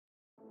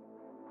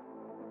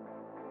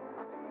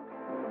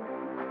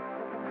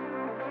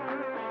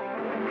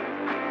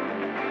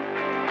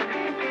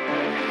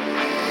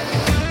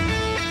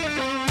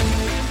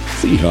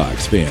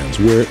Seahawks fans,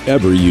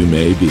 wherever you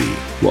may be.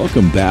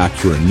 Welcome back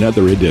for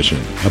another edition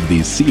of the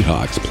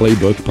Seahawks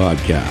Playbook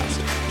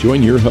Podcast.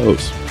 Join your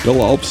host, Bill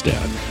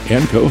Alvstad,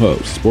 and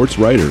co-host, sports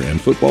writer and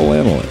football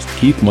analyst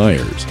Keith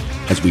Myers,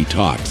 as we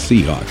talk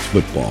Seahawks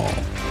football.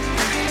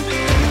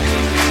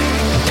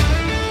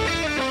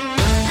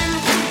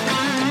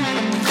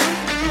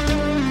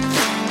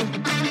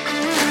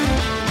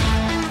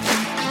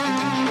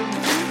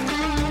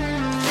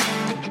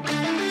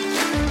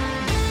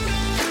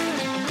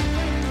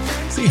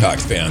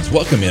 Seahawks fans,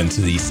 welcome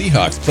into the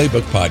Seahawks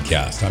Playbook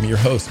Podcast. I'm your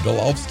host, Bill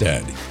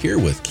Alvstad, here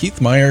with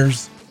Keith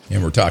Myers,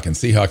 and we're talking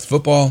Seahawks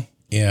football.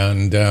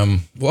 And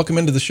welcome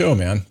into the show,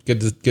 man.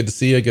 Good to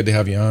see you. Good to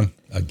have you on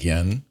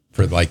again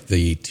for like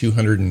the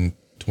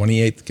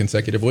 228th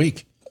consecutive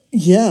week.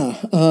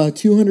 Yeah,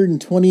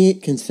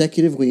 228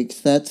 consecutive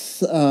weeks.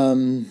 That's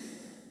a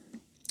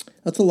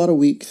lot of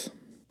weeks.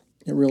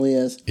 It really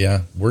is.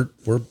 Yeah, we're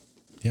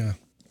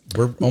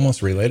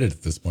almost related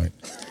at this point.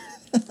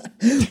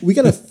 we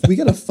got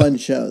a fun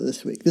show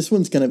this week. This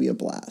one's going to be a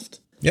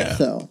blast. Yeah.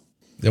 So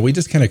yeah, we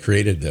just kind of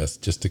created this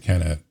just to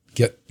kind of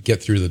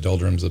get through the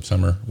doldrums of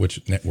summer, which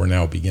we're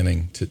now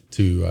beginning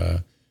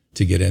to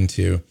get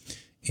into,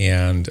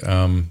 and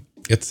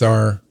it's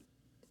our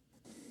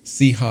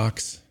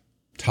Seahawks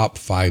top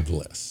 5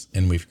 lists,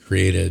 and we've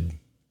created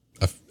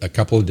a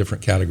couple of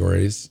different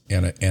categories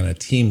and a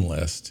team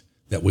list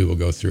that we will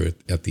go through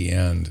at the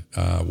end,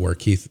 where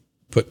Keith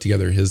put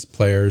together his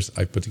players,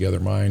 I put together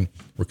mine.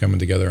 We're coming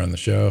together on the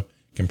show,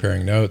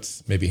 comparing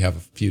notes, maybe have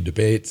a few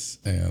debates,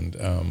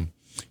 and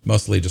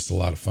mostly just a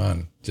lot of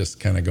fun, just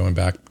kind of going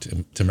back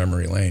to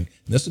memory lane.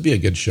 And this would be a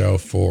good show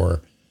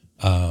for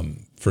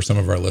some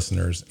of our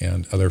listeners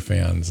and other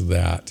fans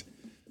that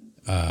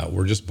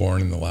were just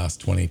born in the last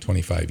 20,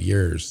 25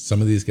 years.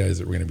 Some of these guys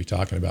that we're going to be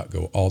talking about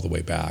go all the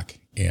way back.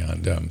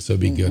 And so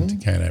it'd be good to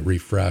kind of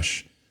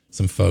refresh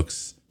some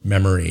folks'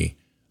 memory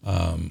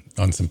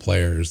on some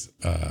players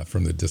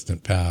from the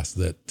distant past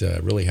that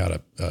really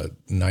had a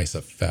nice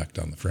effect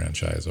on the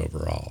franchise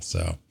overall.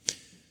 So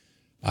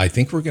I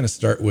think we're going to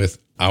start with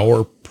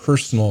our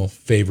personal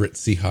favorite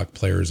Seahawk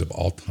players of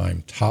all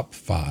time, top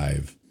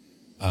 5.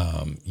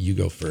 You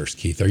go first,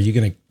 Keith. Are you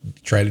going to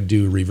try to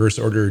do reverse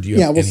order, or do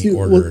you have any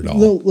order at all?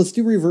 No, let's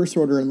do reverse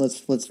order, and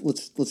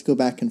let's go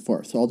back and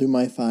forth. So I'll do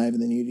my 5,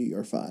 and then you do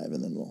your 5,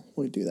 and then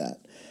we'll do that.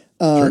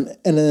 Sure.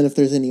 And then if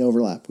there's any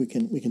overlap, we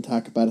can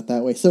talk about it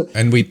that way. So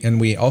and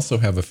we also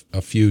have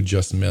a few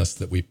just missed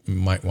that we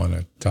might want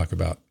to talk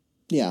about.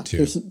 Yeah, too.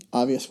 There's some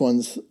obvious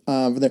ones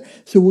over there.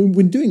 So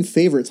when doing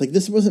favorites, like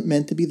this wasn't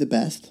meant to be the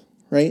best,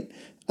 right?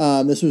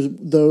 This was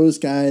those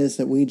guys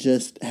that we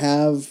just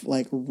have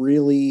like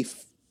really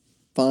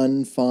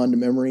fond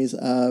memories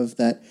of,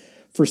 that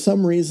for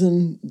some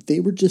reason they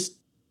were just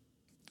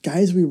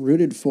guys we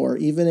rooted for,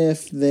 even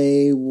if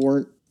they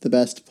weren't the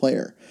best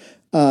player.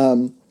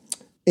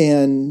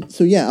 And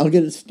so, yeah, I'll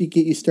get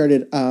you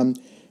started.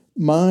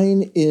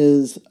 Mine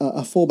is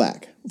a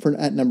fullback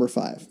at number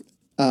 5,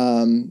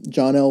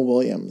 John L.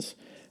 Williams.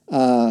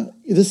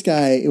 This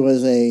guy, it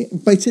was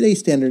by today's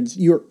standards,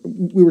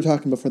 we were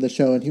talking before the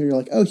show, and you're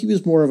like, oh, he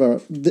was more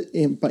of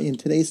in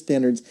today's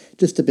standards,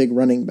 just a big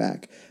running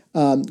back.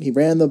 He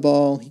ran the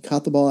ball, he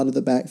caught the ball out of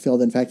the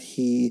backfield. In fact,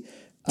 he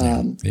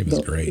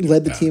was great.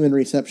 Led the team in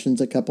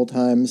receptions a couple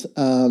times.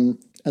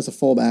 As a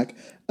fullback.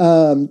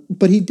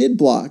 But he did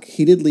block.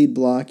 He did lead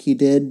block. He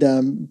did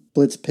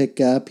blitz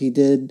pickup. He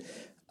did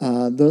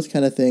those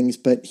kind of things.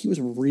 But he was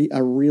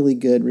a really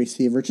good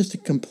receiver, just a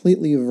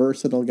completely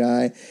versatile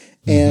guy.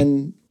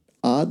 And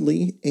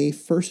oddly, a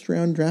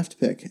first-round draft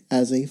pick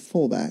as a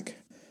fullback,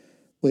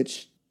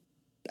 which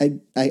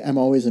I'm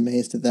always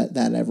amazed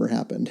that ever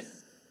happened.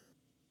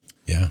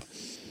 Yeah.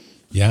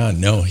 Yeah,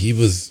 no, he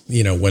was,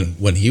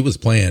 when he was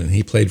playing,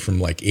 he played from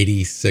like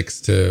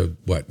 86 to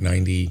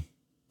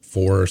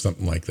 94 or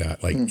something like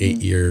that, like 8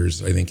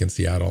 years, I think, in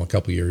Seattle, a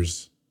couple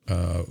years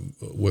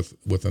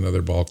with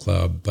another ball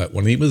club. But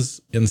when he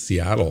was in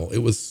Seattle, it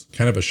was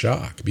kind of a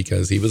shock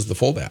because he was the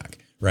fullback,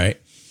 right?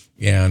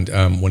 And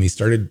when he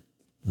started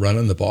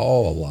running the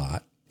ball a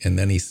lot, and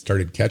then he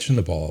started catching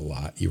the ball a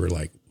lot, you were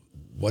like,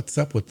 what's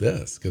up with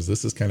this? Because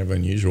this is kind of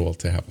unusual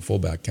to have a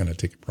fullback kind of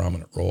take a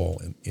prominent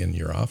role in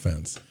your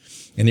offense.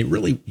 And he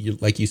really,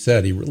 like you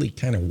said, he really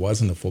kind of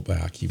wasn't a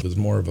fullback. He was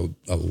more of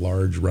a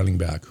large running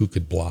back who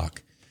could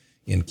block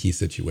in key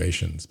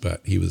situations,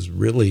 but he was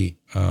really,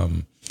 I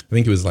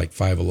think he was like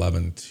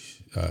 5'11",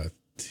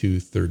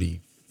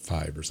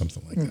 235 or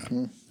something like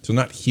that. So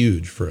not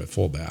huge for a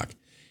fullback.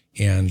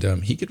 And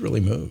he could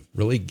really move,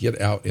 really get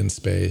out in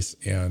space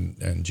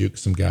and juke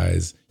some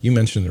guys. You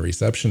mentioned the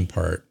reception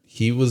part.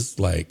 He was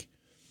like,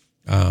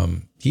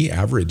 he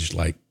averaged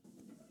like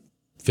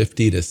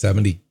 50 to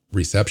 70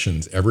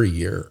 receptions every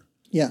year.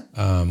 Yeah.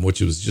 Which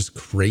was just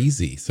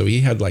crazy. So he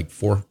had like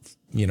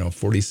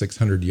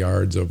 4,600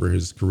 yards over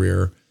his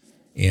career,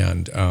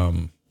 and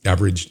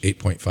averaged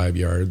 8.5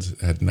 yards,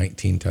 had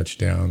 19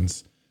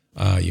 touchdowns.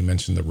 You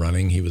mentioned the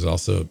running. He was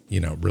also,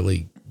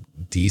 really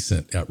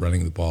decent at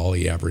running the ball.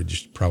 He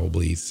averaged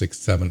probably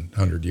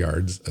 600-700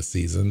 yards a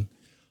season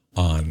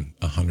on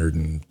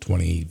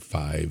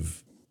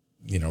 125,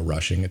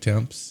 rushing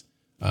attempts,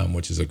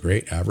 which is a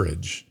great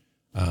average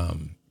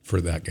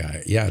for that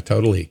guy. Yeah,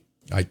 totally.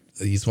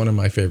 He's one of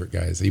my favorite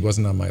guys. He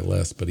wasn't on my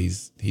list, but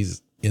he's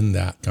in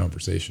that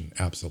conversation,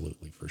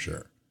 absolutely, for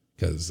sure.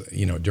 Because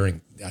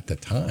at the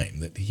time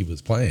that he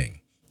was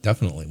playing,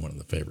 definitely one of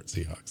the favorite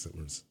Seahawks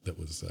that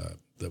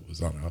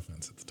was on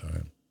offense at the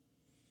time.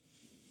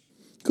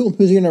 Cool.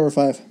 Who's your number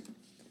 5?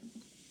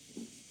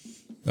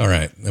 All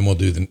right, and we'll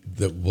do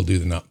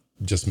the not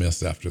just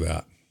missed after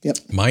that. Yep.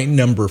 My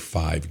number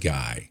 5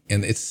 guy,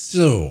 and it's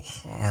so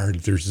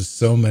hard. There's just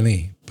so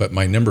many, but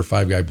my number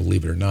 5 guy,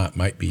 believe it or not,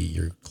 might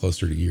be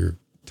closer to your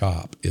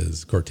top,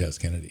 is Cortez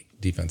Kennedy,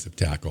 defensive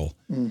tackle,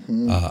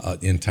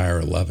 entire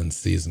 11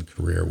 season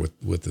career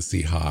with the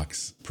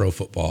Seahawks, Pro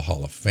Football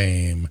Hall of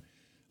Fame,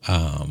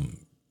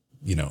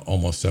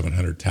 almost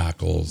 700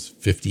 tackles,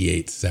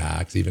 58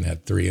 sacks, even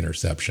had 3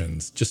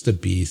 interceptions, just a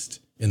beast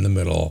in the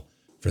middle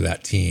for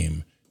that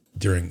team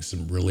during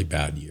some really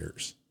bad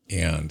years.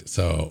 And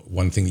so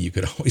one thing that you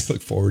could always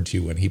look forward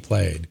to when he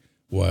played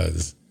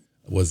was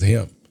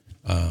him.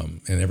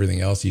 And everything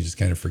else you just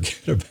kind of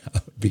forget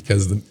about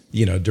because,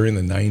 during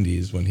the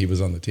 90s when he was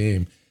on the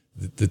team,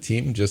 the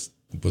team just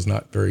was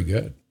not very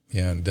good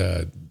and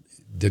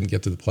didn't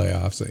get to the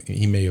playoffs.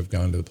 He may have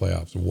gone to the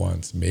playoffs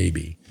once,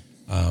 maybe,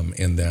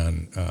 and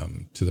then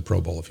to the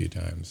Pro Bowl a few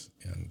times.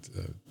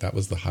 And that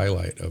was the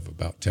highlight of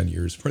about 10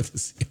 years worth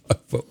of Seahawks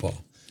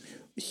football.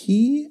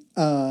 He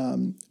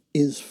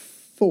is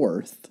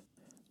 4th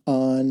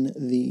on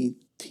the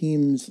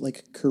team's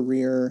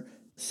career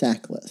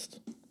sack list.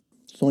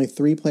 So only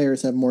 3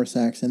 players have more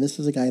sacks, and this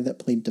is a guy that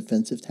played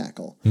defensive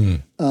tackle.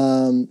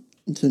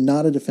 So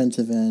not a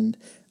defensive end,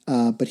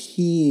 but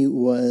he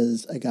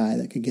was a guy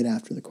that could get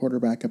after the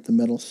quarterback up the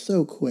middle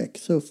so quick,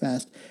 so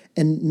fast,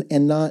 and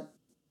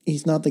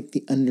he's not like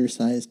the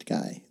undersized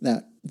guy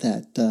that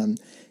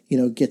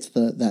gets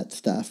that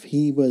stuff.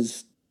 He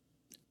was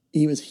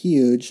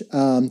huge,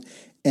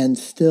 and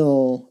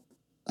still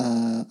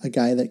a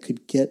guy that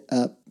could get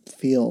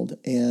upfield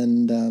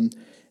and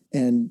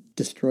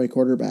destroy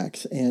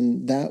quarterbacks.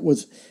 And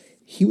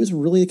he was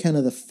really kind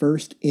of the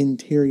first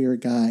interior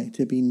guy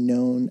to be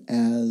known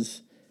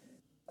as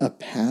a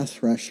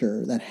pass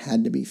rusher that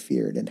had to be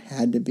feared and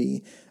had to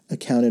be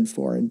accounted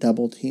for and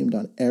double teamed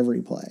on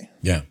every play.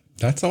 Yeah.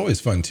 That's always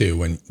fun too.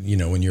 When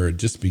you're a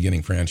just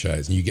beginning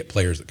franchise and you get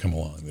players that come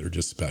along that are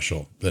just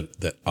special,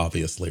 that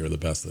obviously are the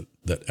best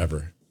that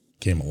ever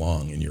came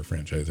along in your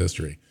franchise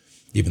history,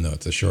 even though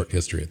it's a short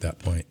history at that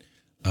point,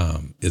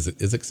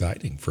 is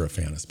exciting for a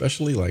fan,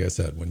 especially, like I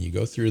said, when you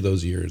go through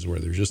those years where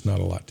there's just not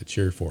a lot to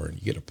cheer for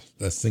and you get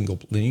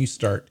then you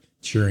start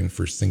cheering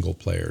for single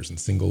players and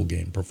single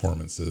game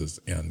performances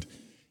and,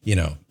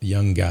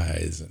 young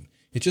guys. And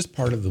it's just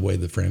part of the way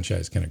the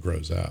franchise kind of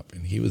grows up.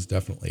 And he was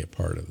definitely a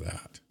part of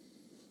that.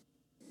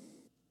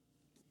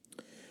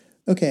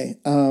 Okay,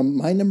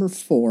 my number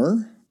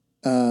 4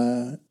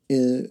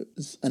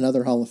 is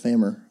another Hall of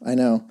Famer. I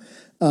know,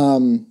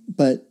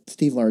 but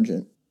Steve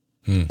Largent,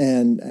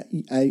 and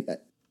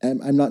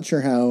I'm not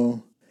sure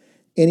how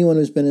anyone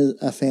who's been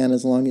a fan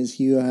as long as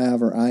you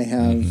have or I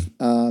have,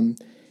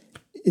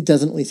 it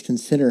doesn't at least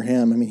consider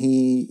him. I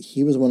mean,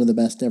 he was one of the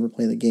best to ever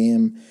play the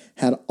game.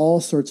 Had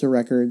all sorts of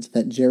records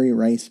that Jerry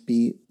Rice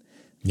beat.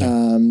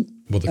 Yeah.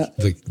 Well,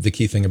 the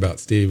key thing about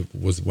Steve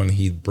was when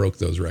he broke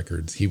those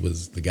records, he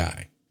was the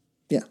guy.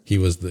 Yeah, he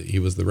was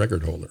the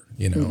record holder,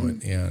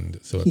 and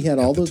so he had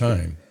all those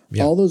time,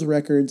 all those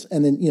records,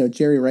 and then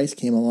Jerry Rice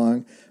came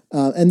along,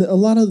 and a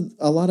lot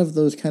of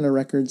those kind of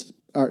records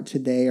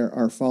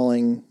are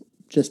falling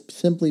just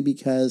simply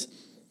because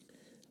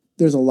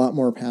there's a lot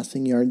more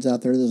passing yards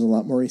out there. There's a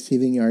lot more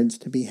receiving yards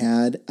to be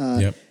had.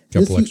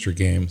 Couple extra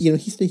games.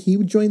 He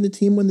would join the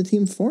team when the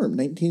team formed,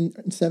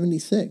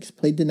 1976,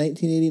 played to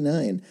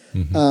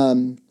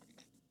 1989.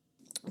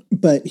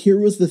 But here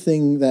was the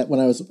thing that when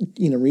I was,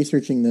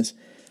 researching this,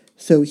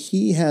 so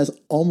he has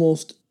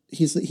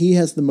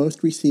the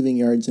most receiving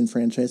yards in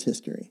franchise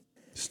history.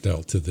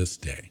 Still to this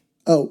day.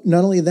 Oh,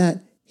 not only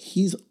that,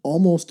 he's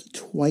almost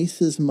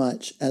twice as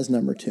much as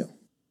number 2.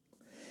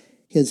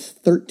 His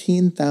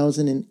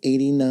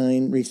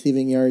 13,089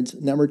 receiving yards.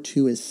 Number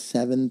 2 is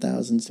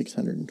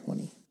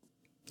 7,620.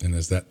 And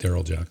is that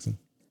Darrell Jackson?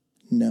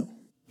 No.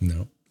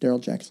 Darrell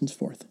Jackson's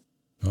 4th.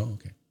 Oh,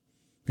 okay.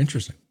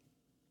 Interesting.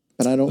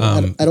 But I don't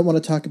want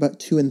to talk about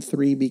 2 and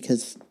 3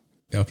 because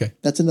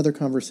that's another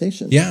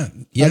conversation. Yeah.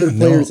 Other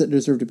players that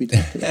deserve to be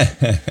talked about.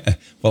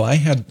 Well, I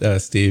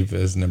had Steve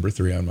as number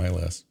 3 on my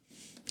list.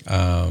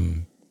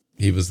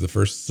 He was the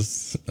first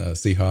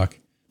Seahawk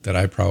that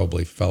I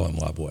probably fell in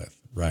love with,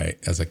 right,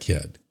 as a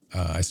kid.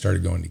 I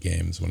started going to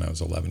games when I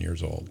was 11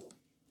 years old,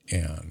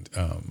 and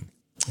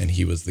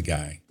he was the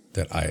guy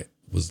that I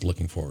was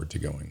looking forward to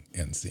going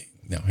and seeing.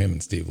 Now, him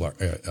and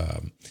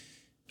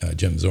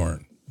Jim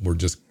Zorn were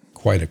just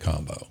quite a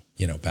combo,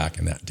 back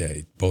in that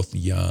day. Both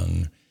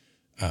young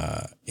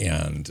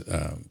and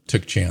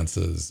took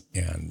chances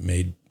and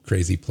made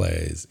crazy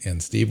plays.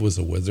 And Steve was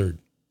a wizard,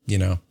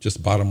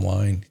 just bottom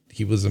line.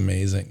 He was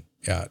amazing.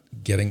 at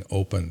getting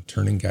open,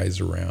 turning guys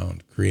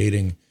around,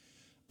 creating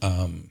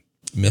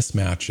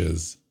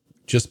mismatches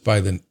just by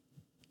the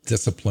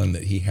discipline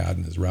that he had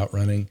in his route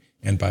running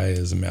and by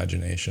his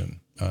imagination,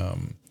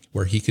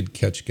 where he could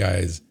catch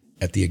guys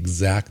at the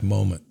exact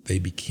moment they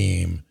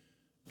became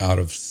out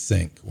of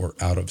sync or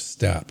out of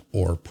step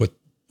or put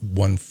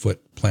one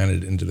foot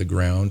planted into the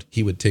ground.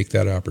 He would take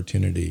that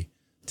opportunity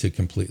to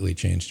completely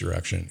change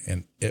direction.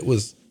 And it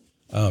was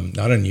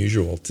not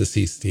unusual to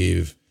see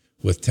Steve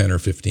with 10 or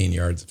 15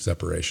 yards of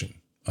separation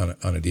on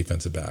a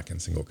defensive back in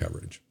single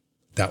coverage.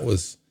 That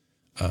was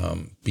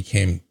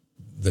became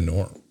the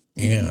norm.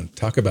 And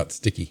talk about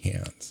sticky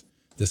hands.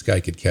 This guy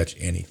could catch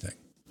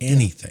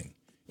anything.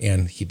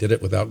 And he did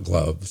it without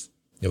gloves.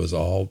 It was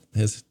all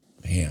his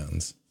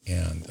hands.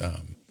 And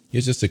he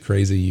was just a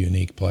crazy,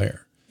 unique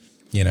player,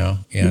 you know,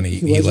 and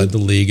he led the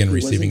league in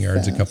receiving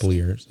yards a couple of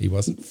years. He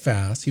wasn't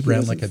fast. He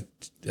ran like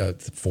a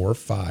 4 or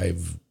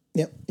 5.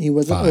 Yep. He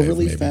wasn't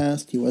overly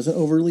fast. He wasn't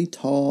overly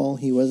tall.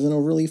 He wasn't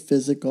overly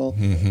physical.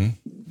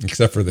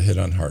 Except for the hit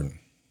on Harden.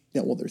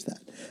 Yeah, well, there's that.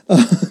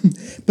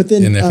 But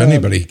then, and if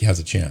anybody has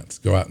a chance,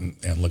 go out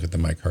and look at the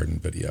Mike Harden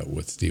video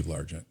with Steve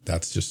Largent.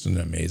 That's just an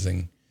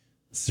amazing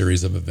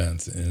series of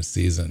events in a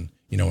season.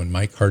 You know, when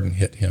Mike Harden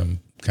hit him,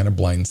 kind of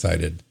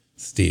blindsided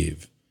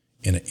Steve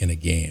in a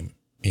game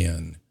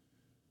in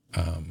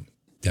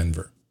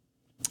Denver,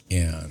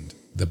 and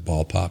the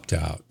ball popped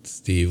out.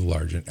 Steve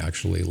Largent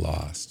actually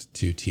lost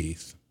 2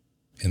 teeth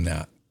in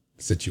that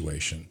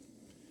situation,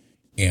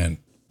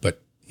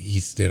 but he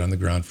stayed on the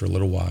ground for a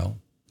little while.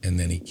 And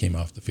then he came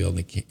off the field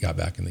and he got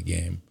back in the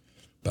game.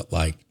 But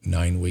like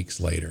 9 weeks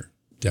later,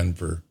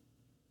 Denver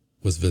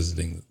was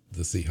visiting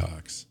the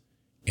Seahawks.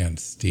 And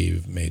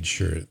Steve made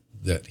sure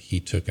that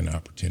he took an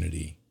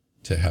opportunity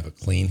to have a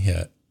clean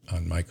hit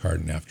on Mike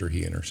Harden after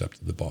he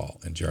intercepted the ball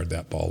and jarred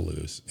that ball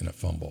loose in a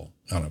fumble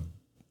on an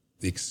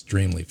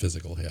extremely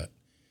physical hit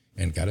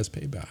and got his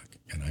payback.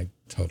 And I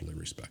totally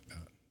respect that.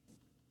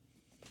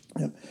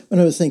 Yeah. When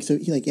I was saying, so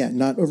he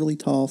not overly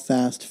tall,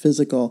 fast,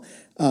 physical,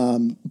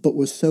 but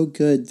was so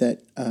good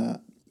that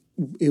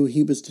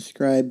he was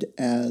described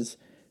as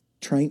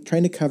trying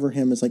to cover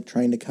him as like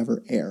trying to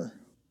cover air.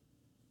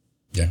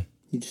 Yeah.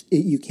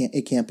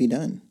 It can't be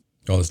done.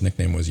 Well, his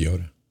nickname was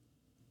Yoda.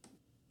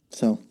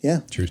 So yeah.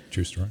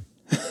 True story.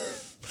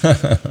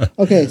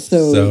 Okay,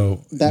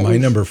 so that my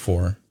number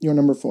 4. Your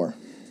number 4.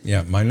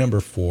 Yeah, my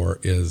number 4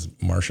 is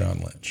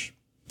Marshawn Lynch.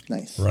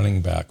 Nice.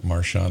 Running back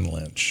Marshawn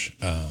Lynch.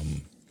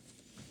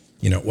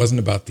 You know, it wasn't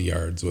about the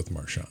yards with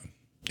Marshawn.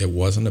 It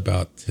wasn't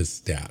about his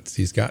stats.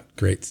 He's got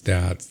great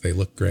stats. They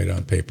look great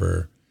on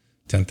paper.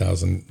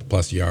 10,000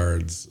 plus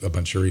yards, a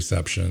bunch of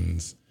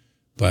receptions,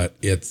 but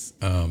it's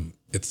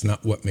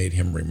not what made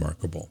him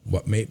remarkable.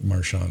 What made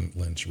Marshawn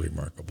Lynch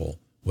remarkable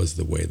was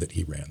the way that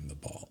he ran the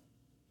ball.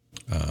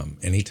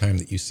 Anytime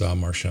that you saw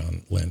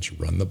Marshawn Lynch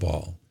run the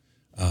ball,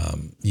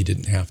 you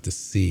didn't have to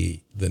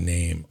see the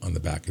name on the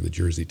back of the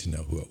jersey to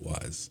know who it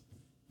was.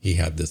 He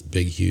had this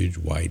big, huge,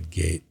 wide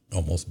gait,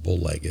 almost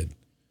bull-legged,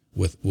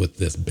 with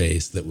this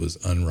base that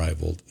was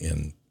unrivaled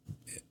in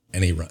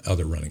any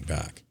other running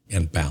back,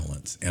 and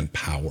balance and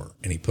power.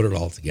 And he put it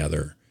all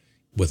together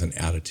with an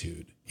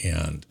attitude.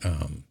 And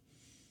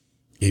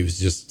he was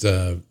just,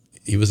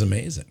 he was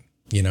amazing.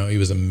 You know, he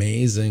was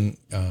amazing.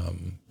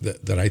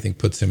 That I think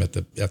puts him at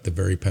the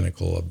very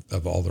pinnacle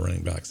of all the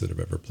running backs that have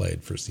ever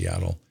played for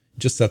Seattle.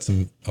 Just sets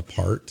him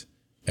apart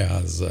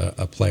as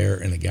a player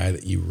and a guy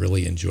that you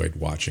really enjoyed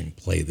watching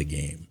play the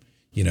game.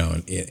 You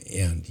know,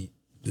 and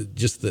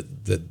just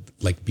the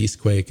like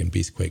Beastquake and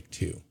Beastquake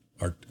 2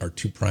 are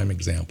 2 prime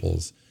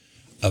examples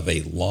of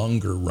a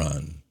longer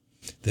run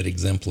that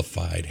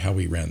exemplified how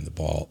he ran the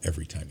ball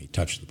every time he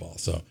touched the ball.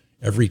 So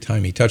every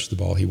time he touched the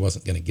ball, he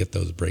wasn't going to get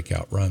those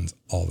breakout runs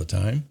all the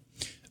time,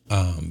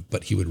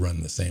 but he would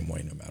run the same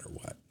way no matter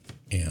what.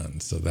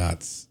 And so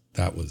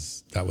that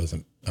was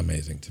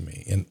amazing to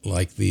me. And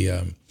like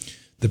the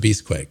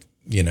Beastquake,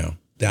 you know,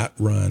 that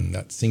run,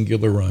 that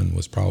singular run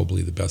was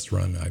probably the best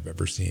run I've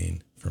ever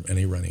seen from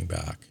any running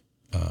back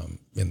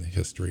in the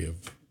history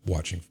of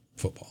watching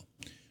football.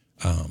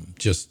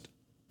 Just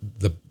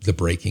the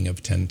breaking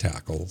of 10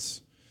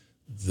 tackles,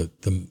 the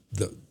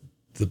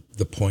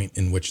point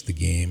in which the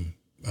game,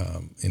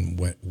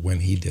 when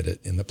he did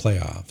it in the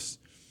playoffs,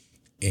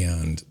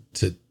 and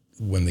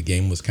when the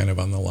game was kind of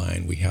on the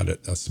line, we had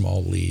a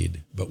small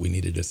lead, but we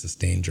needed a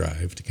sustained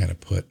drive to kind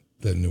of put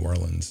the New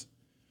Orleans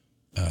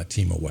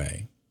team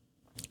away,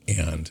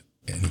 and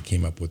he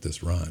came up with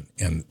this run,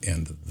 and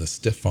the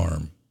stiff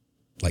arm,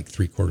 like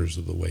 3/4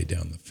 of the way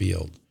down the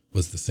field,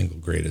 was the single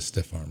greatest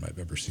stiff arm I've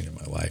ever seen in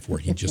my life, where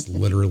he just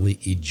literally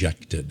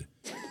ejected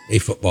a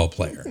football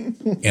player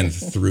and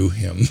threw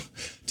him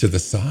to the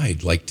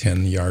side like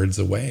 10 yards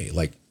away,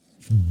 like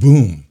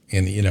boom.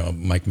 And, you know,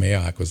 Mike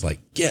Mayock was like,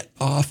 "Get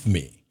off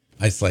me."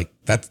 I was like,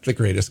 that's the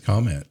greatest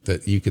comment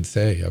that you could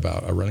say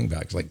about a running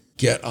back. It's like,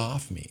 "Get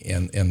off me."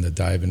 And the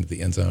dive into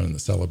the end zone and the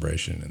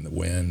celebration and the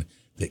win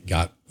that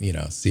got, you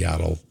know,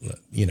 Seattle,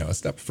 you know, a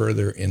step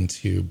further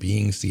into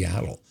being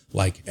Seattle.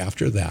 Like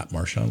after that,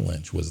 Marshawn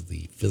Lynch was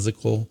the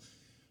physical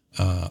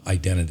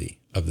identity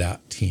of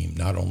that team,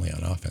 not only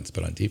on offense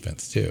but on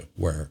defense too,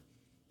 where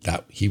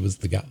that he was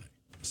the guy.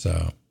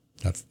 So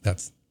that's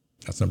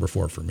number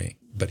 4 for me,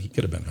 but he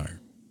could have been higher.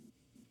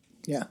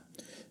 Yeah.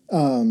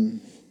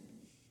 And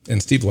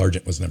Steve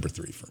Largent was number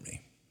 3 for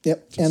me.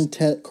 Yep.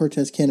 And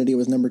Cortez Kennedy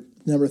was number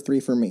 3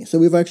 for me. So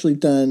we've actually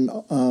done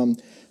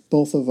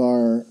both of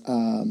our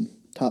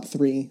top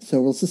 3.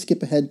 So we'll just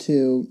skip ahead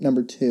to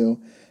number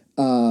 2.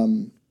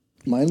 Mine,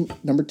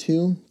 number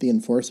 2, the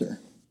enforcer.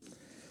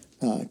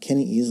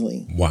 Kenny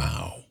Easley.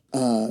 Wow.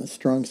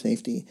 Strong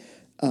safety.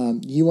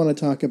 You want to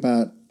talk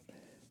about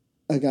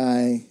a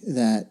guy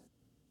that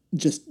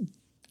just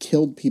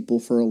killed people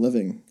for a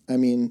living. I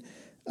mean,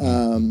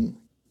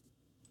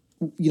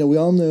 we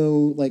all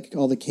know like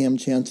all the Cam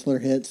Chancellor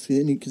hits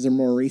because they're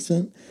more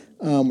recent,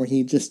 where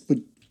he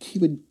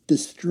would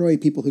destroy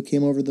people who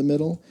came over the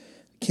middle.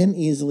 Ken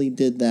Easley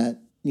did that,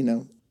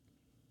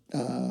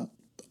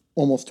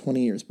 almost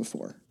 20 years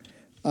before.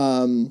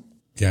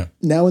 Yeah.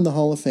 Now in the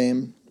Hall of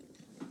Fame,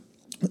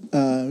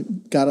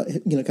 got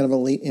kind of a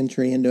late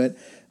entry into it,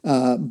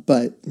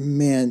 but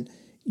man,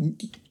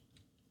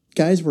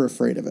 guys were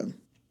afraid of him,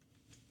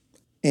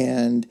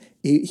 and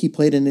he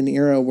played in an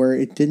era where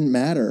it didn't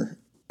matter.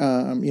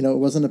 It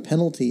wasn't a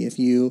penalty if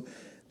you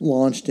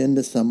launched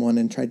into someone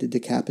and tried to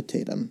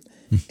decapitate him.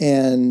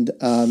 And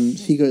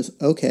he goes,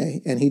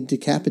 okay, and he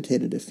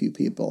decapitated a few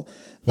people.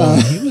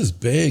 Well, he was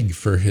big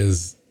for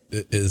his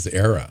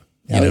era.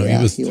 He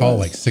was tall,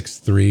 like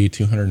 6'3",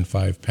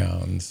 205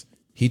 pounds.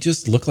 He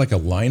just looked like a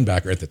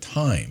linebacker at the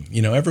time.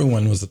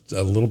 Everyone was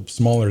a little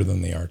smaller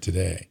than they are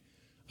today.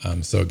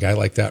 So a guy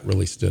like that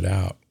really stood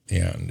out.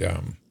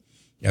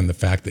 And the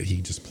fact that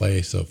he just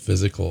played so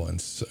physical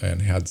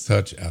and had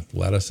such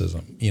athleticism,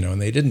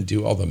 and they didn't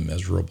do all the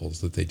measurables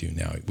that they do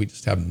now. We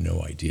just have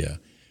no idea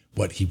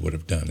what he would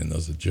have done in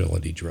those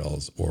agility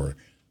drills or,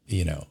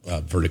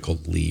 vertical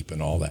leap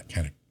and all that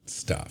kind of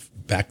stuff.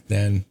 Back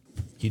then,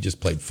 he just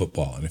played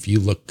football. And if you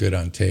look good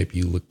on tape,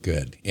 you look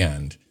good.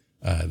 And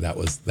that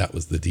was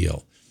the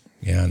deal.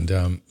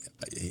 And,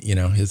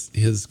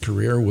 his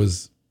career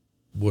was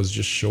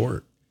just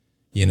short,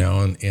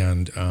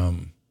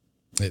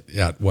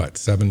 at what,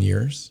 7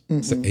 years,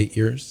 8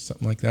 years,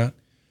 something like that.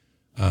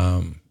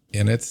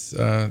 And it's,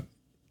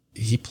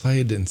 he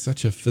played in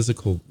such a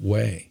physical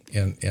way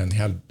and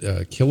had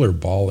killer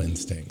ball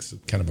instincts,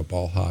 kind of a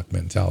ball hawk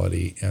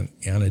mentality and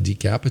a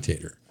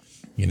decapitator.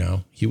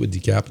 He would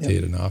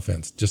decapitate an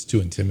offense just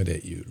to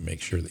intimidate you, to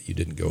make sure that you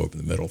didn't go over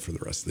the middle for the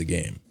rest of the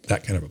game.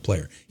 That kind of a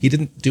player. He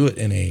didn't do it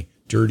in a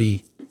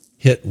dirty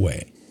hit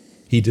way.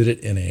 He did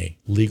it in a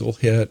legal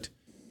hit,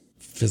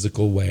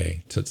 physical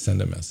way to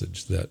send a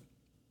message that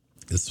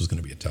this was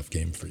going to be a tough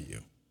game for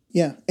you.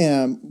 Yeah.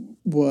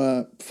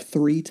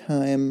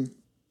 3-time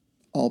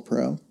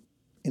All-Pro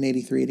in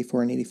 83,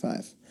 84, and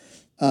 85.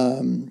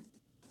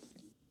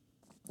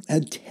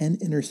 Had 10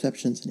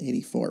 interceptions in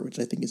 84, which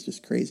I think is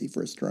just crazy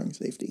for a strong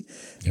safety.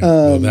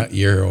 Yeah, that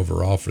year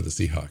overall for the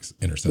Seahawks,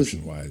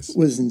 interception-wise,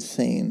 was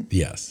insane.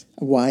 Yes.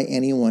 Why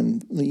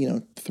anyone,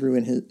 threw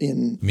in his...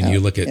 you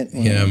look at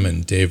him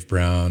and Dave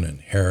Brown and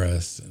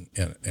Harris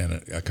and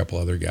a couple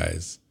other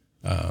guys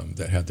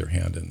that had their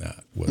hand in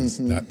that.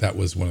 That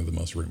was one of the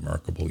most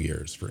remarkable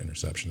years for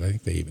interceptions. I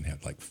think they even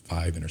had like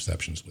 5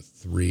 interceptions with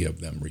 3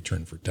 of them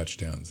returned for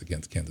touchdowns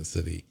against Kansas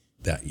City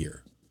that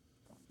year.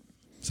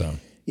 So...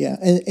 Yeah,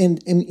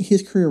 and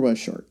his career was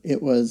short.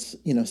 It was,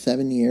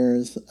 7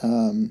 years,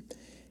 and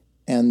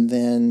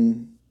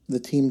then the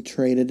team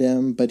traded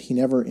him, but he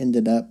never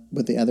ended up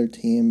with the other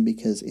team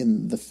because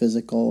in the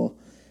physical,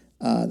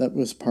 that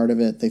was part of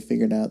it. They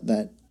figured out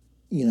that,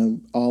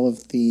 all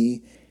of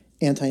the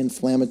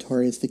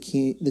anti-inflammatories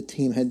the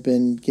team had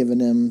been given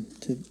him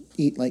to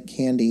eat like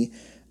candy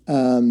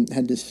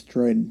had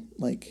destroyed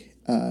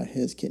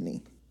his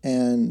kidney.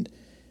 And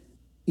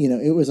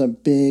it was a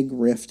big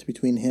rift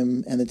between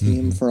him and the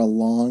team for a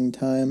long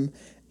time.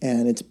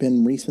 And it's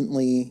been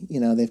recently,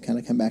 they've kind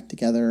of come back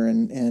together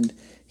and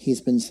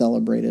he's been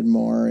celebrated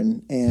more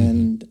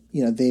and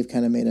they've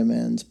kind of made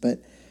amends.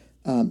 But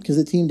because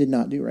the team did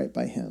not do right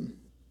by him.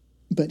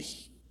 But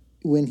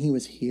when he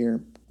was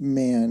here,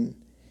 man,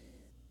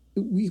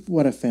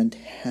 what a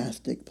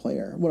fantastic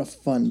player. What a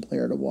fun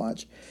player to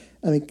watch.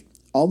 I mean,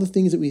 all the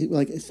things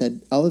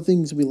that all the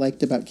things we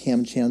liked about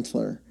Cam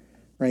Chancellor,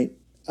 right?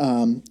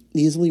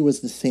 Easley was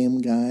the same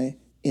guy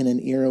in an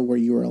era where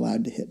you were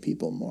allowed to hit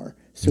people more.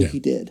 So he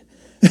did.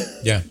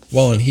 Yeah.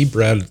 Well, and he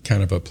bred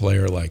kind of a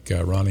player like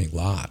Ronnie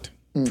Lott,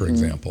 for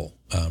example.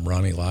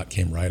 Ronnie Lott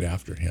came right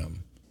after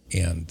him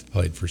and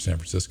played for San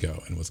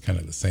Francisco and was kind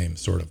of the same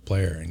sort of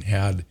player and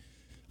had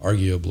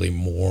arguably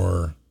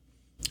more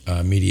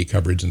media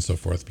coverage and so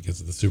forth because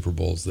of the Super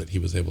Bowls that he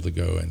was able to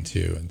go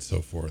into and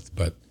so forth.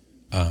 But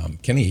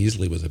Kenny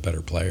Easley was a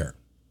better player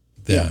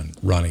than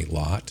Ronnie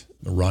Lott.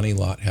 Ronnie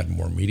Lott had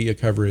more media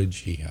coverage.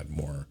 He had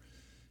more,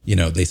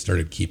 they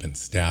started keeping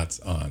stats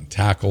on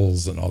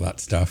tackles and all that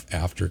stuff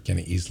after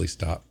Kenny Easley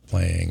stopped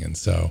playing. And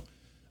so,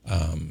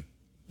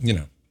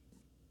 yeah.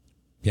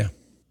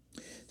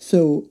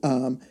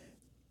 So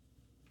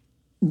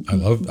I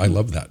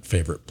love that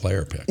favorite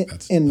player pick.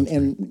 That's great.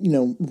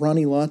 And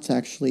Ronnie Lott's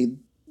actually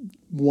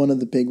one of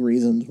the big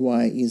reasons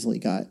why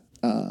Easley got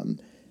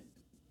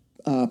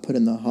put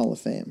in the Hall of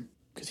Fame,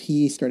 because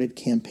he started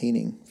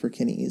campaigning for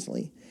Kenny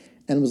Easley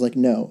and was like,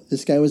 no,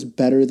 this guy was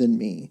better than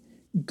me.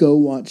 Go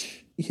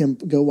watch him.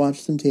 Go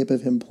watch some tape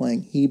of him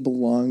playing. He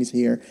belongs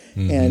here.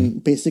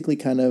 And basically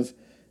kind of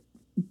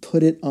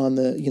put it on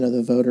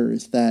the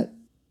voters that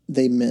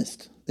they'd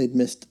missed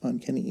on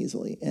Kenny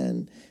Easley,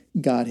 and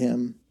got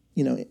him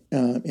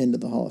into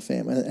the Hall of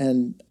Fame.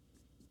 And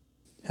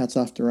hats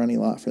off to Ronnie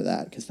Lott for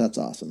that, because that's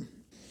awesome.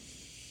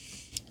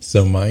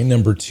 So my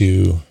number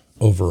 2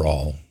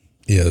 overall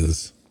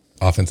is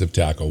offensive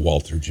tackle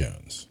Walter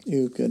Jones.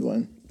 Ooh, good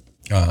one.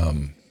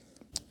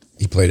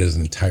 He played his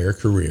entire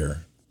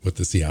career with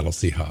the Seattle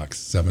Seahawks,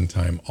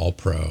 7-time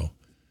All-Pro,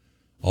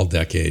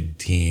 All-Decade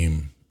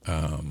team,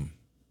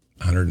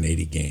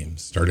 180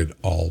 games, started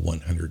all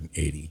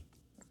 180.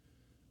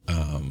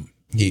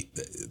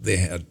 They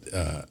had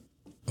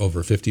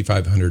over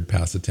 5,500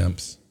 pass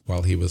attempts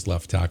while he was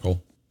left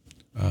tackle,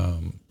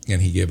 and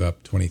he gave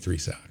up 23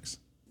 sacks.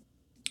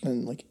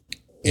 And like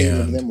 8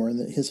 of them were in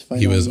his final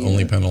He was year.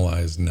 only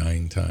penalized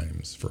 9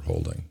 times for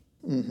holding.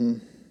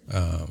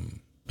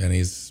 And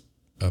he's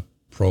a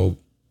Pro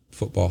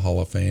Football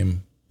Hall of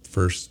Fame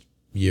first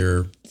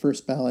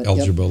ballot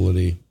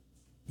eligibility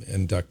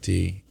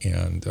inductee.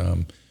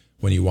 And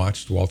when you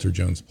watched Walter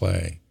Jones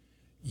play,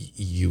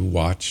 you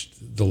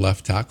watched the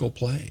left tackle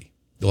play.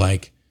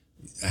 Like,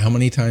 how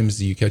many times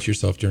do you catch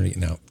yourself during?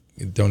 Now,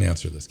 don't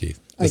answer this, Keith.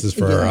 This is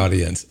for our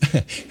audience.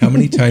 How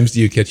many times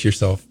do you catch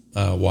yourself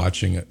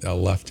watching a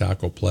left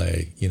tackle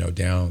play,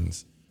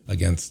 downs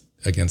against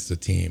a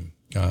team?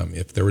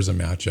 If there was a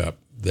matchup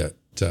that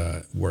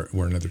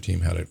where another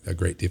team had a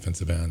great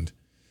defensive end,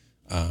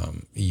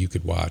 you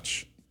could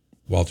watch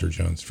Walter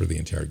Jones for the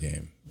entire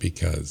game,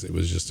 because it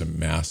was just a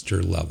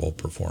master level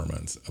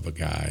performance of a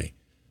guy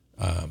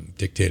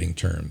dictating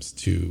terms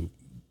to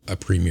a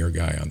premier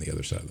guy on the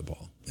other side of the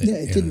ball.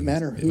 It didn't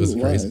matter who it was.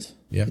 Crazy.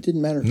 Yeah, it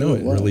didn't matter who it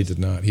was. No, it really did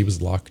not. He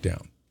was locked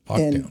down.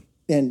 And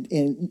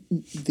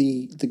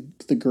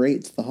the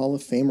greats, the Hall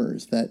of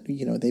Famers that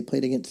they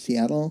played against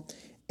Seattle,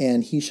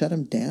 and he shut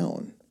him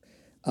down.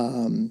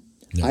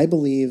 I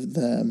believe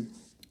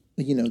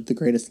the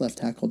greatest left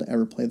tackle to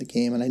ever play the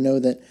game, and I know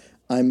that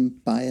I'm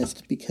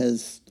biased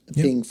because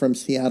being from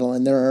Seattle,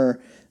 and there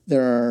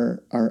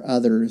are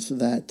others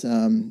that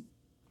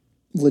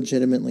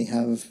legitimately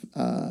have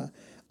a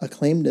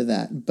claim to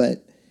that,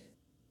 but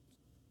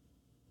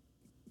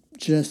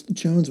just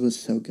Jones was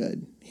so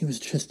good. He was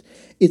just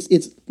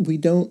we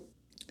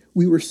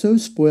were so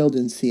spoiled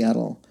in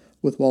Seattle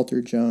with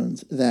Walter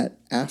Jones that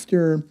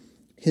after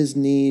his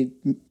knee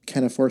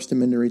kind of forced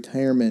him into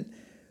retirement,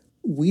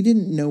 we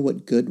didn't know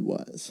what good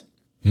was.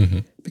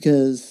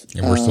 Because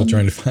and we're still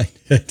trying to find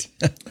it.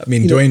 I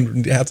mean,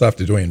 hats off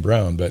to Dwayne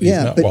Brown, but he's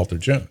not Walter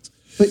Jones.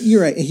 But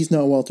you're right, he's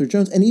not Walter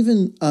Jones. And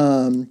even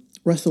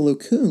Russell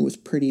Okung was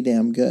pretty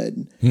damn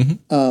good,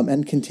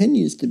 and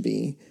continues to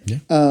be.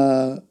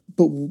 Yeah.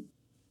 But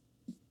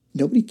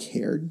nobody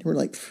cared. We're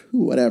like,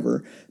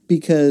 whatever,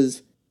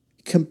 because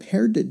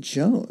compared to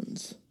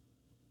Jones,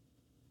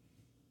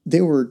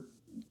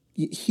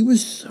 he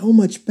was so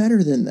much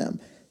better than them.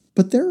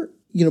 But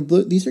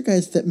these are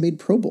guys that made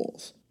Pro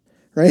Bowls,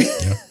 right?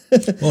 Yeah.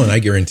 Well, and I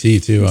guarantee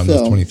too, on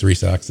those 23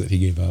 sacks that he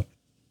gave up,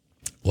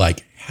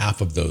 like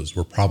half of those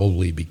were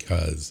probably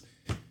because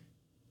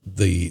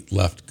the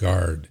left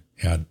guard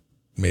had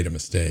made a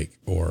mistake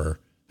or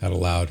had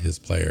allowed his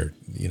player,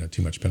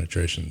 too much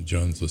penetration.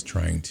 Jones was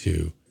trying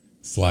to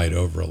slide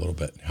over a little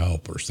bit and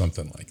help or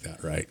something like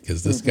that, right?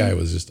 Because this guy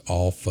was just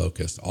all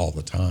focused all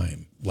the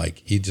time.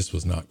 Like, he just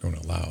was not going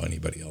to allow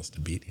anybody else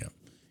to beat him.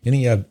 And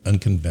he had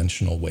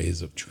unconventional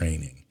ways of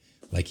training.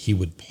 Like, he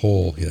would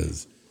pull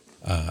his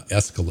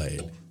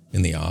Escalade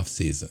in the off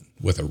season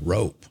with a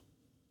rope,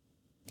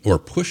 or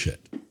push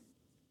it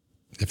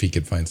if he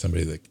could find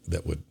somebody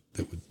that would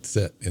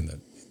sit in the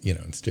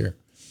and steer.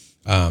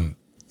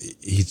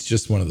 He's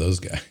just one of those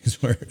guys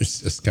where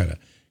it's just kind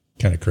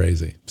of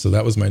crazy. So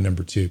that was my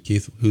number 2.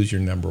 Keith, who's your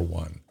number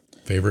 1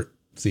 favorite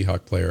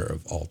Seahawk player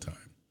of all time?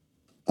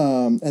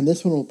 And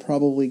this one will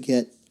probably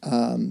get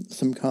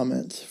some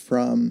comments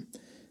from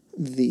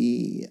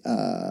the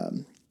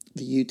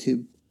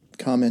YouTube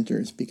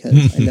commenters,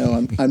 because I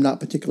know I'm not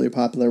particularly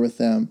popular with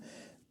them.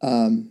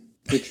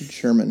 Richard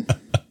Sherman.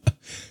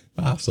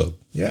 Awesome.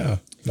 Yeah,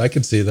 I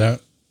can see that.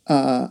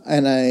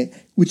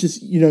 Which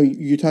is,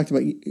 you talked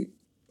about,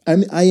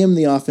 I am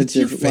the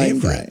offensive line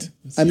guy.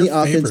 I'm the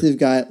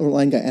offensive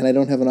line guy, and I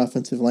don't have an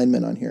offensive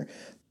lineman on here.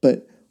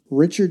 But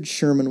Richard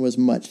Sherman was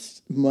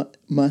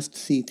must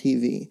see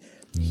TV.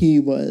 He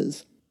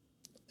was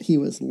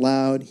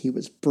loud. He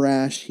was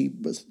brash. He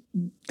was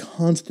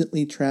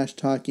constantly trash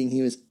talking.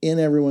 He was in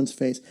everyone's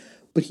face,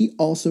 but he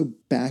also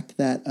backed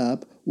that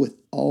up with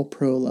all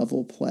pro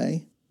level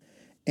play,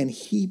 and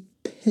he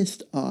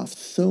pissed off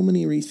so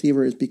many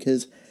receivers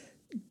because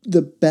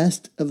the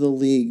best of the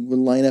league would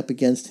line up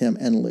against him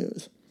and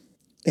lose.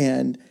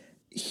 And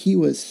he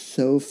was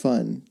so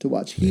fun to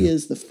watch. He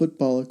is the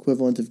football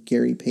equivalent of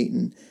Gary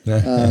Payton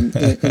in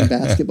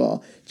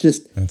basketball.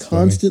 Just That's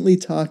constantly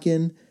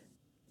talking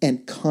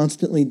and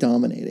constantly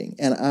dominating.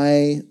 And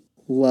I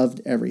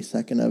loved every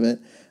second of it.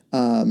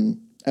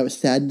 I was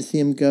sad to see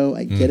him go.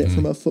 I get it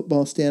from a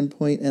football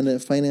standpoint and a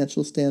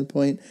financial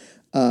standpoint.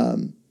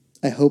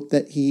 I hope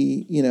that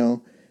he,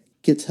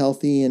 gets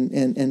healthy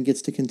and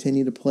gets to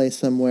continue to play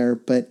somewhere.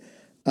 But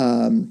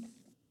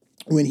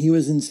when he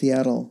was in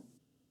Seattle,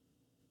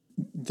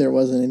 there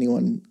wasn't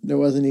anyone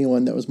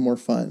that was more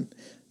fun.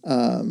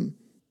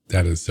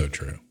 That is so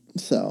true.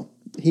 So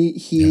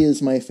he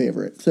is my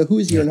favorite. So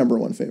who's your number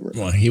one favorite?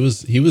 Well, he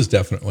was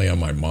definitely on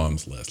my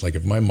mom's list. Like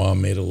if my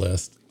mom made a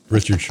list,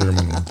 Richard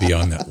Sherman would be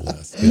on that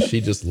list because she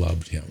just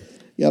loved him.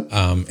 Yep.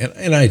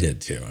 And I did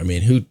too. I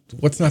mean,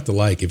 what's not to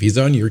like? If he's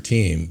on your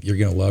team, you're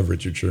going to love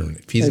Richard Sherman.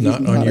 If he's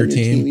not on your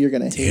team, you're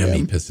going to hate him.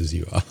 He pisses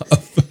you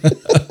off.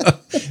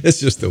 It's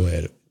just the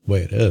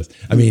way it is.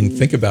 I mean,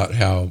 think about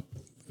how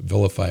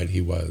vilified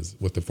he was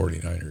with the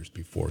 49ers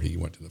before he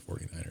went to the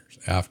 49ers.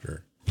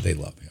 After, they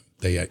love him.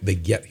 They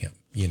get him,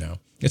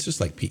 It's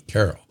just like Pete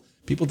Carroll.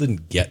 People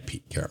didn't get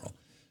Pete Carroll.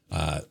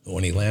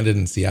 When he landed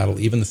in Seattle,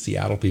 even the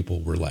Seattle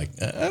people were like,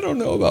 I don't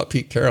know about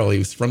Pete Carroll. He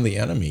was from the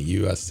enemy,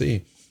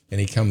 USC. And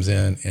he comes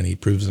in and he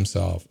proves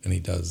himself and he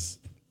does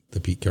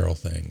the Pete Carroll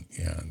thing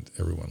and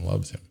everyone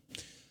loves him.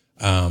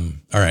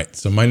 All right.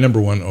 So my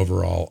number one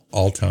overall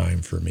all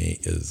time for me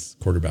is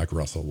quarterback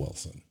Russell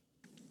Wilson.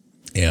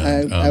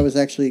 And I was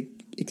actually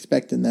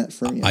expecting that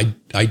from you.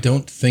 I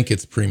don't think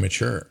it's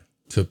premature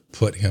to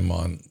put him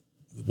on.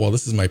 Well,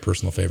 this is my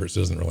personal favorite, so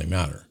it doesn't really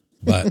matter.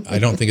 But I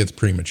don't think it's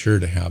premature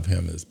to have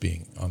him as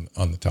being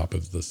on the top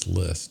of this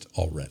list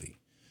already.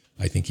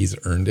 I think he's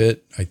earned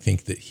it. I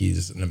think that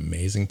he's an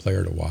amazing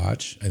player to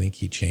watch. I think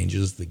he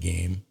changes the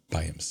game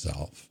by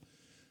himself.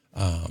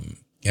 And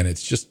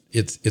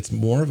it's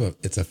more of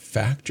it's a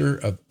factor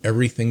of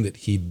everything that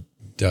he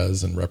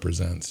does and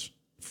represents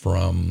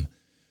from,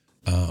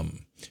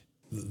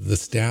 the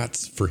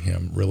stats for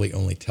him really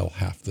only tell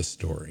half the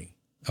story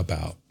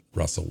about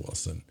Russell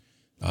Wilson,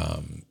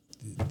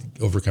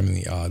 overcoming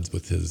the odds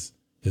with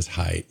his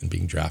height and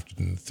being drafted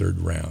in the third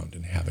round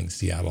and having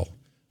Seattle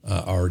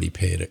already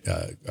paid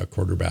a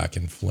quarterback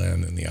in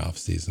Flynn in the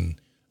offseason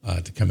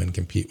to come and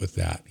compete with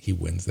that. He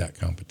wins that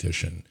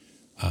competition.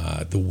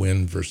 The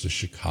win versus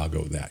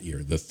Chicago that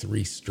year, the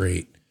 3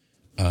 straight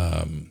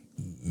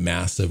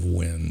massive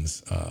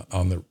wins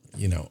on the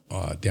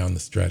down the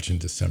stretch in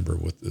December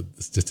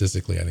with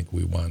statistically, I think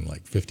we won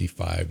like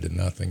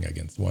 55-0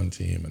 against one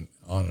team and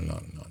on and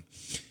on and on.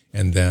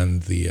 And then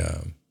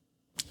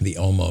the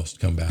almost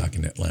comeback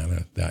in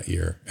Atlanta that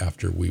year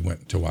after we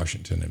went to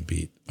Washington and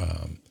beat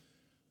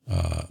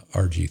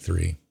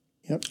RG3.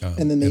 Yep.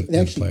 And then they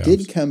actually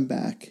did come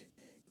back,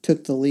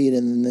 took the lead,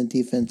 and then the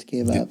defense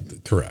gave up.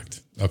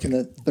 Correct. Okay. In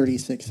the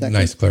 36 seconds.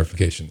 Nice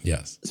clarification.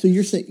 Yes. So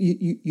you're saying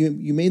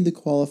you made the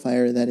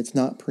qualifier that it's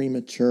not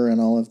premature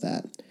and all of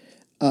that.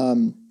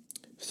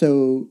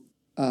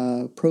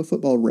 Pro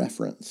Football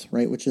Reference,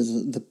 right, which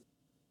is the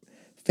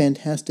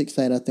fantastic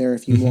site out there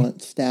if you want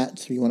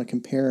stats or you want to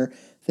compare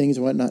things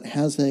and whatnot,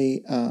 has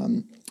a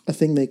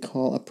thing they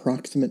call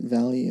approximate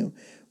value,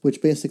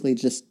 which basically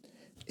just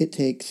it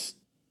takes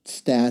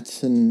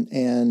stats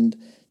and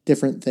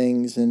different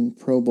things and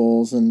Pro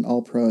Bowls and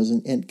All Pros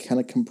and kind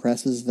of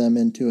compresses them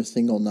into a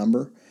single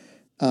number.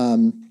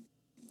 And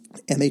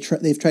they've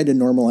tried to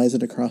normalize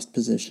it across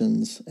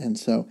positions. And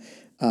so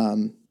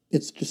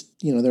it's just,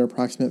 their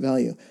approximate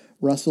value.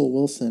 Russell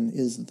Wilson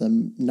is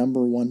the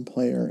number one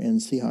player in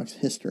Seahawks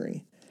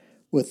history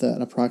with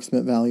an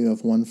approximate value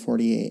of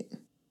 148.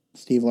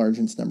 Steve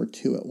Largent's number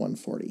 2 at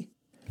 140.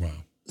 Wow.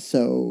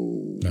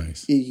 So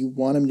nice. You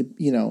want him to,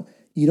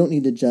 you don't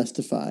need to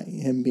justify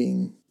him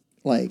being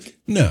like,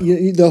 no,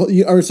 you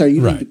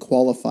right. need to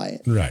qualify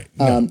it. Right.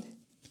 No.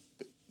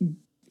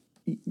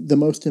 The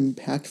most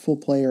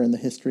impactful player in the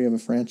history of a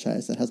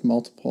franchise that has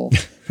multiple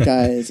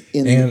guys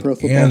in the Pro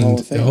Football Hall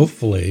of Fame.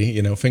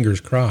 Hopefully, fingers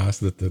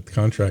crossed that the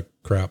contract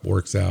crap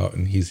works out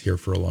and he's here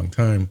for a long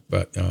time.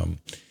 But,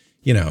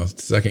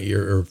 second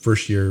year or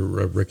first year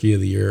rookie of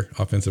the year,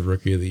 offensive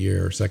rookie of the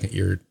year, second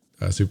year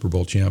Super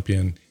Bowl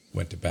champion,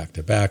 went to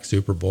back-to-back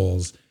Super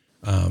Bowls,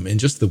 and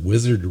just the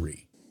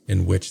wizardry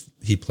in which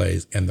he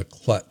plays and the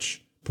clutch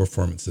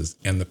performances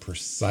and the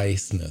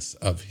preciseness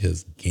of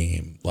his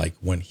game, like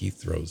when he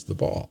throws the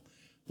ball,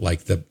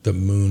 like the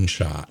moon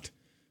shot,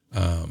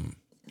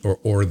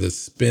 or the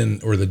spin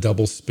or the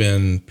double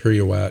spin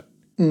pirouette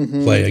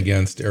play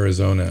against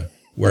Arizona,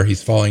 where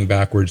he's falling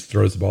backwards,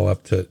 throws the ball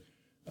up to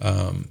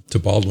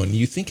Baldwin.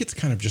 You think it's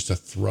kind of just a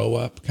throw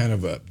up, kind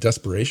of a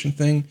desperation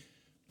thing,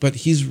 but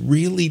he's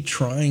really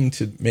trying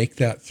to make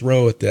that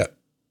throw at that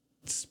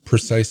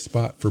precise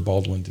spot for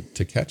Baldwin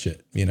to catch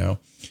it,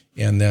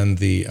 and then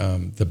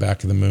the back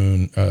to the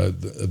moon,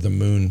 the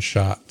moon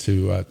shot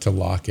to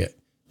Lockett,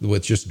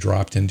 which just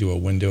dropped into a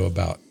window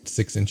about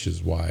 6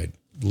 inches wide,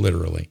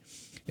 literally,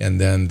 and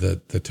then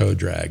the toe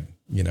drag,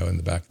 in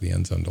the back of the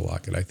end zone to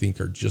Lockett, I think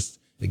are just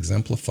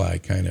exemplify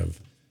kind of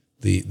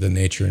the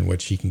nature in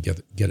which he can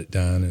get it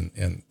done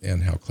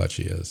and how clutch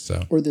he is.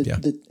 So Or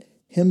the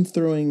him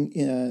throwing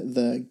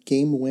the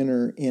game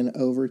winner in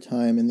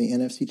overtime in the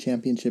NFC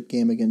Championship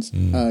game against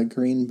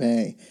Green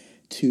Bay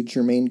to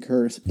Jermaine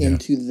Kearse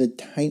into the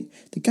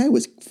guy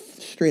was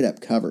straight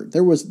up covered.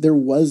 There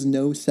was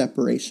no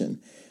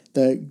separation.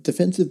 The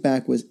defensive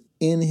back was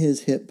in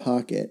his hip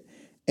pocket,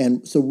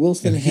 and so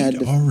Wilson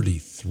had already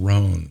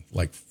thrown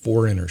like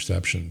 4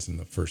 interceptions in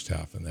the first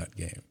half in that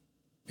game,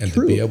 and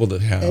True. to be able to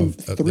have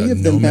three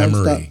of them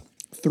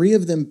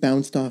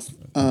bounced off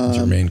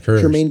Jermaine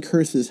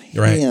Kearse's hands.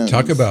 Right.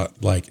 Talk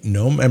about like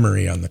no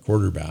memory on the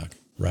quarterback,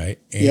 right?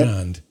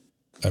 And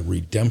a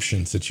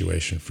redemption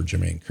situation for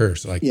Jermaine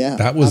Kearse. Like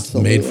that was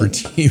made for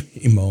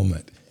TV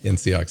moment in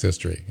Seahawks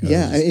history.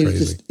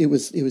 It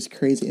was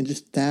crazy. And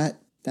just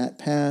that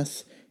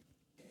pass,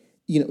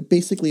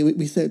 basically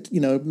we said,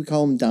 we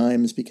call them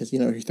dimes because,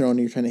 you're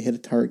trying to hit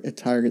a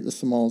target the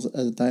Smalls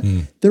as a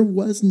dime. There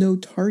was no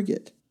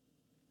target.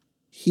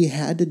 He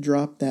had to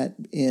drop that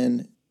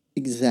in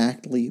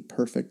exactly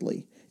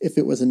perfectly. If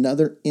it was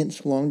another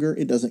inch longer,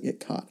 it doesn't get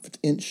caught. If it's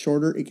an inch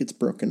shorter, it gets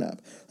broken up.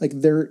 Like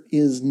there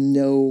is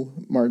no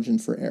margin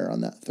for error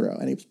on that throw,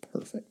 and it was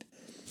perfect.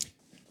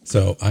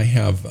 So I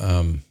have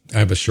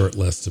a short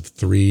list of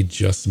 3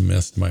 just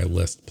missed my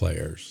list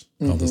players.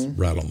 I'll just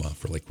rattle them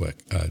off really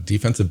quick.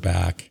 Defensive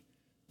back,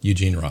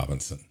 Eugene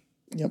Robinson.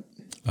 Yep.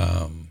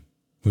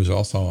 Who's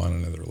also on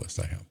another list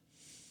I have.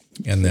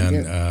 And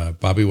then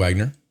Bobby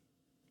Wagner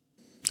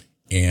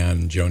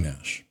and Joe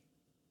Nash.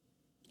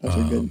 Those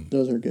are good.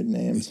 Those are good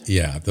names.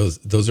 Yeah,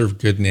 those are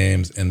good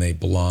names, and they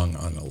belong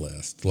on a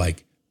list.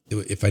 Like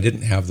if I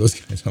didn't have those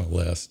guys on a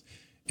list,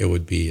 it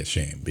would be a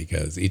shame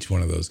because each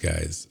one of those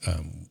guys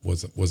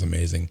was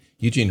amazing.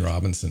 Eugene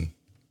Robinson.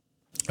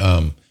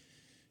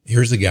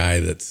 Here's a guy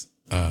that's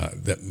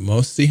that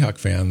most Seahawk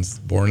fans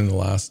born in the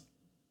last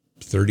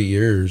 30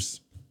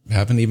 years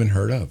haven't even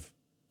heard of.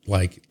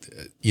 Like,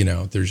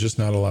 there's just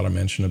not a lot of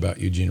mention about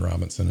Eugene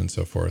Robinson and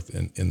so forth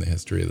in the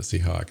history of the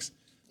Seahawks.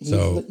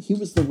 He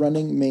was the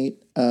running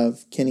mate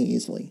of Kenny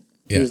Easley.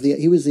 Yeah.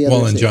 He was the other.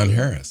 Well, and John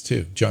Harris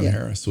too. John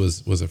Harris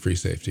was a free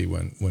safety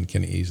when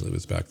Kenny Easley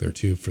was back there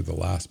too for the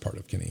last part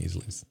of Kenny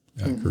Easley's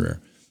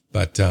career.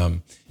 But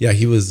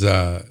he was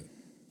as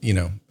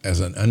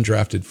an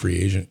undrafted free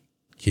agent.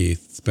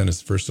 Keith spent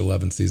his first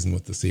 11 season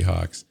with the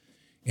Seahawks,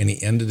 and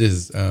he ended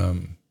his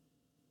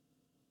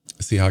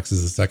Seahawks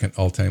as the second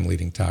all-time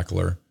leading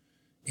tackler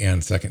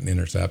and second in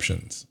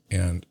interceptions.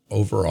 And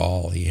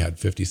overall, he had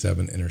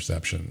 57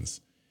 interceptions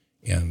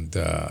and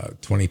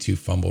 22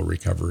 fumble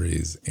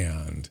recoveries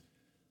and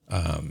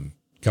a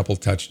couple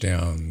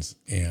touchdowns.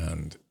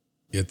 And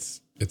it's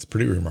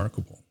pretty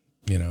remarkable.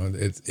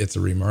 It's a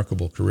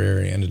remarkable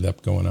career. He ended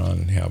up going on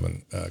and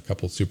having a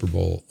couple Super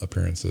Bowl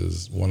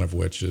appearances, one of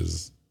which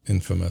is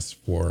infamous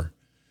for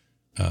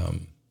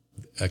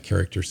a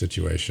character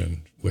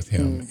situation with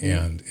him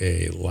and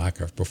a lack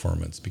of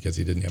performance because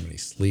he didn't have any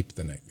sleep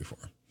the night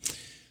before.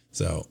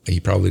 So he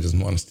probably doesn't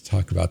want us to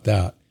talk about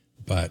that,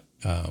 but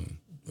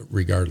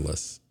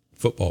regardless,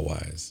 football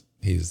wise,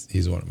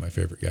 he's one of my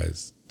favorite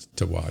guys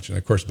to watch. And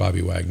of course,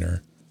 Bobby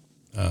Wagner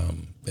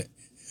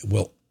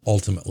will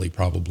ultimately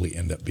probably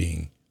end up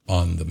being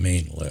on the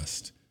main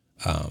list.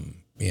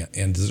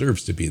 And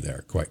deserves to be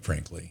there, quite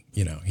frankly.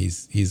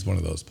 He's one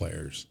of those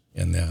players.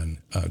 And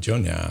then Joe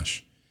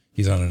Nash,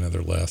 he's on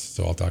another list,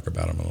 so I'll talk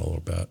about him in a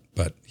little bit.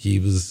 But he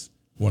was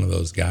one of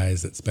those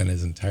guys that spent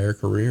his entire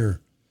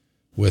career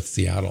with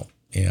Seattle.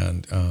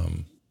 And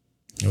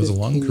it was a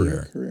long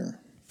career.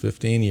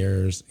 15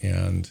 years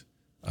and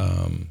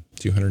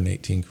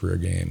 218 career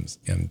games,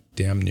 and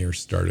damn near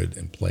started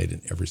and played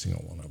in every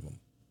single one of them.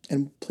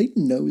 And played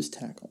nose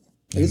tackle.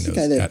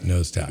 At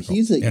nose tackle.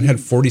 And had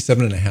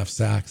 47 and a half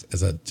sacks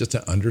as just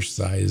an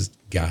undersized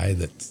guy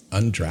that's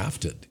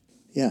undrafted.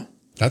 Yeah.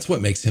 That's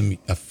what makes him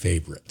a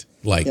favorite.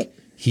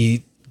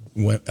 He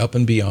went up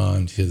and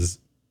beyond his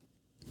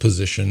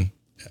position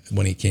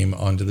when he came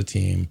onto the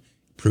team,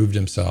 proved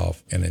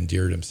himself and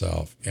endeared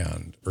himself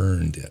and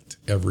earned it,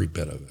 every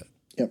bit of it.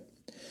 Yep.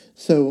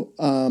 So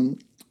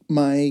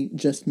my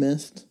just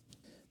missed,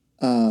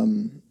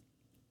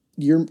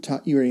 you're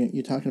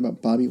talking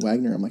about Bobby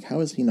Wagner. I'm like, how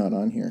is he not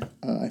on here?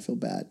 I feel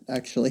bad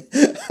actually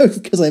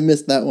because I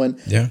missed that one.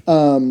 Yeah.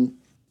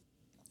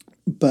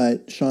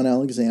 But Sean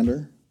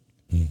Alexander,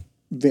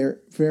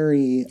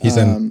 very. He's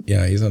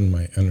on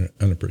my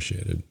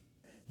unappreciated.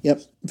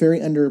 Yep, very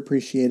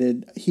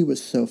underappreciated. He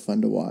was so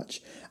fun to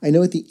watch. I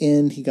know at the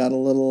end he got a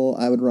little.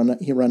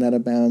 He run out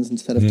of bounds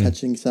instead of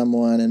touching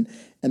someone, and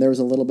there was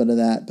a little bit of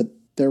that. But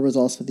there was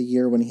also the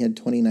year when he had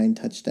 29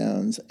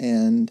 touchdowns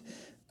and.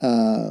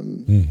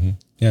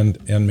 And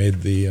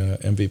made the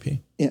MVP.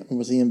 Yeah,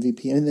 was the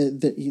MVP. I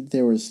mean,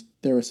 there was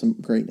some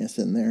greatness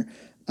in there.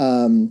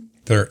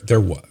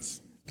 There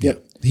was. Yep.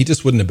 Yeah. He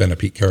just wouldn't have been a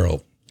Pete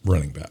Carroll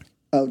running back.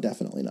 Oh,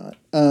 definitely not.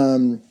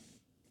 But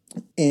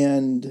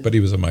he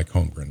was a Mike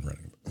Holmgren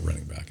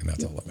running back, and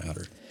that's all that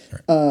mattered.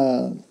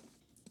 Right.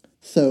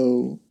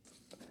 So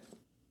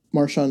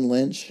Marshawn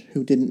Lynch,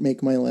 who didn't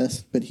make my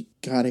list, but he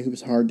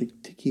was hard to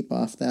keep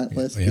off that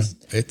list. Yeah,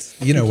 it's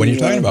when you're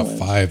talking about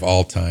 5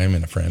 all time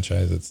in a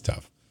franchise, it's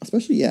tough.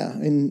 Especially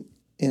and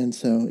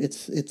so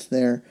it's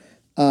there,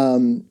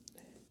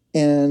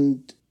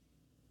 and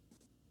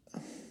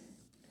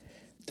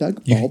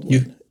Doug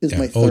Baldwin is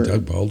my third.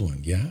 Doug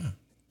Baldwin, yeah,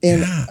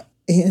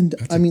 And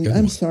I mean,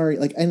 I'm sorry,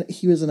 like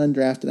he was an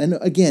undrafted. I know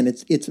again,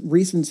 it's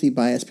recency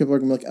bias. People are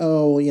gonna be like,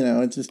 oh,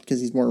 it's just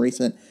because he's more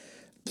recent.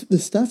 The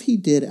stuff he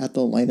did at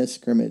the line of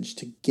scrimmage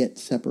to get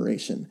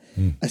separation,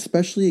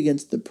 especially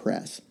against the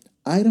press.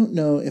 I don't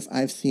know if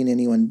I've seen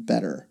anyone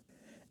better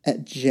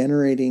at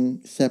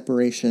generating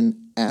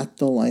separation at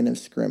the line of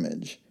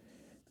scrimmage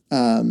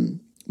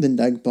than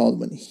Doug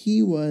Baldwin.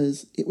 It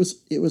was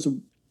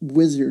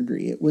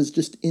wizardry. It was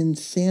just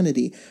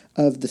insanity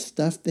of the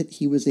stuff that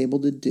he was able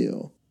to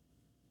do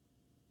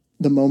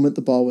the moment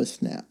the ball was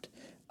snapped.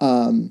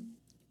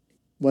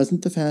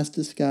 Wasn't the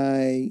fastest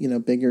guy,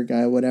 bigger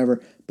guy,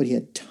 whatever, but he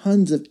had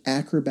tons of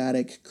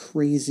acrobatic,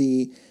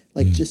 crazy,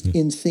 just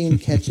insane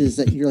catches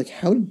that you're like,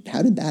 how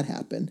did that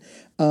happen?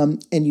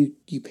 And you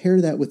pair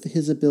that with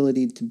his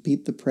ability to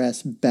beat the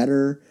press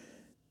better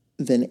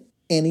than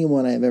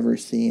anyone I've ever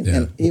seen. Yeah.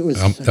 And it was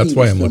that's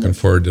why I'm looking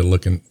forward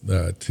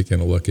to taking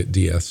a look at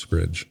DS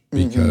Scridge,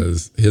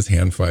 because his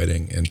hand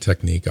fighting and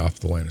technique off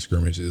the line of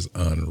scrimmage is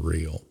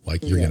unreal.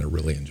 Like, you're going to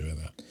really enjoy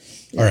that.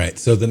 Yeah. All right.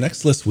 So the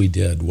next list we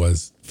did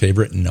was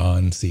favorite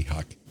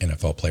non-Seahawk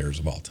NFL players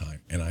of all time.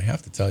 And I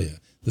have to tell you,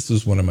 this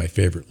was one of my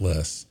favorite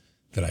lists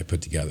that I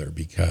put together,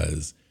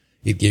 because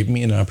it gave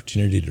me an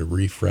opportunity to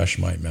refresh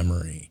my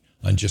memory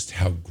on just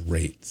how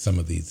great some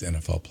of these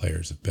NFL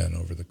players have been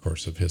over the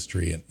course of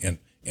history,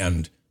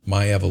 and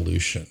my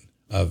evolution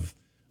of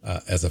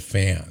as a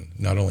fan,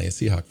 not only a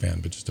Seahawk fan,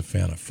 but just a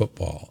fan of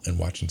football, and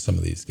watching some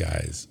of these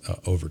guys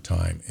over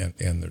time.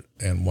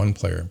 And one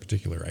player in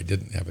particular I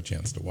didn't have a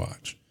chance to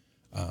watch,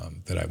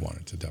 that I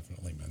wanted to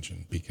definitely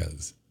mention,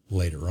 because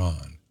later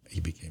on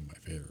he became my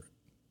favorite.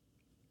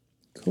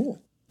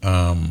 Cool.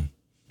 I'm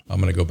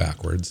going to go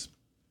backwards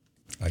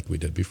like we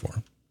did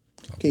before.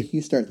 Okay,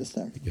 you start this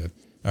time. Good.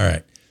 All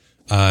right.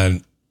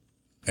 And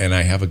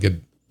I have a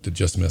good to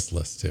just miss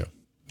list too.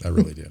 I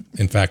really do.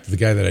 In fact, the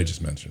guy that I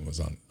just mentioned was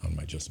on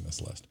my just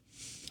miss list.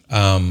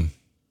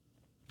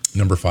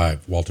 Number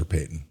 5, Walter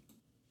Payton.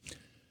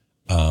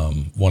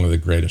 One of the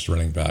greatest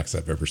running backs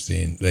I've ever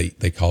seen.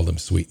 They called him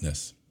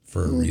Sweetness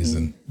for a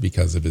reason,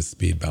 because of his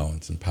speed,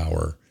 balance, and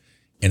power.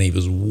 And he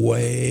was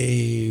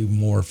way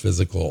more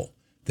physical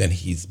than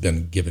he's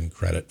been given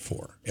credit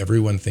for.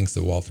 Everyone thinks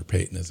that Walter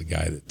Payton is a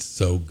guy that's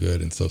so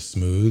good and so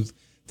smooth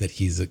that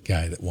he's a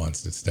guy that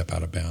wants to step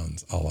out of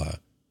bounds, a la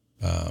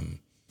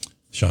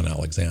Sean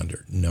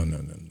Alexander. No.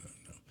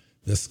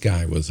 This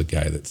guy was a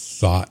guy that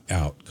sought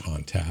out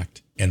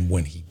contact, and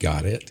when he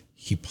got it,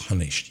 he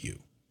punished you.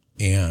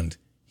 And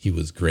he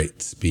was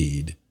great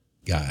speed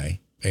guy,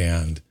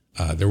 and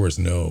there was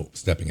no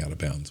stepping out of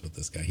bounds with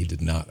this guy. He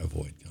did not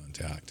avoid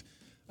contact.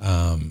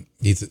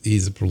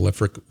 He's a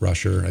prolific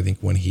rusher. I think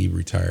when he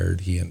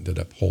retired, he ended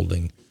up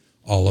holding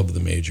all of the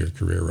major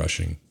career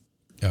rushing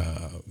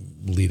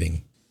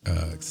leading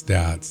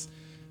stats,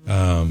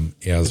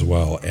 as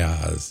well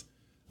as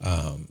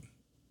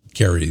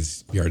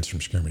carries, yards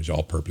from scrimmage,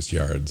 all-purpose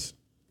yards,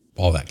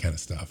 all that kind of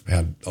stuff.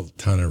 Had a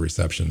ton of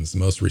receptions,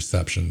 most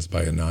receptions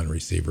by a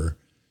non-receiver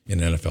in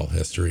NFL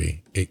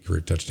history, 8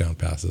 career touchdown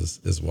passes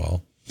as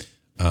well.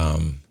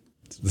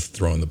 Just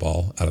throwing the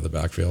ball out of the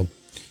backfield.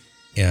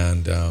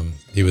 And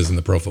he was in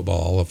the Pro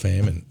Football Hall of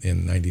Fame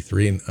in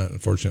 93, and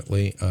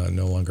unfortunately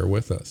no longer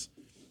with us.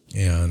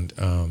 And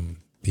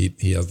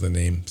he has the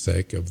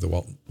namesake of the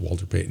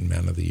Walter Payton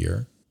Man of the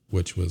Year,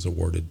 which was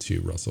awarded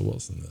to Russell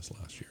Wilson this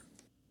last year.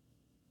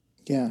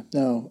 Yeah,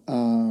 no.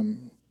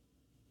 And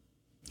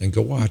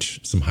go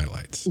watch some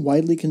highlights.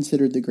 Widely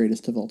considered the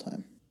greatest of all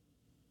time.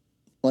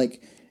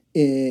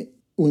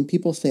 When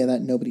people say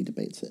that, nobody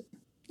debates it.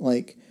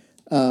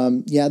 There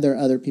are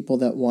other people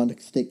that want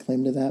to stake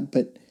claim to that,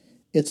 but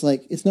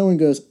it's no one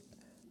goes,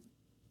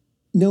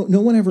 no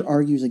one ever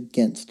argues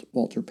against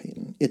Walter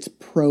Payton. It's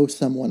pro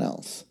someone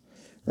else,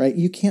 right?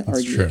 You can't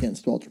argue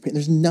against Walter Payton.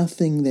 There's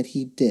nothing that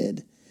he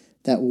did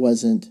that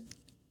wasn't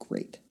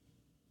great,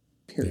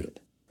 period.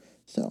 Yeah.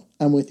 So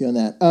I'm with you on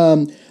that.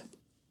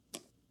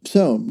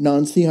 So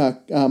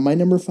non-Seahawk, my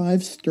number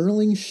 5,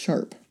 Sterling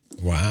Sharp.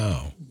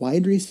 Wow.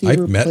 Wide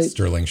receiver. I've met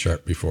Sterling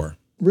Sharp before.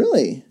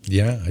 Really?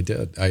 Yeah, I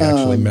did. I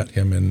actually met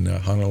him in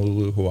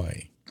Honolulu,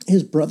 Hawaii.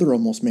 His brother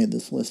almost made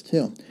this list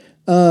too.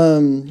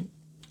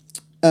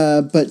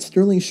 But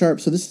Sterling Sharp,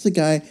 so this is a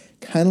guy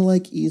kind of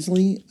like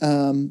Easley,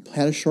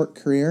 had a short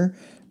career,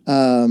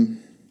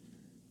 7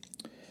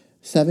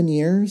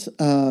 years,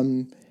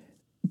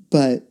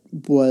 but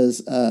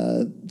was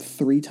a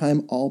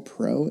 3-time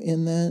All-Pro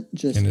in that.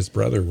 And his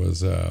brother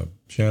was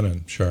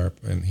Shannon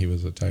Sharp, and he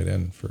was a tight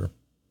end for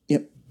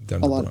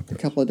Denver Broncos. A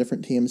couple of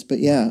different teams, but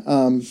yeah,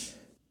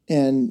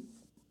 and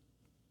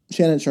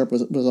Shannon Sharp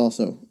was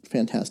also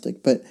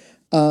fantastic. But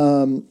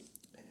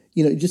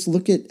just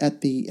look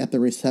at the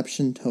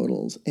reception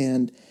totals,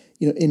 and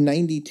in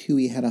 92,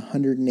 he had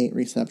 108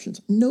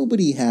 receptions.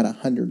 Nobody had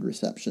 100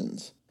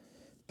 receptions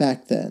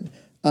back then.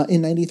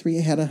 In 93,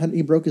 he had 100.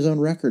 He broke his own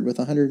record with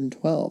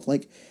 112.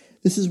 Like,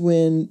 this is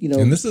when,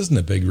 And this isn't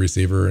a big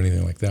receiver or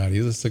anything like that.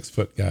 He's a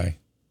 6-foot guy.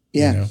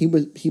 Yeah, he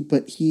was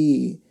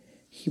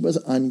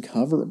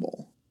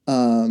uncoverable.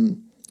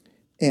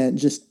 And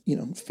just,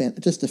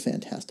 just a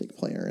fantastic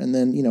player. And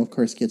then, of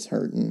course, gets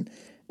hurt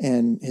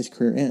and his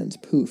career ends.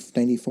 Poof,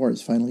 94,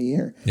 his final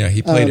year. Yeah,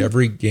 he played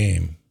every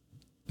game,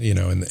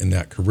 in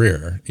that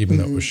career, even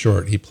though it was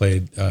short. He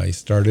played, he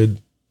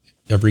started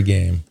every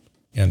game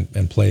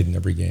and played in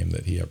every game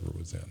that he ever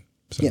was in.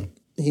 So. Yeah,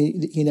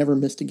 he never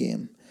missed a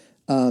game.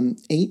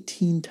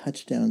 18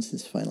 touchdowns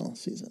his final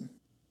season.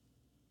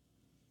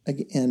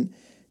 And,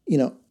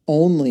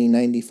 only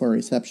 94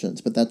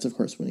 receptions, but that's, of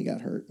course, when he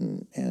got hurt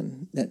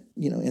and that,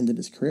 ended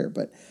his career.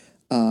 But,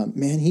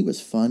 man, he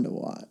was fun to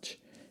watch.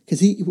 Because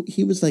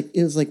he was like,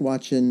 it was like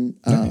watching,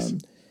 Nice.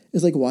 it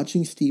was like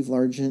watching Steve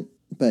Largent,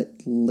 but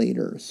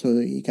later. So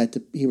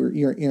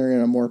you're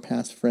in a more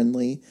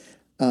pass-friendly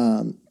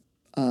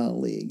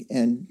league.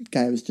 And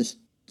guy was just,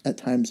 at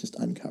times, just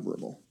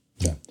uncoverable.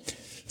 Yeah.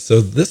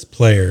 So this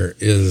player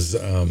is,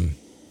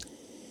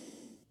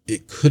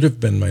 it could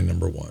have been my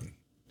number one.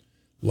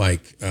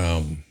 Like,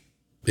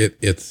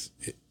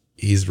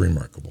 he's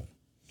remarkable.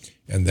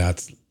 And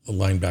that's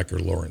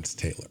linebacker Lawrence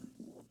Taylor.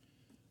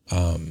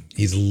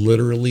 He's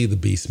literally the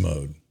beast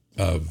mode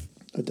of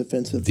A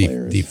defensive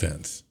player.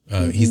 Defense.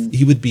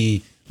 He would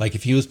be, like,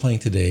 if he was playing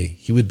today,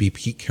 he would be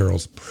Pete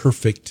Carroll's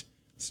perfect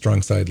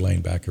strong side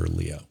linebacker,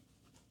 Leo.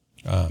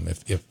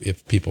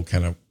 If people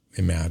kind of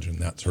imagine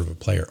that sort of a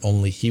player,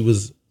 only he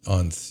was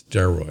on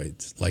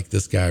steroids. Like,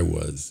 this guy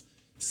was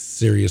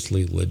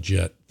seriously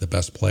legit the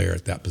best player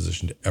at that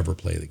position to ever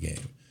play the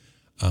game.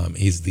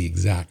 He's the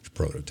exact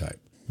prototype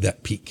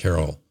that Pete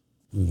Carroll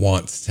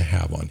wants to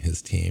have on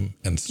his team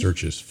and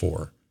searches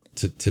for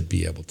to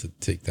be able to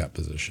take that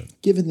position.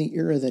 Given the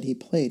era that he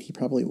played, he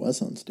probably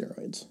was on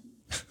steroids.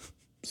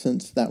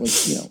 Since that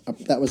was,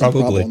 that was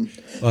Probably. a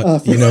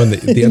problem. And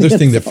the other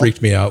thing that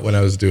freaked me out when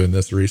I was doing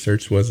this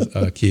research was,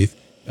 Keith,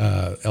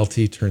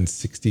 LT turned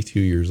 62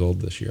 years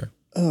old this year.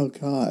 Oh,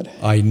 God.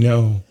 I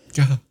know.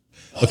 God.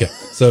 Okay,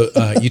 so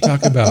you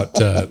talk about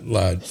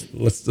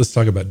let's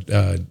talk about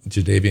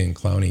Jadeveon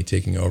Clowney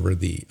taking over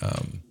the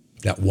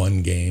that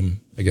one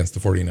game against the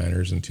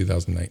 49ers in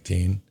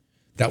 2019.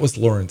 That was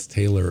Lawrence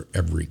Taylor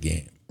every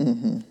game.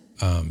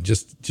 Mm-hmm.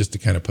 Just to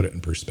kind of put it in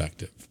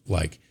perspective,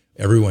 like,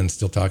 everyone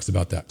still talks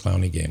about that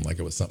Clowney game like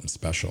it was something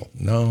special.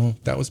 No,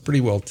 that was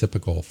pretty well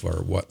typical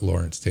for what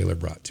Lawrence Taylor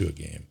brought to a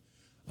game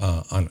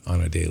on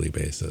a daily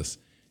basis.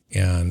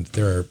 And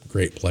there are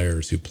great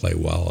players who play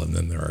well, and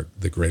then there are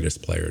the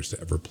greatest players to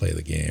ever play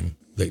the game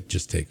that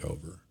just take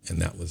over. And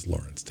that was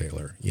Lawrence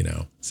Taylor,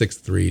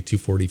 6'3",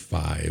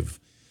 245,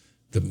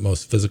 the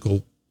most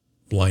physical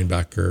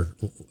linebacker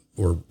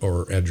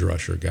or edge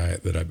rusher guy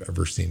that I've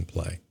ever seen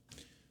play.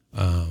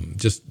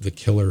 Just the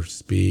killer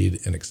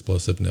speed and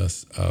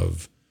explosiveness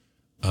of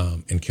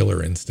and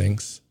killer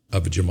instincts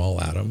of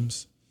Jamal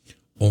Adams,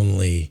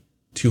 only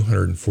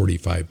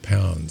 245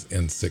 pounds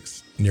and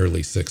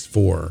nearly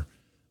 6'4".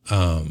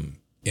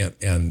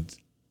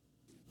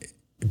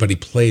 But he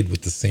played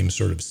with the same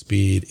sort of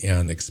speed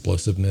and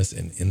explosiveness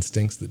and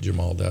instincts that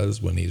Jamal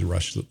does when he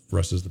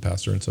rushes the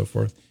passer and so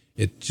forth.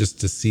 It just,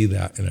 to see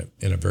that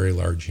in a very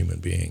large human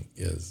being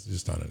is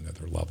just on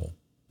another level.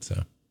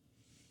 So.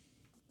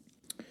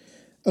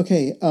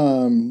 Okay.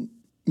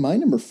 My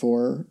number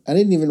 4, I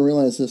didn't even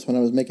realize this when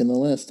I was making the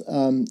list,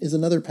 is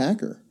another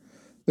Packer,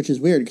 which is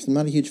weird because I'm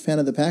not a huge fan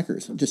of the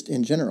Packers, just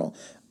in general.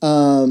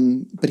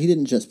 But he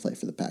didn't just play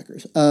for the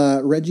Packers.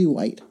 Reggie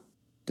White,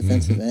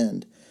 defensive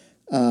end.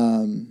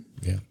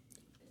 Yeah.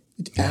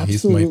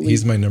 Absolutely.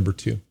 He's my number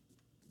 2.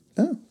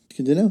 Oh,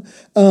 good to know.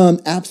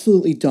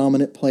 Absolutely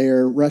dominant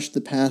player, rushed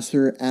the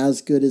passer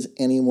as good as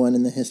anyone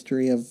in the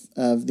history of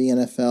the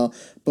NFL,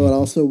 but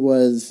also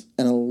was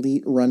an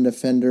elite run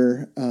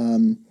defender,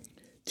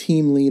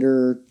 team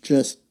leader,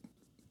 just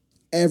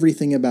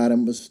everything about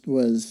him was.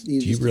 Do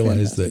you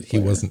realize that he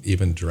wasn't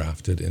even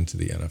drafted into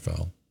the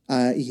NFL?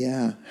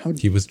 Yeah.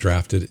 He was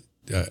drafted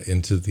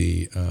into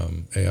the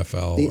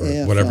AFL The or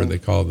AFL. whatever they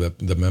call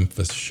the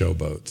Memphis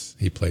Showboats.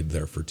 He played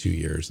there for 2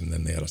 years, and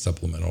then they had a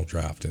supplemental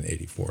draft in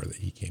 '84 that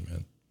he came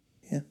in.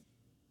 Yeah.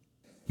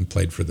 And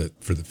played for the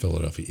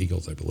Philadelphia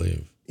Eagles, I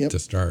believe, Yep. to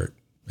start,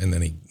 and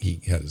then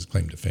he had his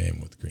claim to fame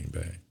with Green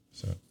Bay.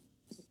 So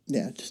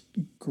Yeah, just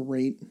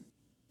great.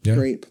 yeah.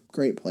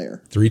 Great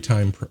player.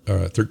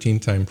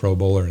 13-time Pro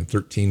Bowler and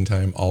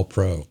 13-time All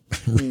Pro,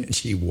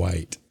 Reggie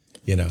White.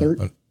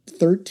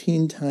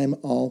 13-time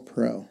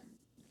All-Pro.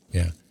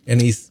 Yeah, and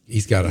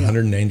he's got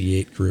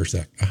 198 career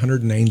sacks.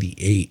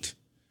 198.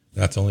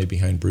 That's only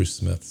behind Bruce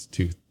Smith's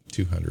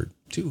 200.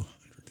 200.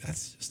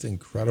 That's just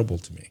incredible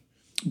to me.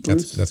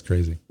 That's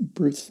crazy.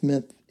 Bruce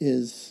Smith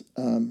is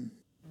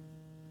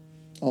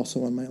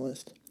also on my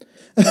list.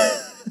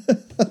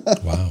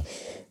 Wow.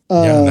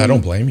 Yeah, and I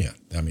don't blame you.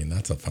 I mean,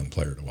 that's a fun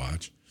player to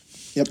watch.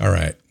 Yep. All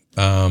right.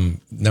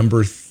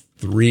 Number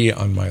 3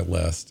 on my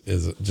list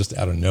is just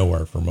out of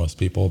nowhere for most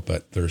people,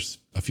 but there's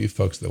a few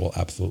folks that will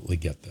absolutely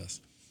get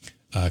this.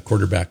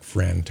 Quarterback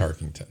Fran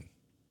Tarkenton.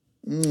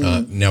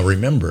 Now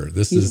remember,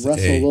 He's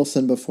Russell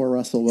Wilson before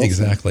Russell Wilson.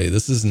 Exactly.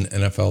 This is an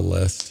NFL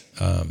list.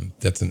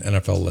 That's an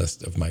NFL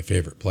list of my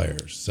favorite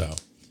players. So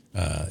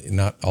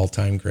not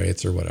all-time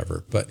greats or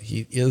whatever, but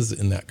he is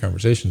in that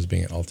conversation as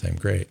being an all-time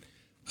great.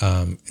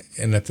 And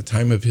at the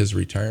time of his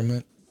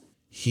retirement,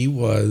 he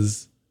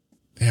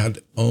had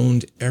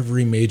owned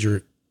every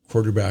major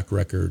quarterback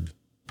record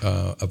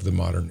of the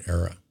modern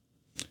era.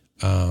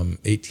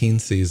 18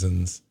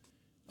 seasons.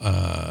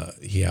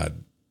 He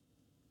had,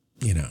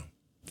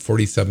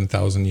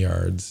 47,000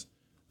 yards,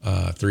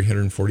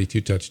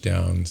 342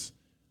 touchdowns.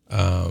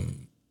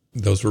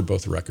 Those were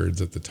both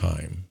records at the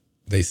time.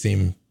 They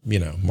seem,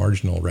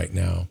 marginal right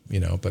now,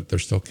 but they're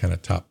still kind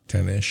of top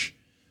 10-ish.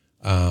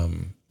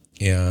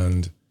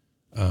 And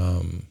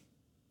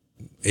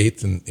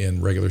eighth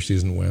in regular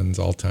season wins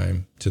all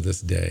time to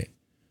this day.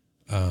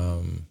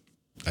 But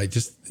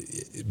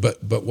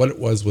what it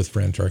was with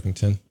Fran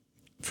Tarkenton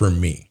for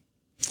me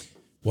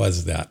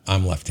was that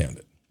I'm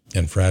left-handed,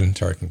 and Fran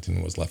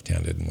Tarkenton was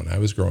left-handed. And when I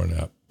was growing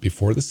up,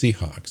 before the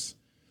Seahawks,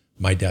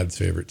 my dad's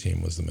favorite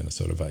team was the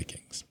Minnesota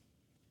Vikings.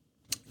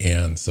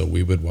 And so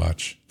we would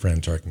watch Fran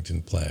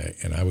Tarkenton play,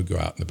 and I would go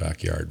out in the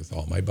backyard with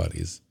all my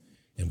buddies,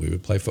 and we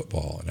would play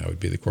football, and I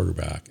would be the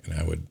quarterback, and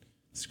I would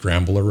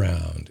scramble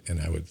around, and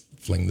I would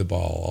fling the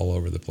ball all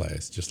over the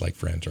place, just like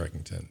Fran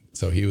Tarkenton.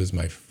 So he was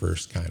my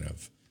first kind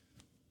of,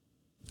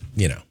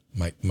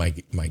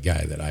 my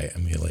guy that I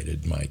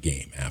emulated my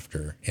game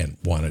after and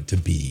wanted to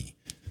be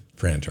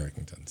Fran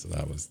Tarkenton. So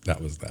that was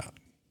that.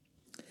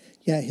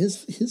 Yeah,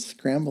 his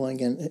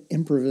scrambling and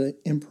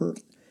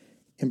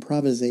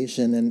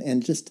improvisation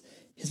and just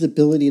his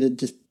ability to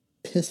just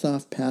piss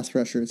off pass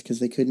rushers because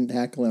they couldn't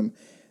tackle him.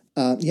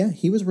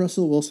 He was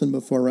Russell Wilson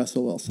before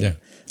Russell Wilson. Yeah,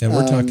 and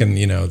we're talking,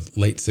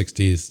 late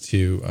 60s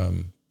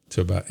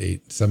to about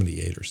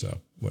 78 or so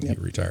when he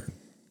retired.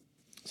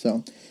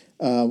 So,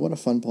 what a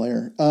fun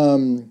player.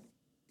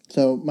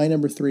 So my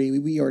number 3,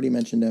 we already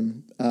mentioned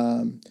him,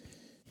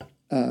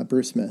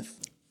 Bruce Smith,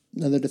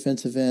 another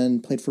defensive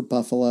end, played for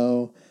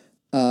Buffalo.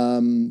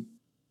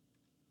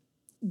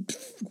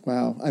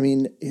 Wow. I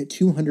mean,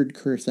 200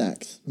 career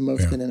sacks,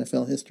 most in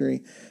NFL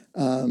history.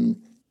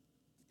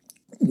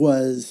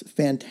 Was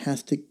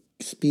fantastic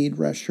speed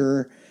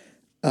rusher,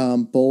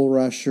 bull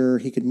rusher.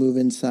 He could move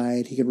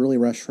inside. He could really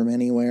rush from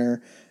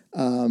anywhere.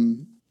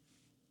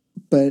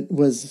 But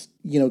was,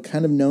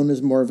 kind of known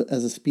as more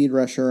as a speed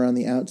rusher on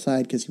the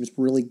outside because he was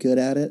really good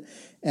at it.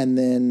 And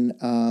then,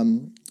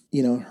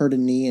 hurt a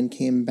knee and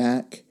came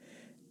back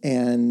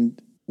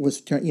and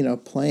was,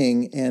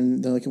 playing.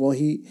 And they're like, well,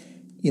 he,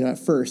 at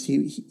first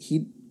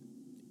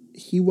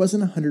he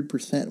wasn't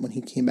 100% when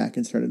he came back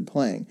and started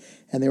playing.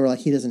 And they were like,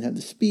 he doesn't have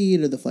the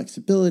speed or the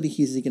flexibility.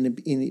 He's going to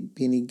be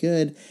any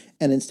good.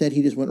 And instead,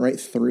 he just went right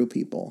through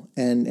people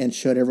and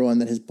showed everyone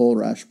that his bull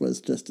rush was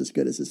just as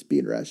good as his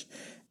speed rush.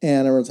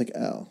 And everyone's like,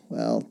 oh,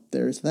 well,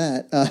 there's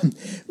that.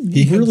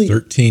 He had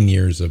 13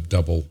 years of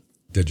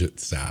double-digit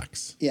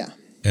sacks. Yeah.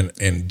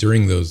 And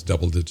during those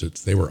double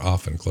digits, they were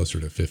often closer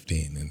to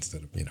 15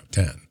 instead of,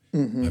 10.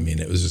 Mm-hmm. I mean,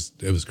 it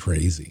was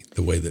crazy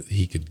the way that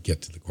he could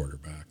get to the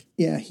quarterback.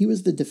 Yeah, he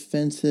was the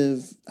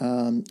defensive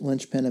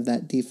linchpin of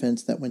that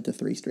defense that went to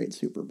 3 straight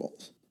Super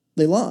Bowls.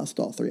 They lost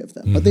all 3 of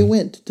them, but they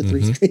went to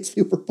 3 straight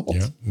Super Bowls.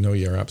 Yeah, no,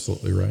 you're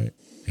absolutely right.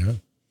 Yeah.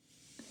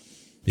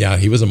 Yeah,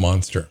 he was a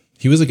monster.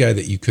 He was a guy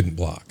that you couldn't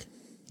block.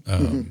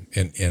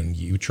 And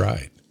you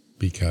tried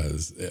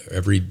because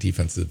every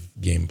defensive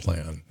game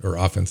plan or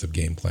offensive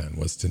game plan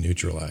was to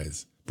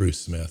neutralize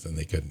Bruce Smith, and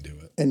they couldn't do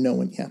it. And no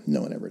one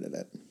ever did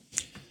it.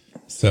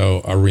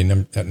 So are we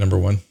at number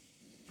 1?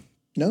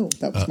 No,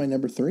 that was my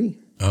number 3.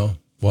 Oh,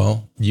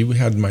 well, you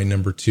had my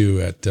number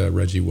 2 at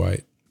Reggie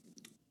White.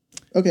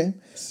 Okay.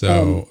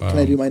 So can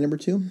I do my number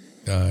 2?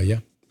 Yeah.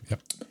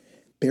 Yep.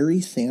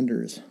 Barry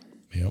Sanders.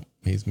 Yep.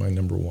 He's my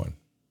number 1.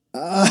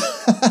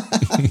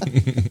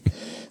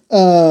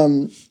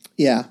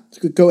 Yeah.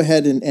 Go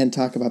ahead and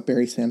talk about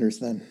Barry Sanders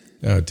then.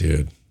 Oh,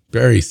 dude.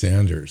 Barry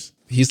Sanders.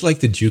 He's like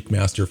the Juke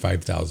Master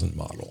 5000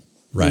 model,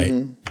 right?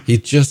 Mm-hmm. He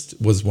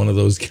just was one of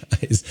those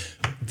guys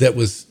that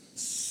was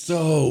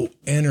so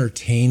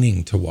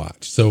entertaining to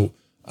watch. So,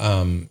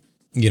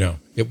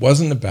 it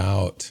wasn't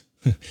about,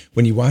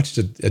 when you watched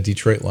a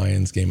Detroit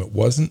Lions game, it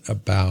wasn't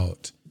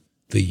about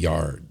the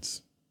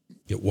yards.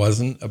 It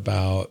wasn't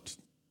about,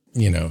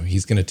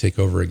 he's going to take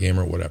over a game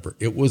or whatever.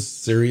 It was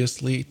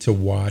seriously to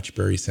watch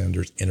Barry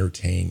Sanders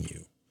entertain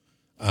you.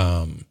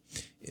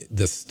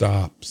 The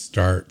stop,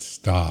 start,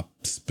 stop,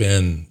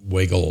 spin,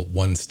 wiggle,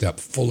 one step,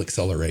 full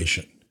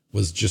acceleration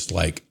was just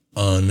like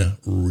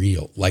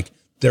unreal. Like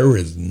there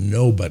is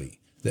nobody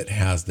that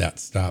has that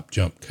stop,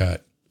 jump,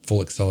 cut,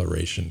 full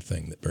acceleration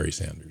thing that Barry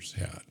Sanders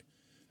had,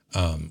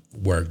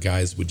 where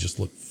guys would just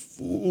look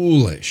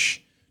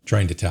foolish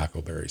trying to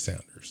tackle Barry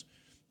Sanders.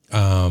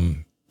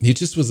 He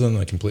just was on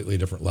a completely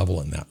different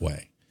level in that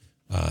way,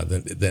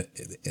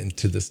 than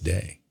to this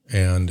day.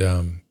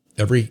 And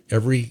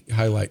every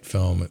highlight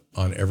film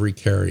on every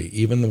carry,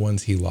 even the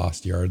ones he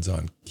lost yards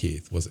on,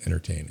 Keith, was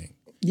entertaining.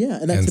 Yeah,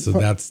 and so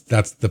that's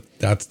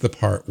the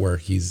part where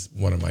he's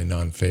one of my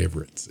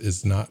non-favorites.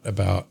 Is not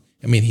about.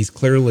 I mean, he's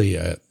clearly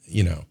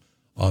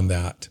on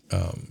that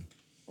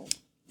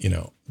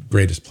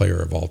greatest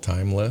player of all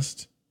time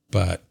list,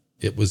 but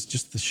it was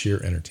just the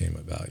sheer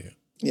entertainment value.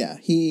 Yeah,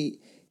 he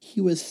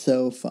was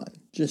so fun,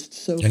 just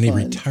so fun. And he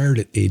retired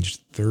at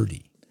age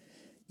 30.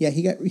 Yeah,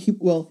 he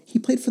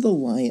played for the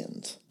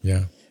Lions.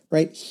 Yeah.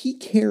 Right? He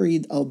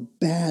carried a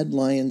bad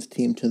Lions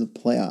team to the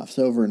playoffs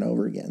over and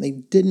over again. They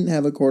didn't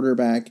have a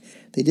quarterback.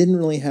 They didn't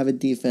really have a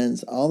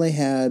defense. All they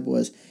had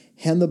was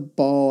hand the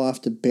ball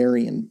off to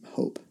Barry and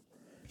hope.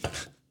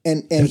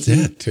 And that's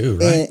it too,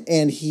 right?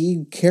 And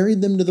he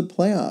carried them to the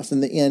playoffs.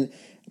 And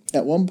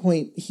at one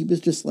point he was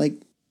just like,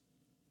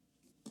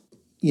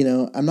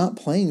 I'm not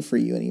playing for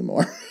you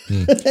anymore.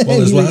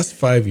 Well, his last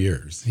 5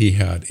 years, he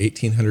had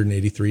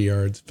 1,883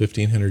 yards,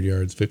 1,500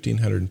 yards,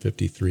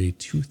 1,553,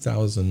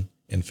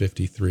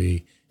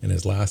 2,053. In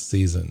his last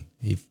season,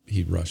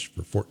 he rushed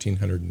for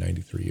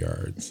 1,493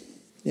 yards.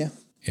 Yeah.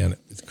 And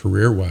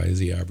career-wise,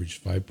 he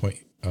averaged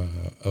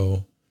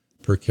 5.0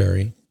 per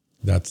carry.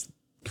 That's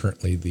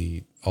currently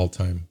the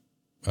all-time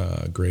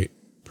great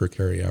per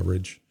carry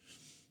average,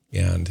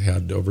 and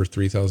had over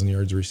 3,000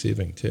 yards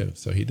receiving too.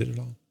 So he did it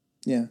all.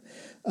 Yeah.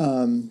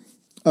 All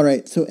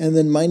right. So, and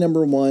then my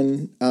number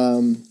one,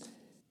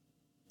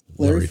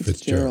 Larry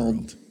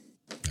Fitzgerald.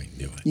 I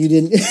knew it. You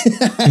didn't.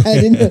 I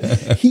didn't know.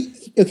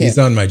 He's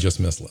on my just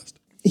missed list.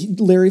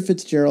 Larry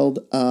Fitzgerald,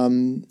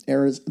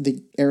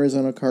 the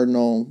Arizona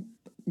Cardinal,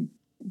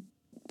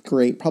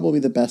 great, probably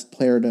the best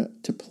player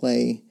to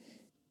play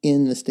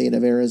in the state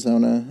of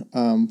Arizona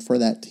for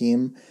that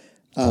team.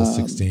 All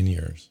 16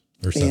 years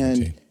or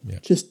 17.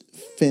 And just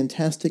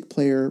fantastic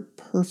player,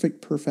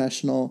 perfect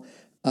professional.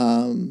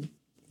 Iron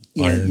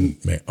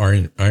Man.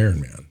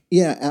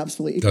 Yeah,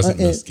 absolutely. Doesn't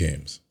miss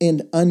games.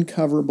 And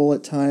uncoverable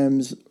at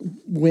times.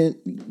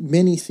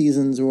 Many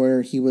seasons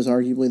where he was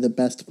arguably the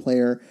best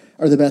player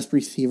or the best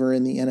receiver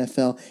in the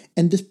NFL,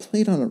 and just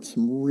played on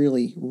some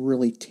really,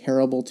 really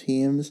terrible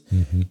teams,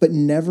 but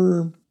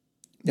never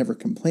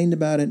complained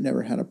about it,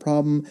 never had a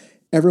problem.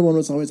 Everyone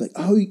was always like,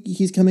 oh,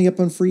 he's coming up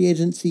on free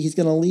agency. He's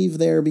going to leave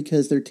there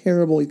because they're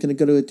terrible. He's going to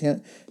go to a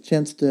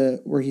chance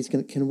to where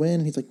can win.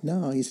 And he's like,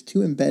 no, he's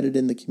too embedded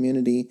in the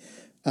community.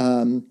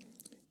 And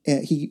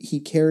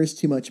he cares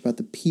too much about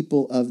the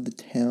people of the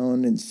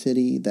town and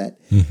city that,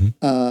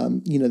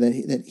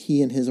 that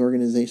he and his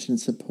organization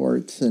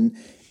supports. And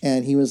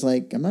he was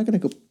like, I'm not going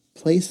to go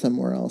play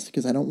somewhere else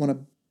because I don't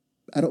want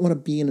to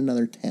be in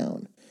another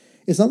town.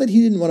 It's not that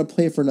he didn't want to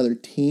play for another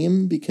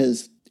team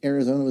because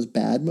Arizona was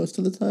bad most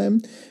of the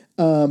time,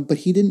 but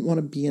he didn't want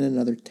to be in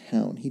another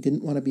town. He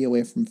didn't want to be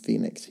away from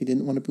Phoenix. He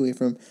didn't want to be away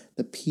from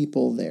the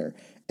people there.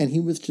 And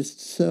he was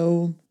just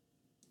so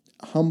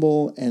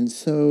humble and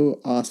so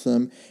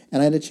awesome.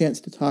 And I had a chance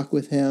to talk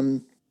with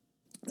him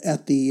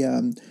at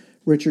the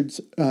Richard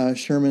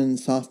Sherman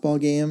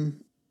softball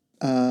game,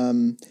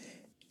 and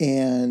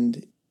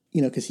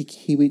because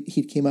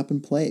he came up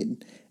and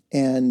played,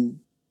 and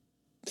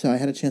so I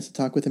had a chance to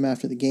talk with him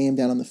after the game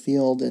down on the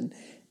field,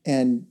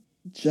 and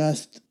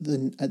just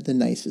the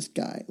nicest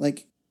guy.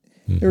 Like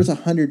there was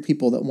 100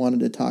 people that wanted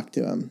to talk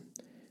to him,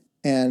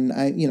 and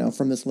I,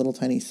 from this little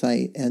tiny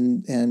site,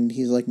 and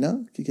he's like,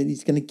 no,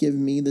 he's going to give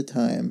me the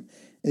time,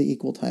 the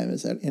equal time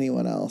as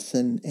anyone else,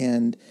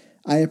 and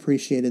I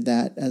appreciated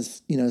that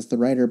as as the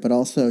writer, but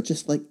also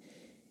just like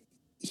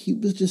he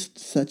was just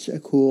such a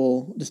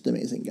cool, just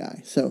amazing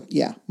guy. So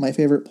yeah, my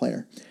favorite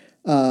player.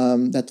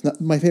 That's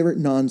not my favorite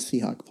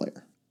non-Seahawk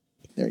player.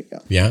 There you go.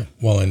 Yeah.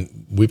 Well,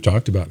 and we've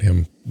talked about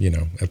him,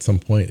 at some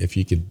point, if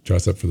he could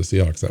dress up for the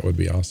Seahawks, that would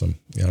be awesome.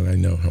 And I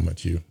know how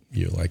much you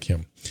like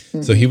him.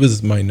 Mm-hmm. So he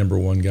was my number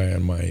one guy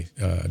on my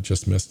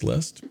just missed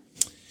list.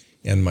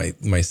 And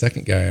my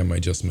second guy on my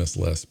just missed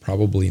list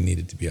probably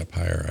needed to be up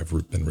higher.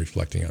 I've been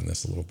reflecting on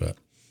this a little bit,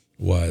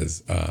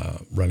 was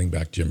running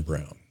back Jim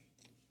Brown.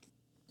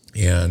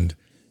 And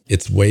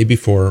it's way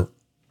before,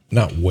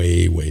 not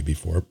way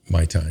before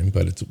my time,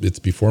 but it's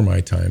before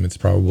my time. It's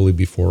probably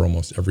before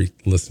almost every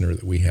listener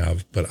that we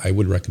have, but I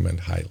would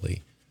recommend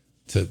highly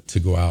to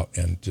go out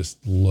and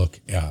just look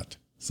at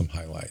some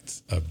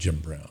highlights of Jim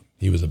Brown.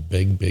 He was a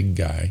big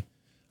guy,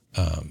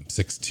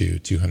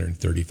 6'2",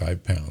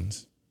 235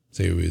 pounds.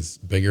 So he was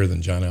bigger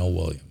than John L.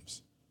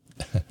 Williams,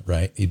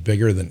 right? He's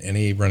bigger than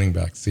any running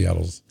back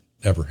Seattle's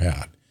ever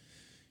had.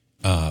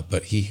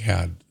 But he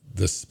had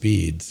the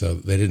speed. So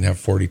they didn't have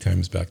 40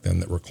 times back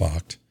then that were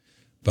clocked.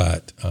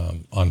 But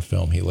on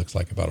film, he looks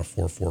like about a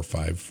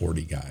 4.45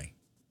 40 guy.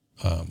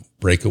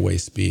 Breakaway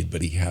speed,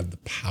 but he had the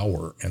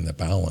power and the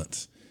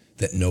balance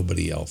that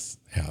nobody else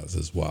has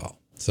as well.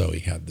 So he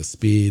had the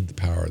speed, the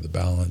power, the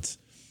balance,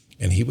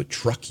 and he would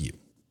truck you.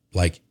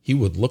 Like he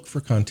would look for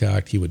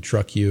contact. He would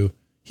truck you.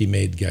 He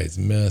made guys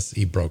miss.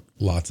 He broke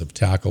lots of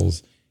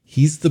tackles.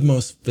 He's the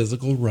most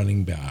physical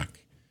running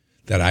back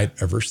that I've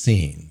ever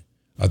seen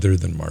other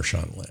than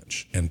Marshawn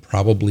Lynch, and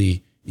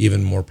probably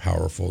even more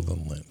powerful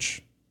than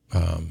Lynch.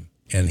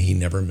 and he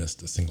never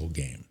missed a single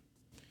game.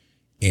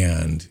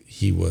 And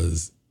he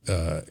was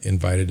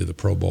invited to the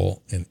Pro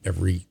Bowl in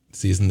every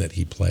season that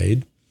he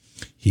played.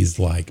 He's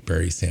like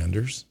Barry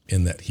Sanders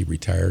in that he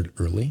retired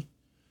early.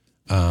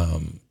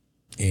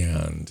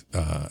 And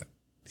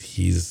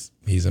he's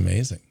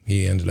amazing.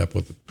 He ended up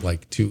with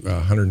like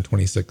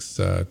 126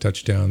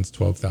 touchdowns,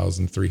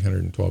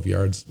 12,312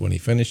 yards. When he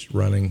finished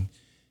running,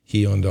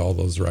 he owned all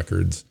those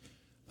records.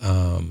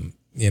 And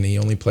he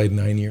only played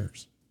 9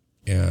 years.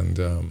 And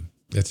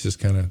it's just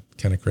kind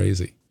of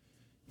crazy.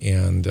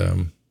 And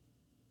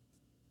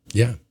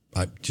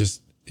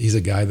he's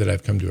a guy that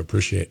I've come to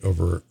appreciate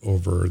over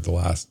the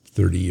last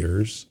 30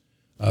 years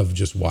of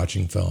just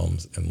watching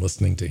films and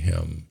listening to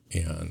him.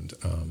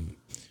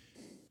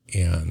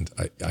 And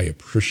I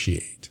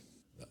appreciate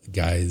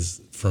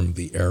guys from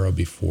the era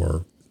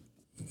before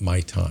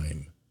my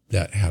time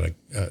that had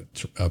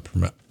a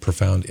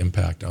profound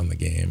impact on the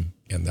game.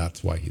 And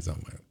that's why he's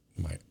on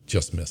my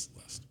just missed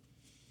list.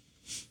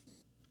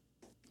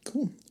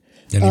 Cool.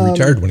 And he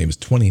retired when he was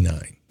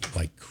 29.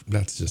 Like,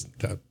 that's just,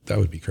 that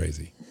would be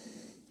crazy.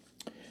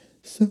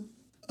 So,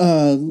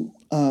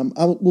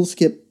 we'll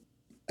skip,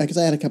 because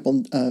I had a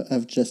couple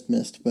I've just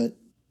missed, but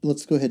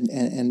let's go ahead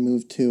and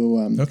move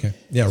to. Okay.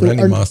 Yeah. So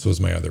Randy Moss was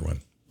my other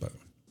one. By the way.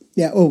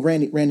 Yeah. Oh,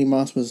 Randy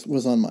Moss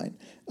was on mine.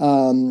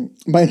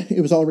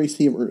 It was all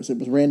receivers. It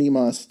was Randy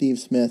Moss, Steve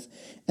Smith,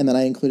 and then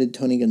I included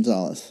Tony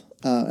Gonzalez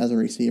as a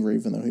receiver,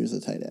 even though he was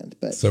a tight end.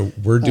 But so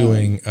we're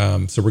doing.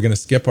 So we're going to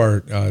skip our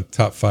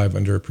top 5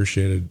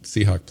 underappreciated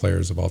Seahawk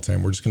players of all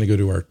time. We're just going to go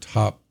to our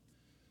top.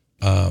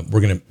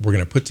 We're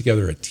gonna put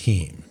together a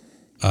team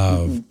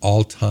of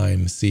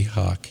all-time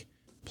Seahawk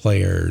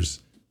players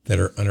that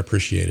are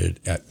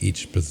unappreciated at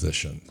each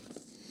position.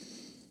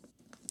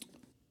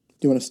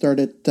 Do you want to start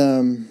at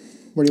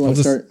where do you want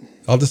to start?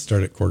 I'll just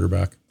start at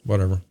quarterback,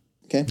 whatever.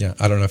 Okay. Yeah,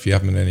 I don't know if you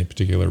have them in any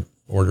particular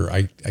order.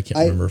 I can't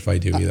remember if I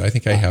do either. I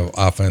think I have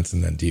offense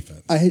and then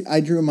defense.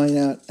 I drew mine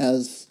out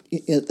as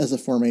a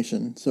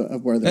formation, so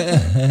of where they're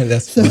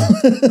That's fine.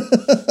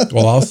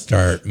 Well, I'll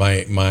start.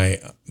 My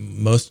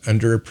most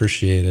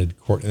underappreciated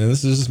and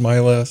this is just my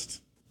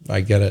list.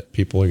 I get it.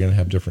 People are going to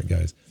have different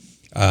guys.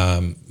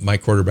 My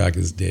quarterback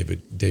is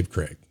Dave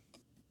Krieg.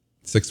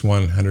 6'1",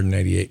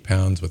 198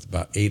 pounds with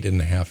about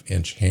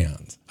 8.5-inch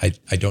hands.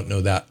 I don't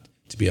know that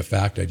to be a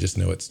fact. I just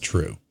know it's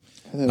true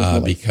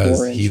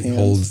because he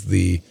holds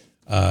the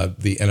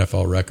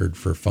NFL record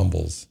for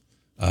fumbles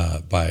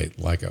by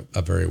like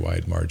a very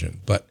wide margin.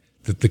 But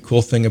the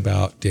cool thing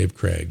about Dave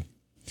Krieg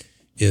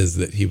is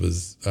that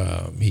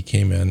he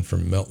came in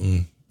from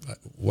Milton.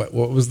 What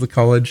was the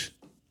college?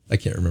 I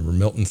can't remember.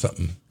 Milton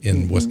something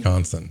in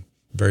Wisconsin.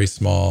 Very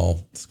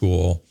small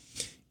school,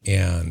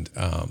 and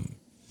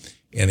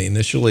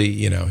initially,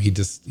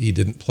 he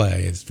didn't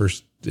play his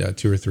first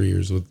 2 or 3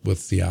 years with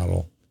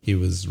Seattle. He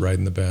was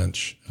riding the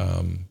bench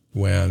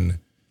when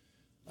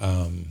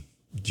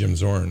Jim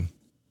Zorn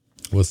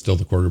was still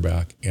the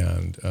quarterback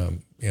and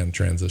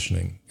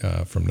transitioning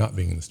from not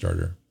being the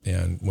starter.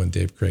 And when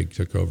Dave Krieg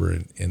took over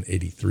in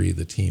 83,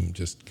 the team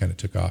just kind of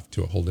took off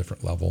to a whole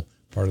different level.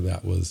 Part of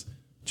that was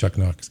Chuck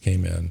Knox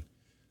came in,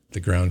 the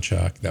ground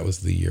chuck. That was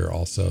the year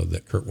also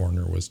that Kurt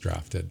Warner was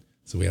drafted.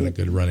 So we had a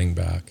good running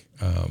back.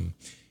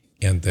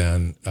 And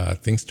then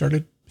things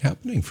started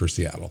happening for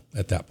Seattle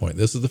at that point.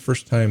 This is the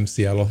first time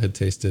Seattle had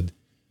tasted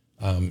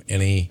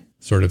any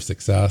sort of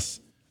success.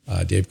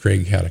 Dave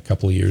Krieg had a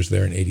couple of years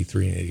there in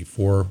 83 and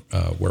 84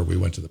 where we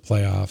went to the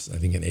playoffs. I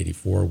think in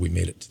 84 we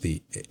made it to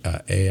the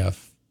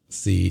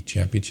AFC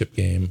championship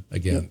game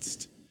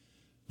against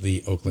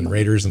the Oakland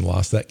Raiders and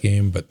lost that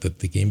game. But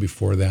the game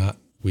before that,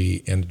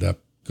 we ended up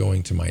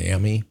going to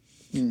Miami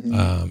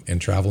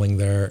and traveling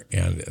there.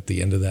 And at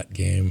the end of that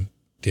game,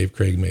 Dave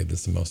Krieg made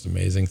this most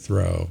amazing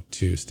throw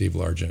to Steve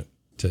Largent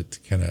to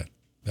kind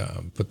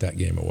of put that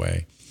game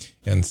away.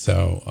 And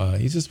so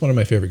he's just one of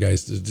my favorite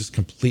guys. Just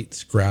complete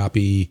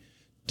scrappy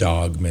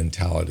dog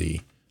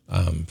mentality,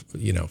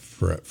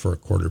 for a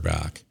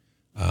quarterback.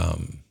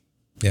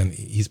 And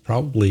he's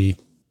probably,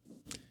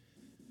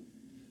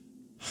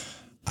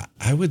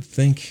 I would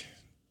think,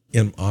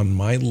 on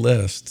my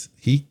list,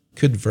 he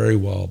could very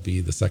well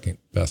be the second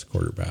best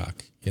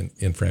quarterback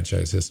in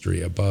franchise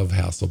history, above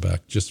Hasselbeck,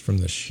 just from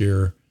the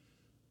sheer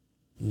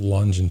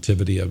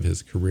longevity of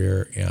his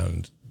career.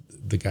 And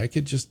the guy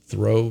could just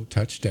throw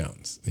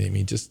touchdowns. I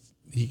mean,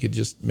 he could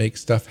just make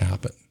stuff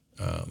happen.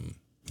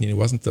 He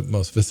wasn't the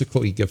most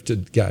physically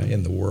gifted guy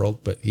in the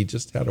world, but he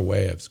just had a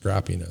way of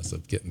scrappiness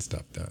of getting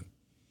stuff done.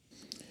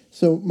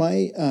 So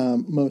my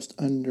most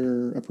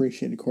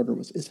underappreciated quarter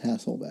is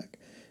Hasselbeck,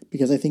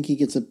 because I think he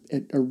gets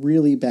a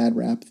really bad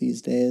rap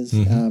these days.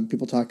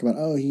 People talk about,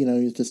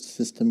 he's just a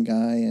system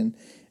guy and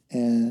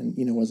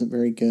wasn't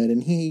very good.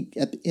 And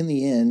in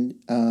the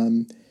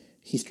end,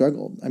 he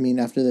struggled. I mean,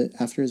 after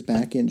his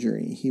back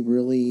injury, he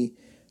really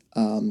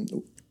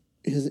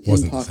his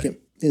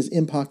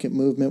in pocket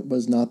movement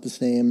was not the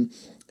same.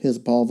 His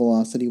ball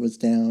velocity was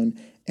down,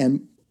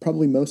 and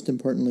probably most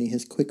importantly,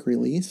 his quick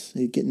release,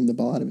 getting the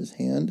ball out of his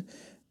hand,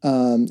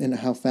 and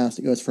how fast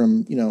it goes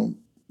from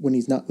when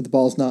the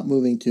ball's not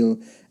moving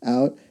to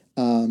out,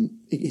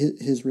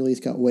 his release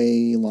got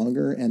way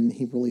longer, and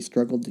he really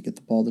struggled to get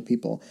the ball to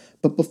people.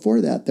 But before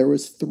that, there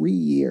was 3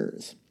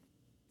 years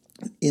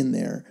in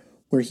there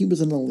where he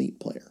was an elite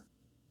player.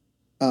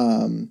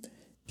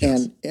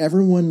 And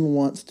everyone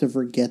wants to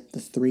forget the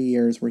 3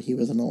 years where he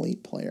was an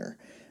elite player.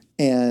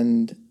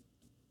 And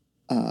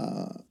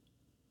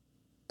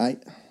I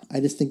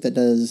just think that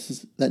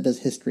does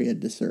history a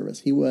disservice.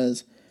 He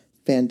was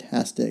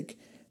fantastic.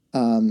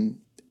 And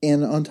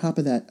on top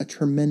of that, a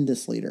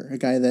tremendous leader, a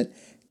guy that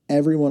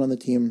everyone on the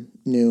team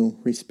knew,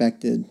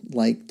 respected,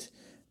 liked.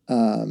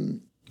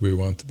 We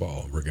want the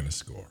ball. We're going to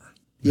score.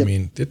 Yep. I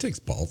mean, it takes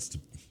balls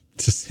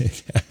to say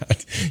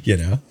that,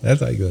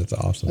 that's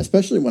awesome.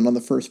 Especially when on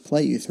the first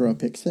play you throw a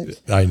pick six.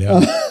 I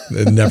know.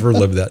 Never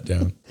lived that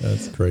down.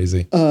 That's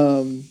crazy.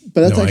 But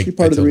that's actually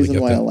part of the totally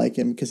reason why that. I like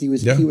him, because he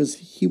was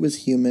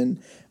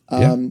human.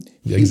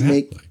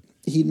 Exactly.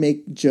 He'd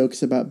make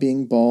jokes about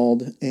being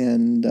bald,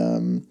 and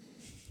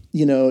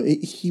he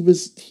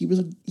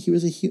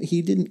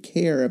didn't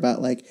care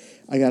about, like,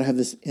 I gotta have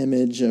this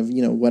image of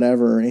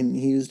whatever, and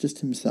he was just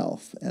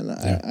himself, and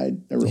I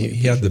really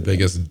he had the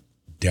biggest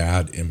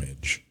dad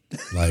image,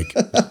 like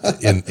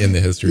in the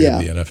history of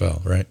the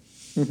NFL, right?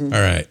 Mm-hmm.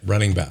 All right,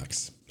 running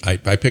backs. I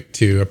picked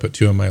 2. I put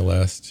 2 on my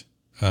list.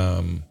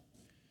 Sean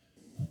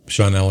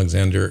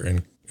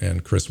Alexander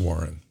and Chris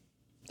Warren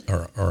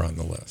are on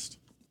the list.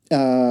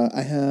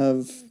 I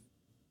have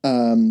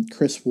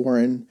Chris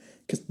Warren,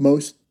 because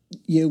most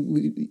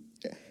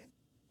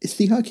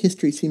Seahawk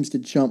history seems to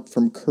jump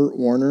from Kurt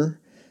Warner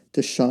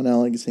to Sean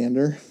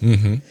Alexander.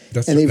 Mm-hmm.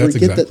 That's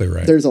exactly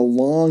right. There's a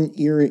long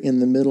era in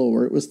the middle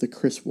where it was the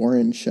Chris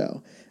Warren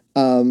show,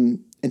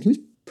 and he was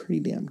pretty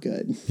damn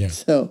good. Yeah.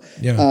 So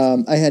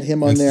I had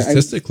him on there.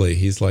 Statistically,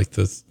 he's like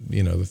the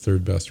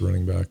third best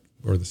running back,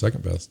 or the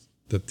second best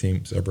that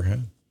team's ever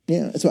had.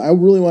 Yeah. So I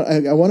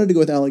wanted to go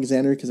with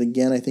Alexander, because,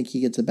 again, I think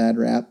he gets a bad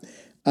rap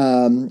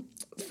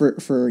for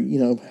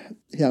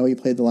how he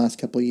played the last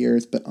couple of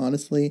years. But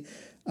honestly,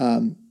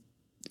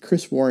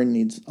 Chris Warren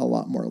needs a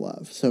lot more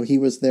love. So he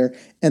was there.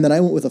 And then I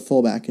went with a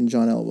fullback in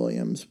John L.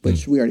 Williams,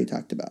 which we already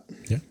talked about.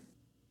 Yeah.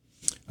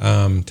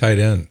 Tight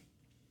end.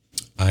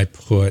 I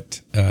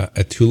put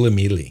Atula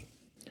Mealy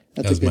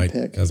as my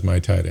pick. As my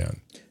tight end.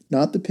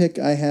 Not the pick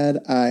I had.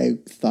 I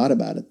thought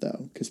about it,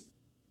 though, because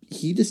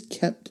he just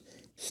kept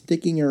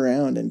sticking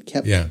around and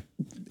kept. Yeah.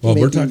 Well,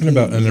 we're talking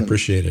about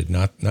unappreciated,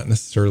 not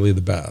necessarily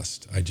the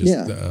best. I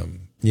just,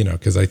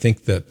 because I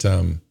think that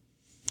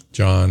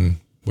John,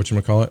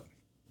 whatchamacallit,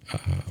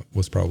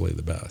 was probably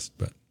the best.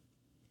 But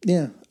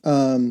yeah.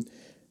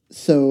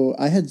 So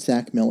I had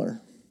Zach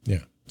Miller.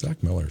 Yeah,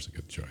 Zach Miller's a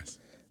good choice.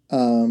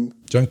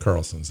 John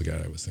Carlson's the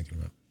guy I was thinking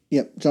about.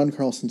 Yep, John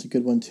Carlson's a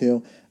good one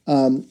too.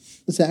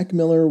 Zach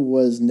Miller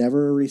was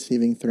never a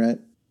receiving threat.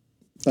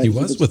 But he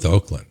was with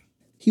Oakland.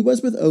 He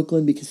was with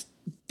Oakland because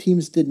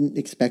teams didn't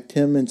expect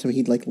him, and so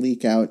he'd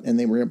leak out, and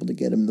they were able to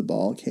get him the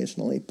ball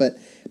occasionally. But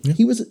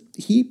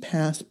he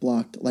pass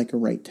blocked like a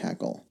right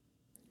tackle.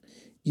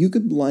 You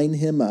could line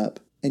him up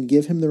and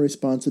give him the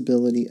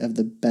responsibility of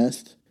the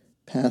best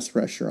pass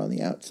rusher on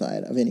the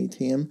outside of any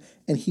team,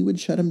 and he would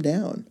shut him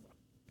down.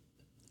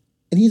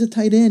 And he's a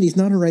tight end. He's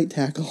not a right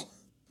tackle.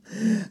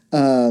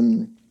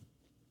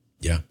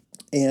 Yeah.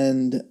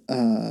 And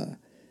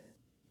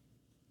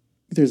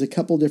there's a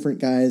couple different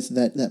guys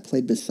that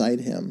played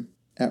beside him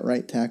at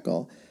right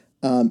tackle,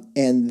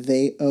 and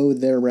they owe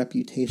their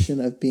reputation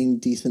of being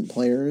decent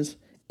players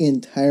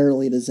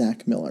entirely to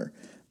Zach Miller,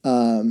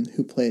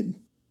 who played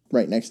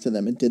right next to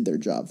them and did their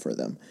job for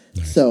them.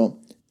 Nice. So,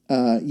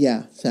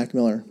 Zach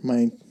Miller,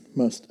 my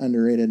most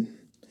underrated.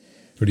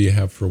 Who do you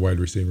have for wide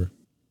receiver?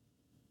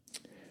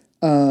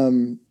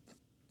 I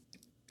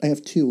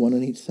have 2, one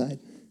on each side.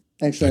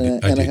 Actually,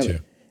 I do too.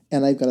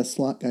 And I've got a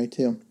slot guy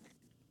too.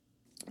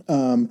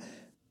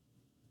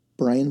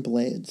 Brian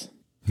Blades.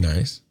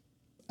 Nice.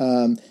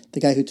 The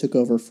guy who took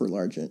over for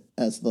Largent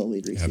as the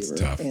lead receiver. That's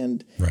tough.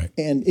 And right.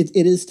 And it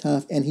is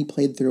tough. And he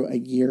played through a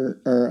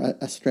year or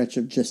a stretch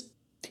of just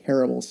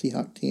terrible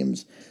Seahawk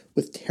teams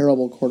with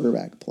terrible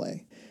quarterback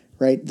play.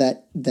 Right.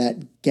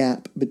 That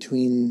gap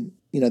between,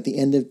 at the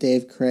end of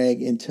Dave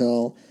Craig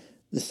until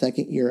the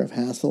second year of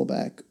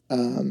Hasselbeck,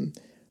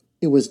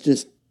 it was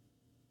just.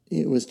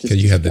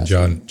 Because you had the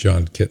John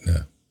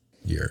Kitna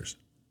years.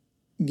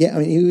 Yeah, I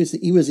mean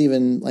he was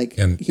even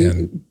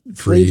and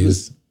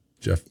Freeze,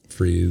 Jeff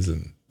Freeze,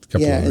 and a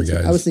couple other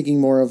guys. I was thinking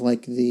more of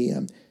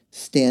the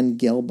Stan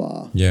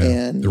Gilbaugh. Yeah,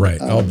 and, right.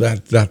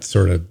 That's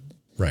sort of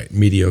right.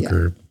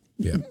 Mediocre.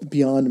 Yeah.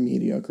 Beyond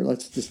mediocre.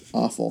 That's just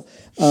awful.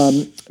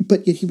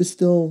 But yet he's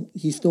still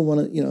one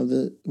of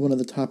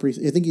the top. I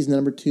think he's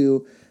number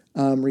 2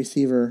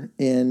 receiver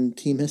in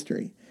team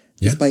history.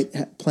 Yes.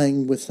 Despite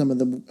playing with some of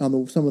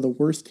the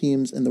worst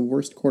teams and the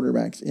worst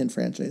quarterbacks in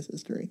franchise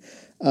history.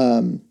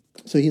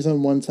 So he's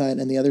on one side,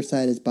 and the other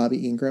side is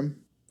Bobby Ingram.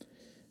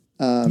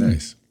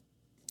 Nice.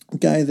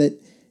 Guy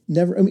that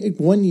never. I mean,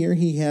 one year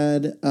he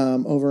had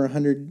over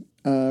 100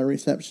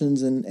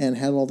 receptions and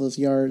had all those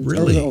yards.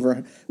 Really?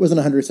 It wasn't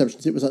 100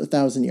 receptions. It was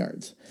 1,000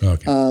 yards.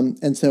 Okay.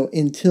 And so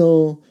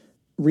until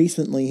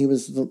recently, he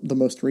was the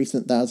most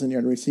recent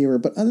 1,000-yard receiver.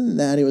 But other than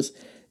that, it was,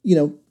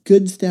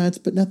 good stats,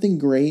 but nothing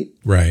great.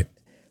 Right.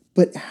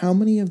 But how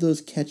many of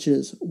those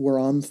catches were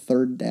on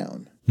third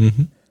down?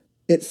 Mm-hmm.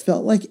 It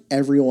felt like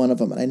every one of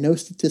them. And I know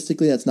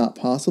statistically that's not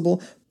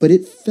possible, but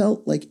it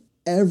felt like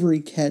every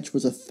catch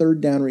was a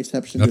third down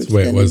reception. That's the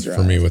way it was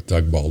for me with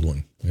Doug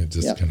Baldwin. It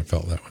just kind of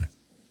felt that way.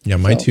 Yeah,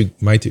 my two.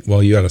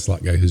 Well, you had a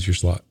slot guy. Who's your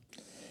slot?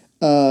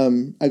 A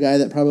guy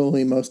that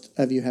probably most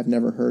of you have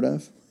never heard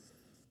of,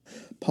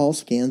 Paul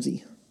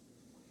Scanzi.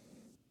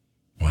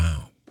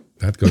 Wow,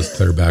 that goes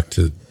clear back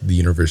to the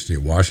University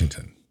of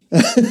Washington.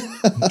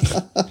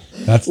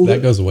 That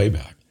goes way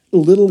back.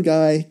 Little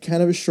guy,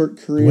 kind of a short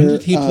career. When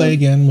did he play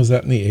again? Was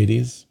that in the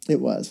 80s? It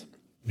was.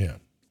 Yeah.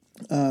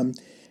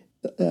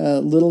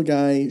 Little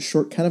guy,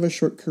 kind of a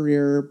short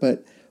career,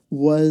 but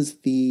was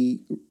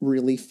the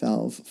relief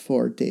valve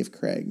for Dave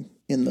Craig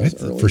in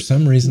those early. For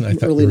some reason, I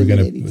thought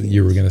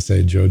you were gonna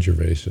say Joe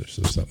Gervais or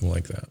something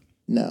like that.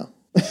 No.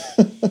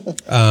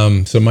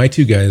 So my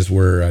two guys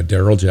were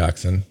Darrell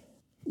Jackson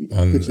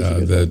on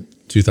the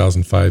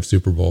 2005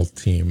 Super Bowl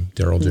team.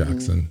 Darrell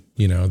Jackson.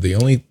 The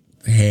only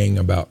hang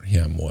about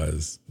him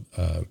was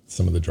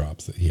some of the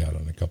drops that he had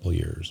on a couple of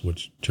years,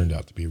 which turned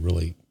out to be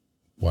really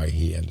why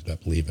he ended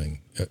up leaving,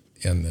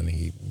 and then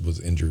he was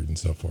injured and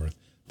so forth.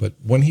 But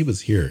when he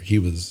was here, he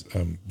was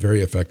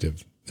very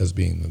effective as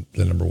being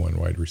the number one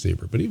wide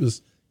receiver. But he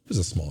was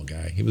a small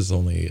guy. He was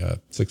only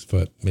 6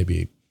 foot,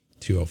 maybe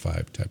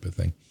 205 type of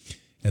thing.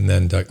 And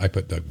then I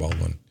put Doug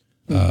Baldwin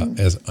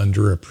as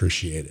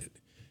underappreciated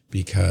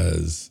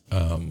because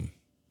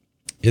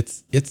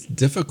it's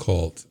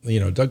difficult.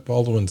 Doug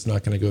Baldwin's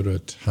not going to go to a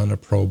ton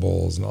of Pro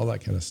Bowls and all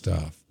that kind of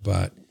stuff.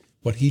 But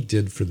what he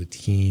did for the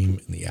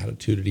team and the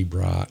attitude that he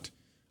brought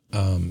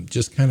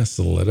just kind of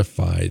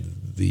solidified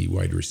the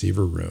wide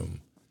receiver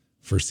room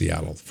for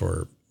Seattle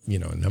for,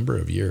 a number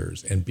of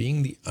years. And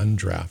being the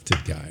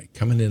undrafted guy,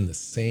 coming in the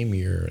same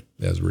year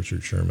as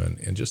Richard Sherman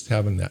and just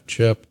having that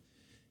chip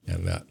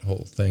and that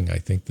whole thing, I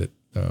think that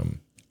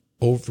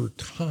over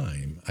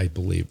time, I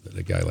believe that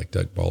a guy like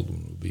Doug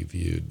Baldwin will be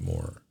viewed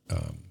more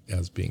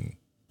as being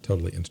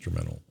totally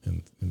instrumental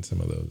in some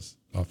of those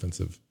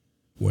offensive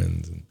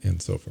wins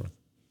and so forth.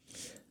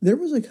 There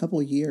was a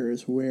couple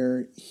years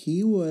where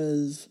he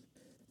was,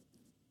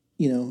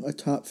 a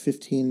top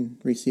 15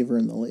 receiver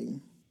in the league.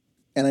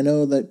 And I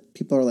know that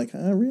people are like,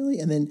 oh, really?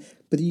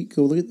 But you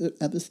go look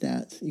at the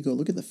stats, you go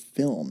look at the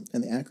film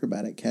and the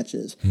acrobatic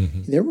catches.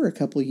 Mm-hmm. There were a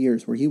couple of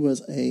years where he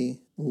was a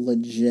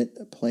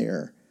legit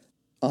player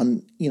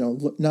on,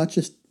 not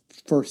just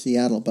for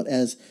Seattle, but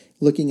as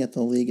looking at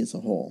the league as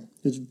a whole.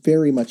 It was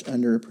very much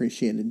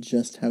underappreciated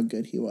just how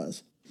good he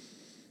was.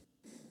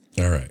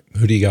 All right.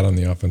 Who do you got on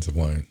the offensive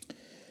line?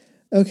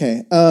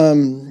 Okay.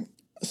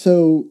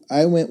 So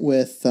I went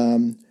with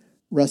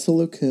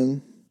Russell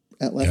Okung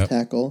at left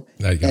tackle.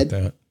 I got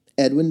that.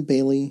 Edwin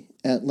Bailey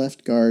at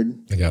left guard.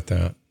 I got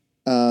that.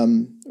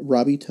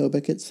 Robbie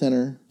Tobick at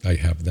center. I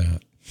have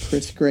that.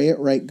 Chris Gray at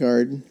right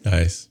guard.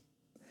 Nice.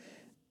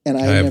 And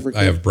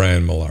I have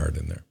Brian Millard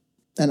in there.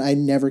 And I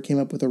never came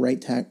up with a right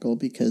tackle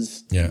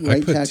because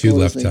I put two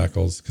left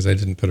tackles because I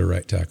didn't put a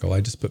right tackle.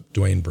 I just put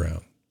Dwayne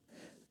Brown.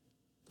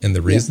 And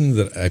the reason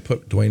that I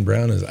put Dwayne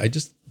Brown is I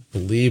just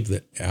believe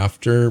that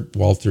after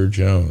Walter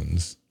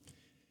Jones,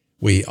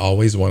 we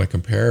always want to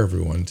compare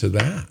everyone to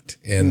that.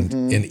 And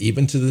and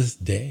even to this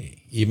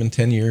day, even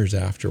 10 years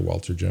after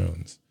Walter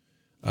Jones,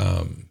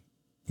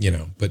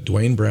 but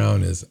Dwayne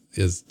Brown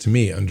is to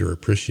me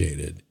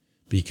underappreciated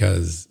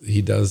because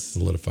he does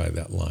solidify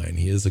that line.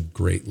 He is a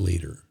great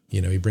leader.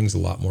 He brings a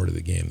lot more to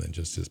the game than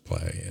just his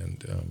play.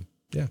 And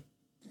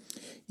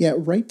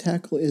right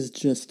tackle is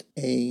just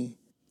a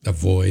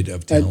void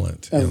of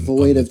talent. A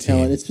void of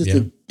talent. It's just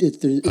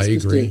I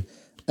agree.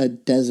 A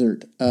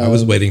desert. I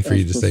was waiting for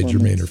you to say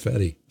Jermaine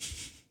Irfetti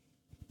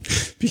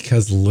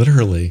because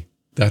literally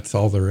that's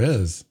all there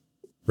is,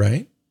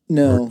 right?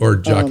 No, or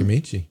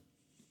Giacomici.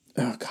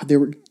 Oh God, they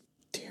were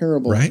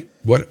terrible. Right?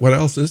 What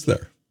else is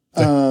there?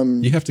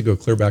 You have to go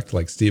clear back to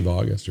like Steve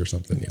August or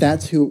something.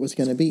 That's who it was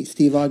going to be.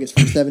 Steve August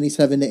from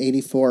 77 to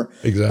 84.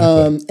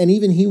 Exactly. And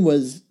even he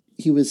was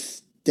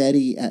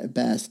steady at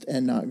best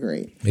and not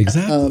great.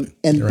 Exactly.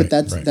 But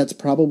that's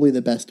probably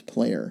the best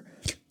player.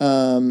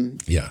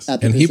 Yes.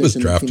 And he was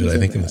drafted, I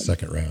think, in the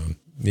second round.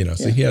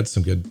 So he had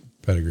some good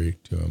pedigree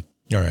to him.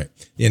 All right.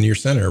 In your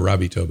center,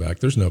 Robbie Tobick,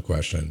 there's no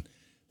question.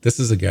 This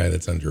is a guy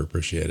that's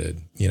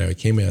underappreciated. He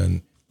came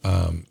in,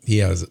 he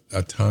has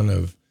a ton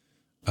of,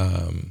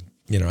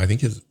 I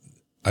think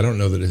I don't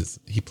know that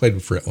he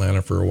played for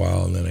Atlanta for a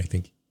while. And then I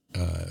think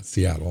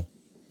Seattle,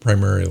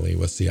 primarily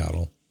was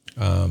Seattle.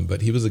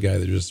 But he was a guy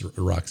that was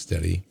rock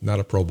steady, not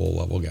a Pro Bowl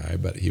level guy,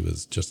 but he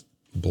was just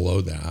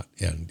below that.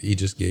 And he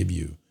just gave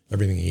you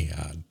everything he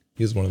had.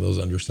 He was one of those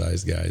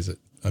undersized guys at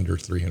under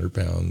 300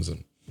 pounds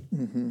and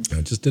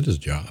just did his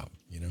job,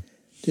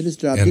 Did his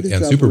job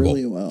and Super Bowl,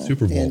 really well.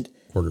 Super Bowl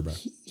quarterback.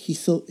 He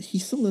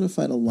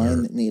solidified a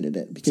line that needed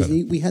it, because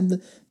we had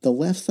the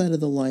left side of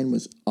the line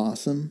was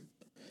awesome,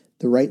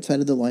 the right side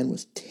of the line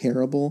was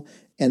terrible,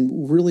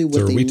 and really what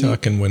so are we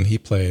talking when he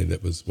played?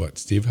 It was what,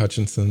 Steve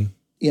Hutchinson?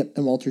 Yep,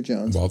 and Walter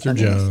Jones.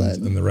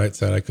 And the right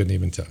side, I couldn't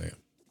even tell you.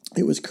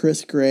 It was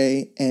Chris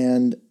Gray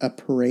and a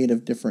parade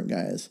of different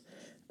guys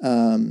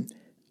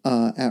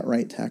at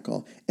right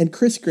tackle. And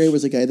Chris Gray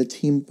was a guy the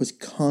team was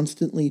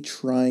constantly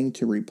trying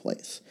to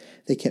replace.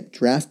 They kept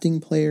drafting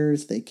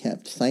players. They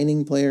kept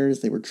signing players.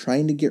 They were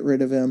trying to get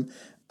rid of him.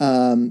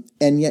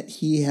 And yet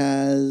he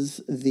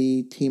has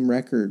the team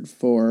record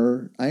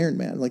for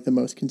Ironman, like the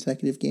most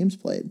consecutive games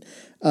played.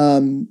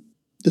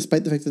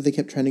 Despite the fact that they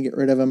kept trying to get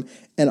rid of him.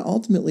 And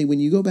ultimately, when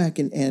you go back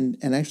and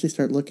actually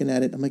start looking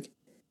at it, I'm like,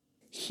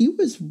 he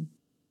was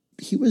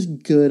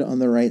good on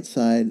the right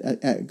side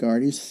at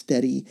guard. He was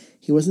steady.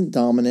 He wasn't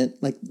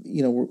dominant, like,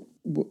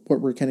 what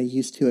we're kind of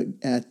used to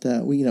at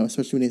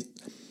especially when you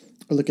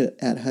look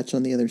at Hutch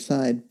on the other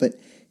side. But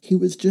he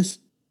was just,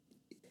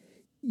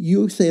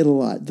 you say it a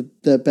lot,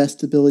 the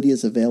best ability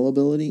is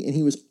availability, and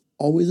he was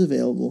always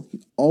available.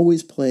 He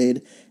always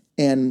played,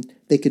 and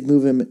they could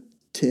move him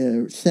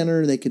to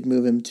center. They could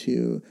move him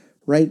to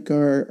right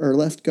guard or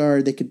left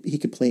guard. He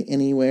could play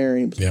anywhere.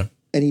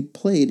 And he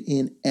played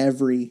in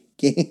every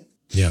game.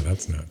 Yeah,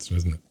 that's nuts,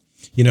 isn't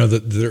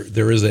it?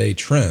 There is a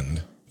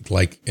trend,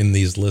 like in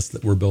these lists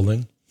that we're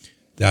building,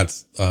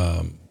 that's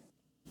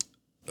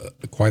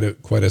quite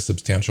a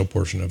substantial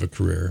portion of a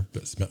career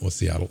spent with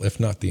Seattle, if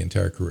not the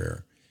entire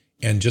career,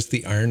 and just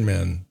the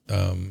Ironman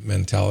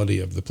mentality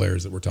of the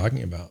players that we're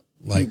talking about.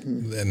 Like,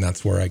 and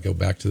that's where I go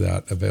back to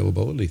that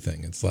availability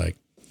thing. It's like,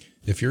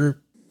 if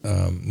you're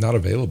not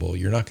available,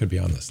 you're not going to be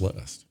on this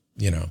list,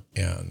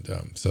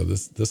 And so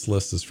this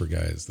list is for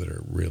guys that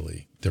are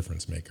really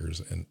difference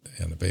makers and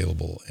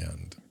available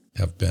and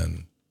have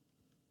been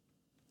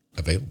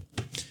available.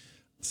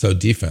 So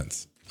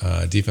defensive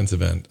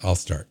end, I'll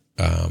start.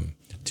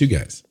 Two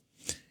guys,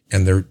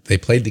 and they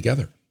played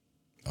together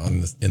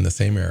in the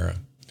same era.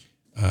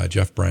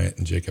 Jeff Bryant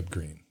and Jacob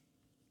Green.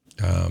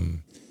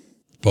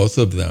 Both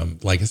of them,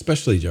 like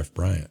especially Jeff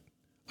Bryant,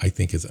 I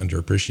think is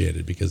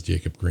underappreciated because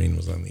Jacob Green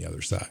was on the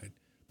other side.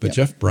 But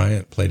Jeff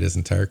Bryant played his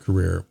entire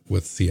career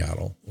with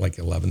Seattle, like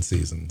 11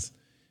 seasons,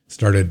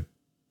 started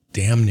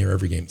damn near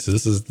every game. So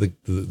this is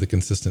the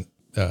consistent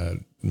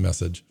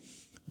message.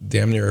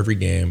 Damn near every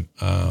game.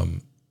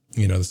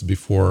 This is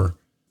before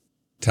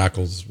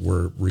tackles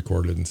were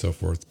recorded and so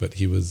forth, but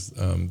he was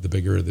the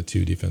bigger of the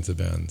two defensive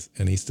ends,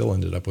 and he still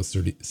ended up with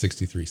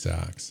 63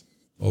 sacks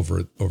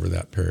over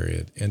that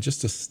period. And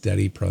just a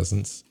steady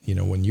presence.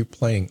 When you're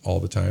playing all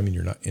the time and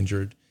you're not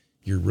injured,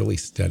 you're really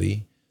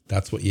steady.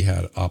 That's what you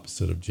had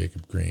opposite of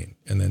Jacob Green.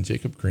 And then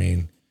Jacob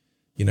Green,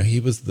 he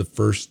was the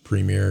first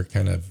premier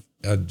kind of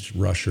edge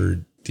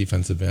rusher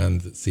defensive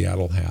end that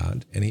Seattle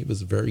had, and he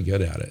was very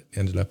good at it.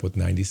 Ended up with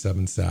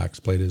 97 sacks,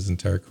 played his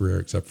entire career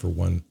except for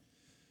one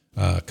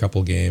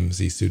couple games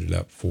he suited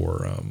up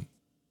for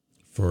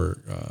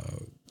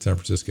San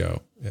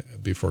Francisco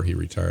before he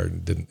retired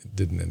and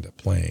didn't end up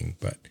playing.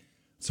 But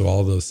so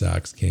all those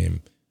sacks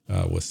came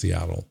with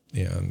Seattle,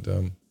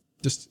 and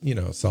just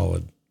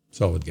solid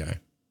guy.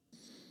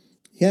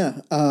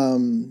 Yeah,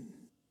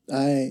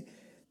 I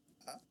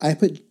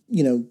put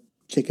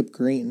Jacob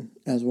Green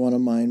as one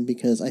of mine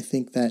because I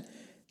think that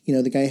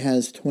the guy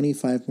has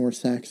 25 more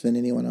sacks than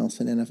anyone else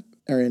in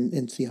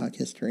Seahawk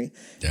history,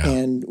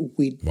 and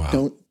we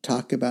don't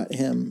talk about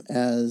him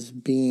as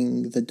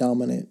being the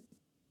dominant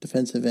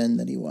defensive end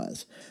that he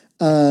was.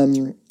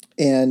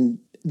 And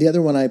the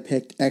other one I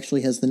picked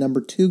actually has the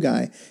number 2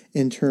 guy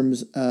in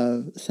terms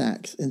of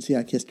sacks in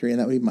Seahawk history, and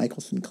that would be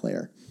Michael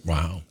Sinclair.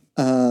 Wow.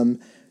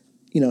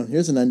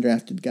 Here's an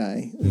undrafted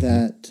guy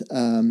that,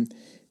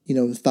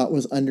 thought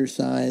was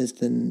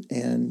undersized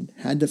and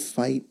had to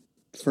fight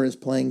for his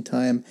playing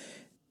time,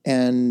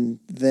 and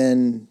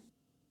then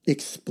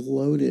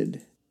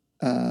exploded.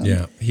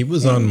 He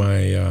was on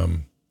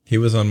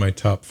my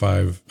top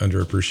 5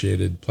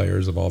 underappreciated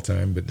players of all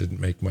time, but didn't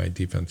make my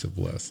defensive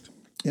list.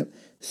 Yep.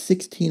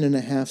 16 and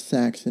a half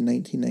sacks in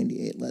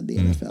 1998 led the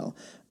NFL.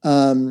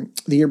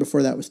 The year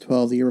before that was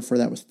 12. The year before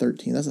that was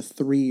 13. That's a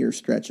 3-year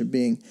stretch of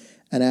being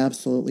an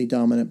absolutely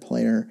dominant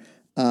player.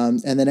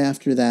 And then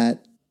after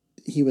that,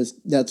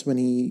 that's when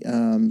he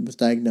was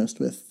diagnosed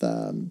with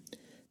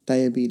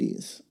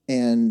diabetes,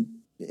 and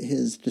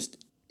his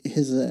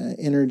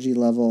energy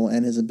level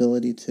and his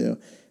ability to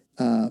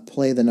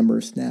play the number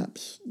of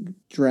snaps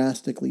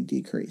drastically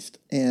decreased.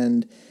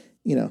 And,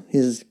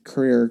 his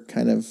career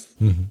kind of,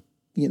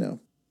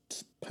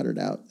 puttered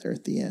out there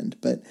at the end.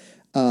 But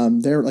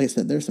like I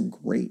said, there's some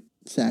great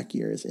sack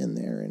years in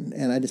there.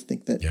 And I just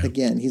think that,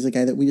 again, he's a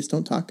guy that we just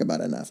don't talk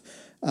about enough.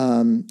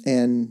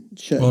 And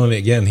should. Well, and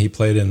again, he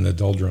played in the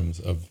doldrums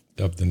of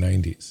the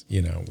 90s,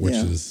 which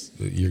is,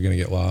 you're going to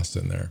get lost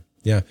in there.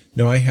 Yeah.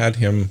 No, I had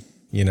him,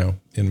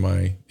 in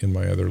my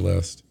other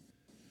list.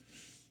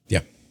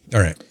 Yeah.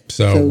 All right.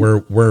 So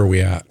where are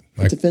we at?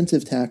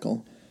 Defensive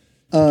tackle.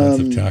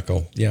 Defensive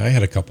tackle. Yeah, I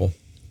had a couple.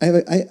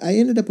 I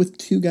ended up with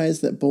two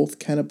guys that both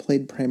kind of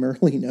played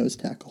primarily nose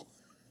tackle.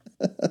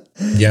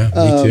 Yeah,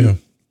 me too.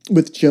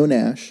 With Joe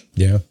Nash.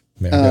 Yeah,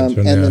 I got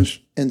Joe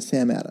Nash. And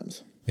Sam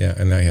Adams. Yeah,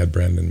 and I had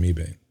Brandon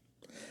Mebane.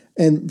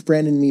 And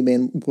Brandon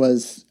Mebane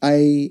was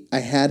I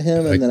had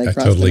him, and then I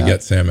crossed totally him out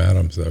get Sam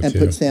Adams though and too.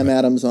 put Sam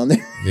Adams on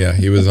there. Yeah,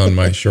 he was on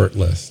my short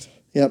list.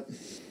 Yep.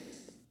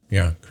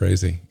 Yeah,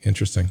 crazy,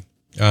 interesting.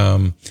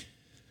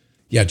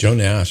 Yeah, Joe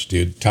Nash,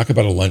 dude, talk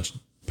about a lunch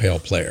pail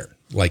player.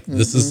 Like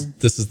this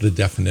is the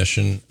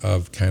definition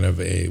of kind of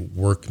a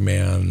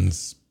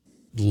workman's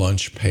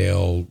lunch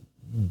pail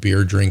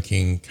beer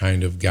drinking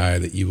kind of guy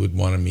that you would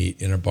want to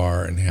meet in a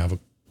bar and have a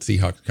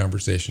Seahawks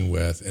conversation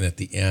with. And at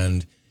the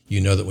end, you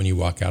know that when you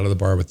walk out of the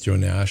bar with Joe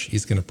Nash,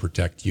 he's going to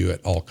protect you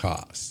at all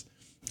costs.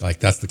 Like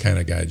that's the kind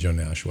of guy Joe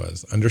Nash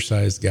was.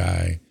 Undersized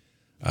guy.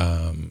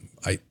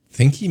 I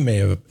think he may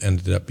have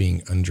ended up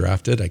being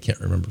undrafted. I can't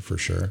remember for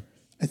sure.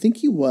 I think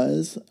he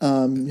was. He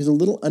was a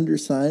little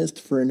undersized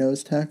for a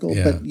nose tackle,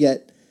 but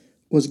yet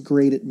was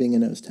great at being a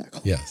nose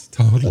tackle. Yes,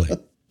 totally.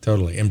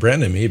 Totally. And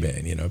Brandon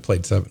Mebane,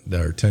 played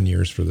 10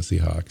 years for the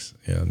Seahawks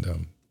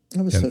and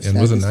I was so sad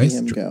was a to see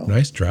him go.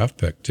 nice draft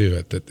pick too.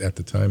 At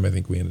the time, I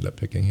think we ended up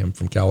picking him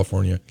from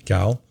California,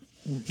 Cal.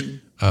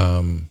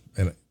 And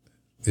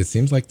it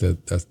seems like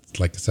that's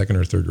like a second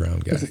or third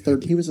round guy.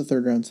 He was a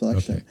third round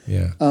selection. Okay.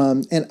 Yeah.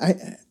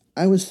 And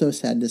I was so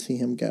sad to see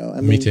him go.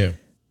 I mean, Me too.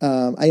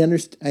 I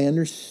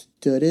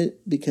understood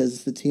it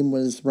because the team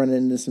was running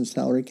into some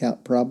salary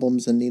cap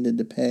problems and needed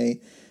to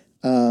pay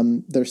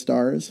their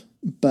stars.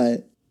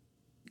 But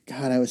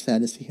God, I was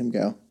sad to see him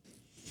go.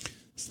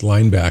 It's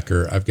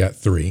linebacker. I've got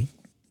three.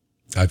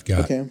 I've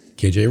got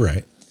KJ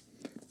Wright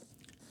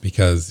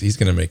because he's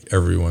going to make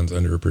everyone's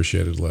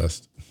underappreciated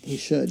list. He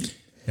should.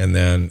 And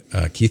then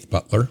Keith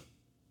Butler,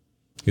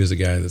 who's a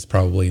guy that's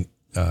probably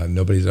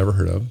nobody's ever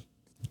heard of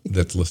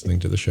that's listening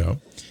to the show.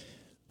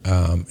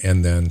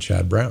 And then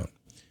Chad Brown.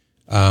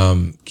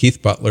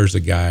 Keith Butler's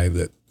a guy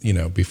that,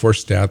 before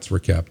stats were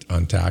kept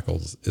on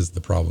tackles is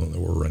the problem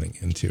that we're running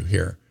into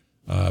here.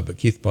 But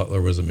Keith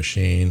Butler was a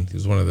machine. He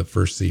was one of the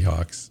first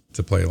Seahawks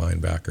to play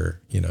linebacker,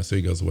 so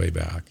he goes way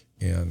back.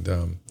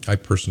 And I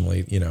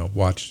personally,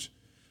 watched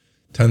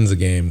tons of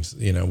games.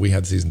 We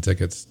had season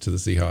tickets to the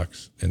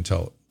Seahawks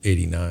until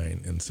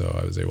 89. And so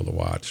I was able to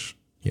watch,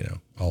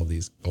 all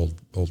these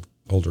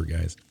older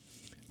guys.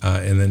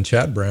 And then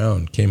Chad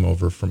Brown came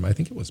over from, I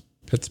think it was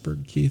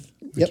Pittsburgh, Keith.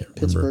 I can't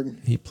Pittsburgh.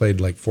 remember. He played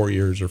like 4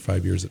 years or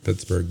 5 years at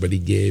Pittsburgh, but he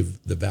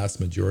gave the vast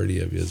majority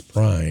of his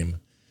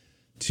prime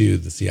to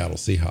the Seattle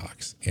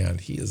Seahawks.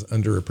 And he is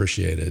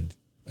underappreciated,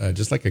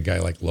 just like a guy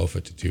like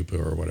Lofa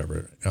Tatupu or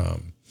whatever,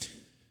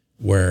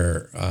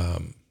 where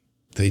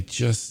they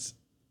just,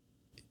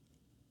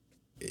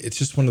 it's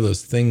just one of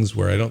those things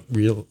where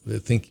I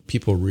think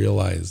people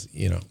realize,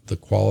 the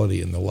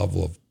quality and the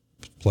level of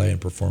play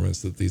and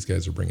performance that these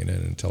guys are bringing in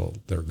until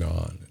they're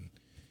gone. And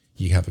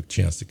you have a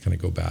chance to kind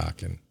of go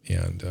back and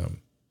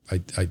I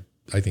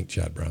think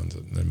Chad Brown's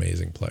an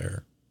amazing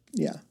player.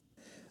 Yeah.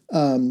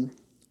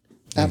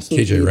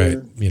 Absolutely. KJ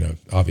Wright,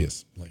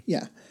 obviously.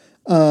 Yeah.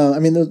 I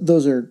mean,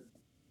 those are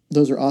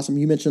awesome.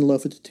 You mentioned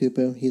Lofa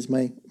Tatupu. He's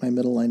my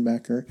middle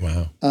linebacker.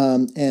 Wow.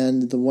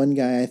 And the one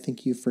guy I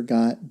think you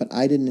forgot, but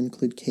I didn't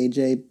include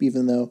KJ,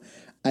 even though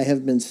I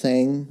have been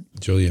saying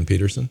Julian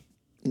Peterson.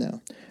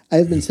 No,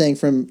 I've been saying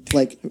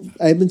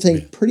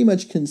pretty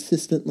much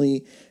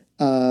consistently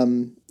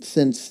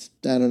since,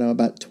 I don't know,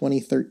 about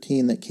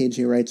 2013 that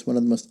KJ Wright's one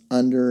of the most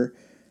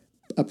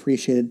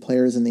underappreciated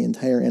players in the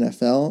entire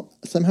NFL.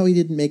 Somehow he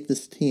didn't make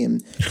this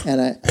team,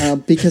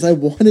 and because I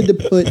wanted to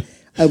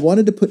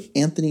put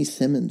Anthony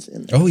Simmons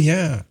in there. Oh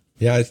yeah,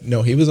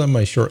 no, he was on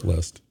my short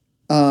list.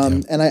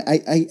 And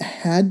I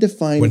had to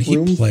find when he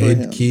room played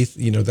for him. Keith.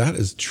 That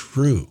is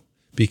true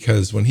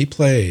because when he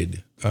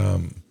played,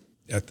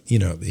 he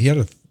had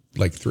a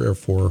 3 or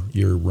 4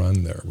 year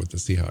run there with the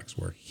Seahawks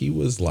where he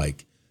was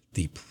like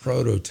the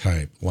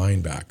prototype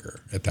linebacker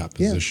at that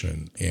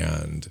position,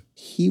 and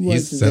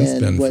he's since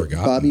been what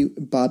forgotten.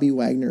 Bobby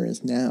Wagner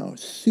is now.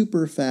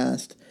 Super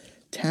fast,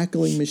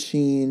 tackling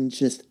machine,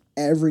 just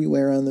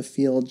everywhere on the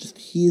field. Just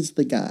he's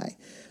the guy.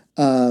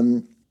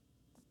 But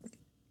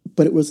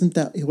it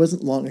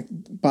wasn't long.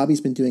 Bobby's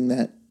been doing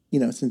that,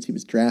 since he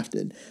was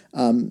drafted.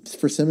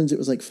 For Simmons, it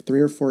was like 3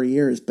 or 4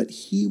 years, but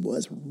he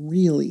was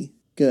really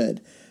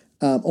good.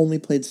 Only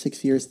played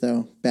 6 years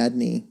though. Bad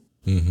knee.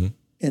 Mm-hmm.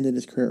 Ended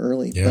his career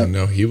early. Yeah,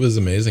 no, he was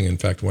amazing. In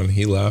fact, when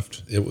he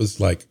left, it was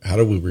like, how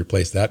do we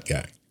replace that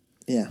guy?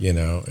 Yeah.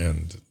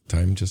 And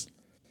time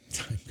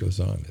goes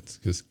on. It's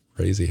just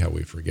crazy how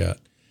we forget.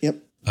 Yep.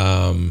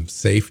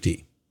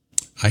 Safety.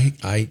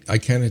 I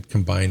kind of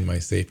combine my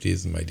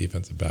safeties and my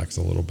defensive backs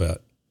a little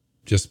bit.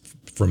 Just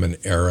from an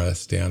era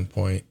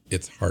standpoint,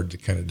 it's hard to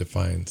kind of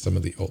define some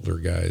of the older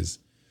guys.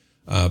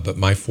 But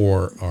my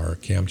 4 are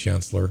Cam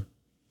Chancellor,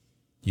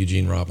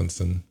 Eugene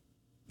Robinson,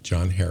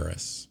 John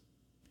Harris,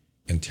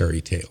 and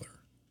Terry Taylor.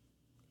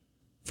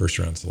 First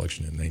round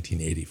selection in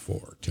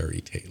 1984,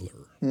 Terry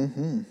Taylor.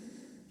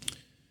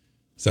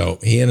 So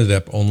he ended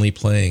up only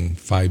playing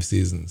 5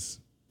 seasons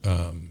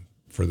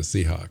for the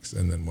Seahawks,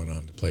 and then went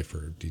on to play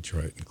for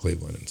Detroit and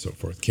Cleveland and so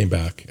forth. Came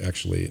back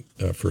actually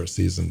for a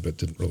season, but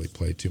didn't really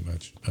play too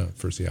much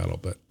for Seattle.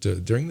 But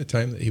during the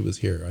time that he was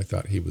here, I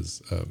thought he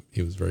was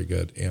very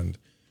good and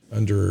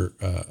under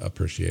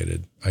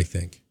appreciated, I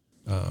think,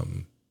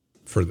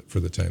 for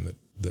the time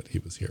that he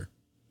was here.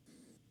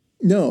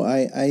 No,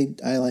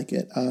 I like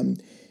it.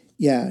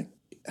 Yeah.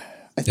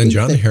 And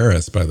John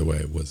Harris, by the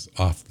way, was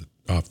off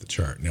the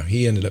chart. Now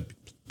he ended up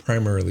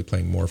primarily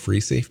playing more free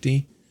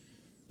safety,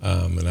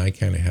 and I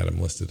kind of had him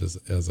listed as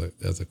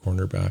a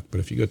cornerback. But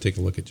if you go take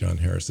a look at John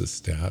Harris's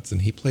stats,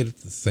 and he played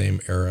at the same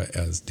era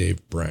as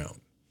Dave Brown,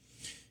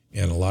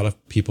 and a lot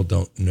of people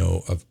don't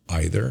know of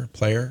either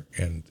player,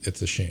 and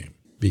it's a shame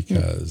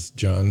because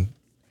John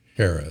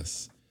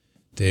Harris,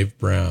 Dave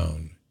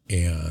Brown,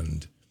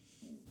 and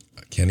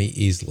Kenny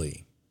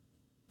Easley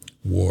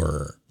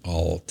were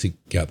all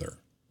together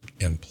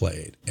and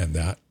played, and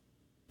that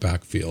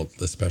backfield,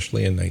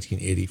 especially in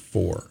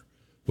 1984,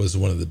 was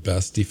one of the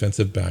best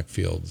defensive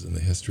backfields in the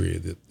history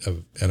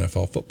of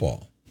NFL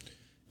football.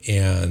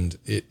 And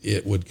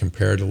it would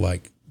compare to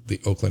like the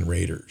Oakland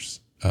Raiders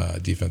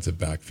defensive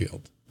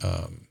backfield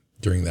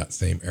during that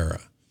same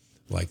era.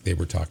 Like they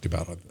were talked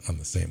about on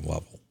the same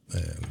level,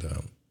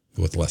 and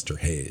with Lester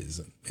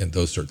Hayes and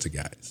those sorts of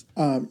guys.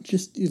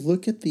 Just you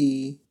look at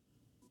the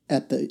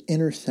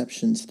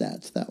interception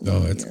stats that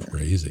one it's year,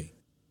 crazy.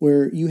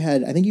 where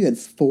I think you had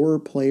 4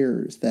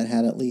 players that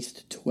had at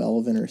least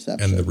 12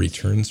 interceptions. And the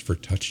returns for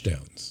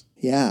touchdowns.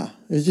 Yeah,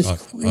 it was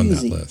just crazy. On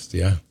that list,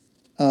 yeah.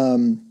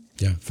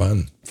 Yeah,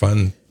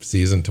 fun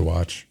season to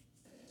watch.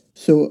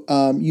 So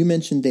you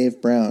mentioned Dave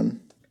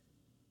Brown.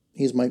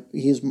 He was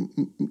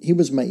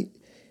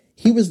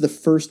the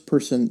first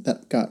person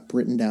that got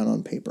written down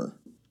on paper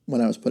when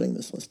I was putting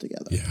this list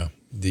together. Yeah,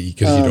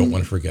 because you don't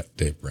want to forget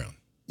Dave Brown.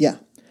 Yeah.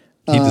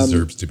 He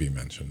deserves to be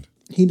mentioned.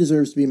 He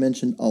deserves to be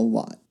mentioned a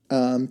lot.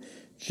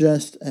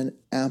 Just an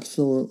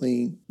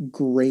absolutely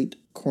great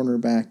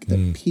cornerback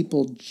that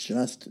people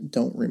just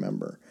don't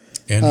remember.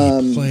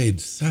 And he played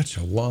such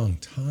a long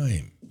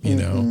time. You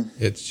know,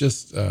 it's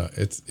just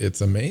it's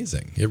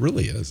amazing. It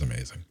really is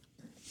amazing.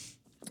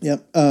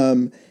 Yep.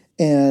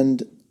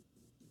 And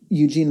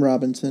Eugene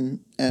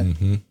Robinson at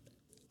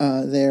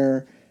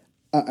there.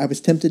 I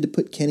was tempted to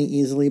put Kenny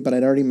Easley, but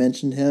I'd already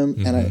mentioned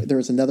him. And there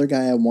was another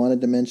guy I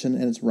wanted to mention,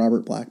 and it's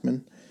Robert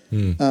Blackman.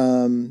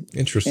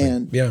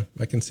 Interesting. Yeah,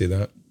 I can see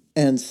that.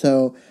 And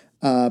so,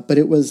 but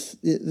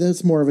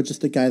that's more of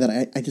just a guy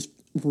that I just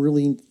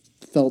really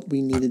felt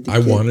we needed to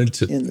get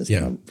in this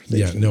conversation.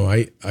 Yeah, no,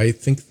 I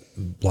think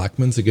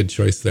Blackman's a good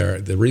choice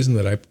there. The reason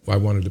that I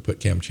wanted to put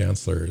Cam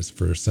Chancellor is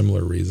for a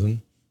similar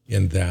reason,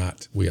 in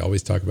that we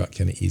always talk about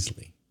Kenny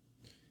Easley.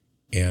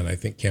 And I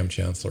think Cam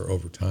Chancellor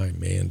over time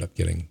may end up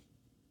getting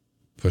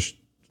pushed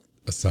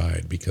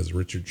aside because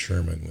Richard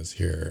Sherman was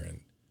here and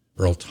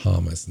Earl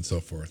Thomas and so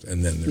forth.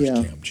 And then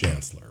there's Cam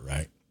Chancellor,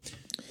 right?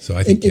 So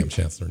I think Cam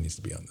Chancellor needs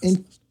to be on this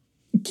list.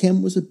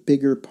 Cam was a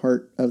bigger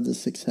part of the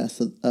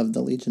success of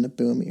the Legion of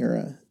Boom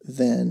era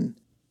than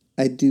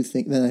I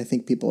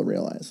think people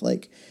realize.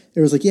 Like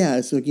there was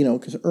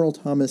because Earl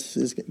Thomas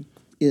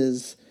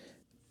is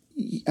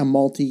a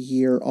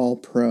multi-year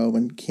All-Pro,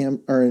 and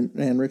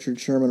and Richard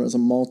Sherman was a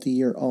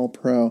multi-year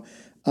All-Pro.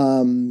 But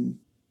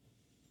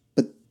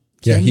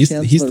he's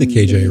the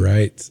KJ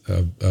Wright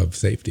of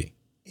safety.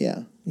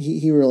 Yeah,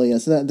 he really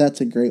is. That's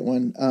a great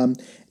one.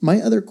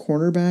 My other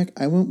cornerback,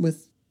 I went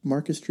with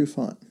Marcus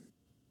Trufant.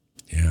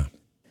 Yeah.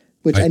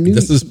 Which I knew.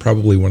 This is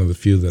probably one of the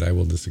few that I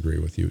will disagree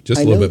with you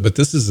just a little bit, but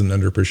this is an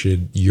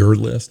underappreciated, your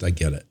list. I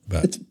get it.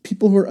 But it's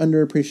people who are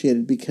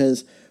underappreciated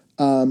because,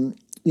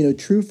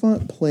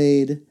 Trufant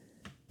played.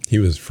 He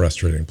was a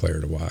frustrating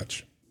player to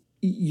watch.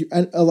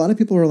 A lot of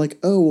people are like,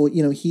 oh, well,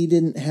 he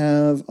didn't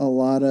have a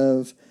lot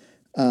of,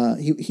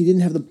 he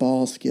didn't have the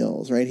ball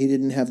skills, right? He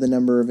didn't have the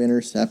number of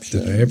interceptions.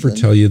 Did I ever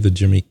tell you the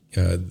Jimmy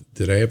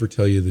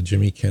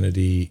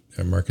Kennedy,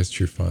 Marcus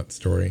Trufant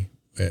story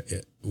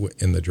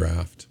in the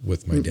draft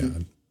with my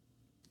dad?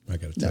 I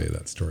got to tell you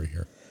that story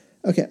here.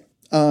 Okay.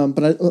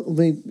 But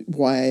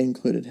why I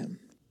included him.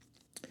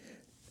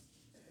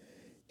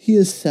 He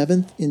is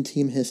 7th in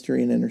team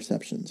history in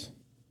interceptions.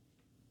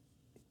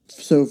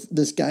 So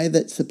this guy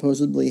that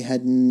supposedly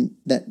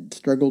that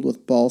struggled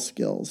with ball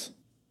skills,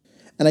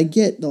 and I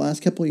get the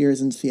last couple of years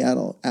in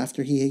Seattle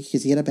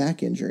because he had a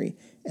back injury,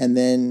 and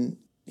then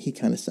he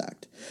kind of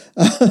sucked,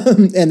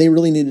 and they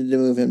really needed to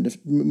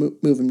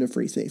move him to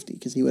free safety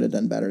because he would have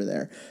done better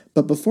there.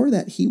 But before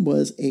that, he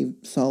was a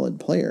solid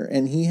player,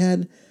 and he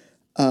had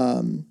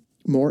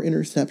more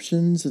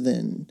interceptions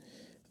than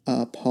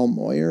Paul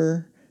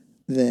Moyer,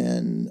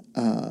 than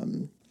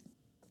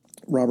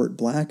Robert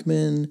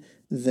Blackman,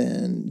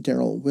 than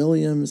Darrell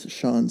Williams,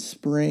 Sean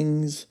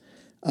Springs,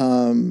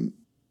 right?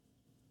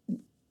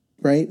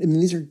 I mean,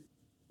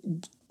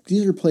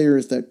 these are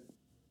players that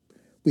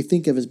we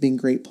think of as being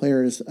great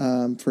players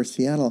for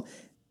Seattle,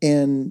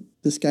 and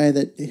this guy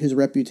that his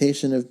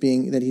reputation of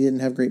being that he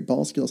didn't have great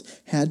ball skills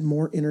had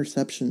more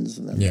interceptions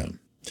than them. Yeah,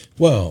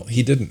 well,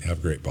 he didn't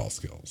have great ball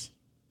skills,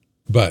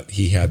 but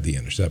he had the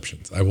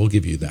interceptions. I will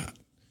give you that.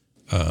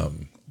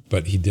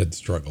 But he did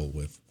struggle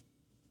with,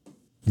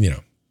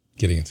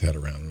 getting his head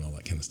around and all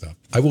that kind of stuff.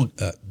 I will,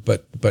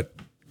 but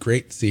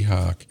great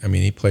Seahawk. I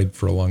mean, he played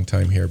for a long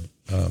time here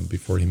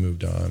before he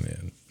moved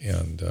on,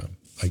 and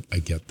I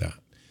get that.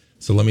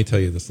 So let me tell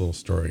you this little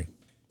story.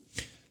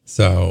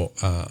 So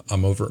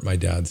I'm over at my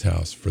dad's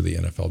house for the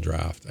NFL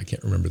draft. I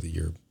can't remember the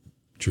year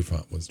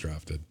Trufant was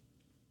drafted,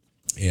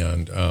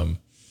 and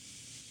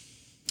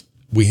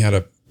we had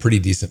a pretty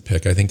decent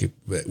pick. I think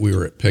we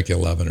were at pick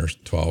 11 or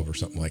 12 or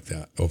something like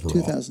that overall.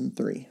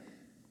 2003.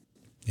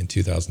 In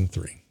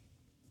 2003.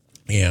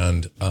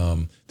 And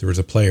there was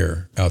a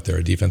player out there,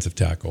 a defensive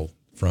tackle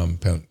from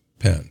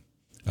Penn,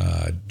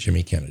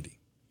 Jimmy Kennedy.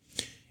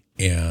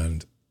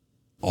 And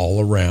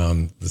all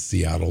around the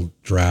Seattle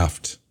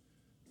draft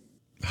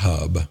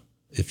hub,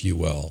 if you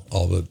will,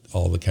 all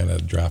the kind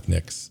of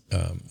draftniks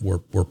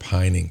were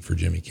pining for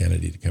Jimmy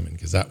Kennedy to come in,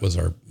 because that was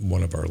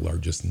one of our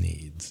largest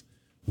needs,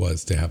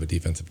 was to have a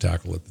defensive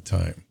tackle at the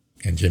time.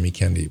 And Jimmy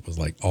Kennedy was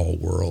like all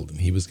world,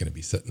 and he was going to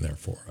be sitting there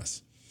for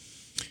us.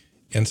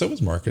 And so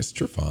was Marcus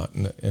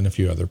Trufant and a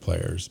few other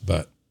players.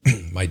 But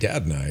my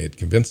dad and I had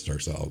convinced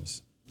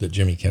ourselves that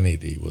Jimmy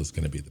Kennedy was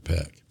going to be the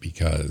pick,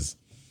 because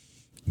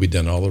we'd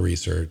done all the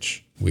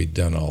research. We'd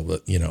done all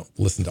the,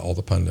 listened to all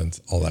the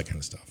pundits, all that kind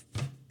of stuff.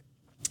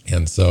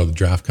 And so the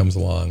draft comes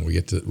along, we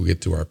get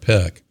to our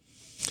pick,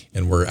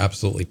 and we're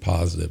absolutely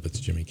positive it's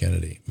Jimmy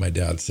Kennedy. My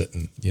dad's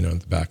sitting, in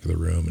the back of the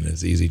room in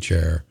his easy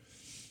chair,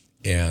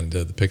 and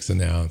the pick's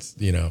announced,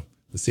 the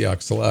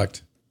Seahawks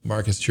select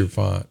Marcus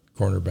Trufant,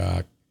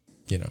 cornerback,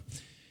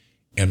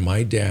 and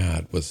my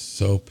dad was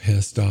so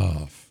pissed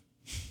off.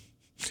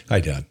 Hi,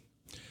 Dad.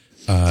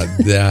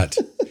 That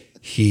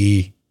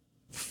he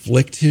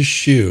flicked his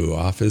shoe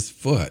off his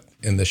foot,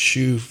 and the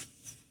shoe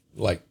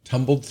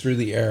tumbled through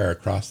the air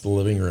across the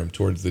living room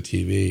towards the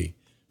TV,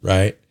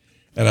 right?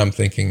 And I'm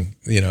thinking,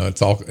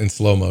 it's all in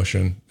slow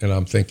motion, and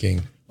I'm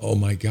thinking, oh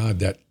my God,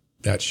 that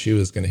shoe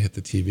is going to hit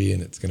the TV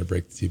and it's going to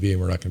break the TV,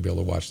 and we're not going to be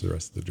able to watch the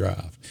rest of the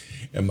draft.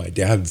 And my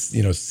dad's,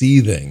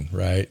 seething,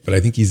 right? But I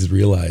think he's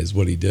realized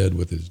what he did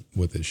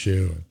with his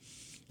shoe.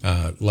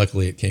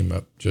 Luckily, it came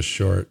up just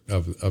short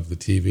of the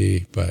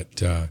TV,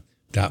 but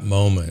that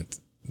moment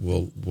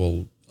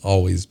will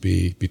always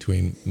be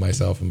between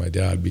myself and my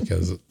dad,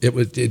 because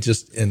it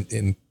just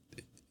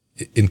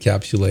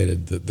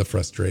encapsulated the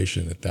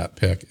frustration at that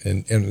pick,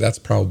 and that's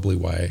probably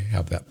why I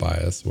have that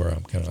bias where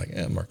I'm kind of like,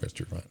 Marcus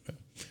Trufant.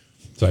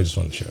 So I just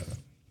want to share that.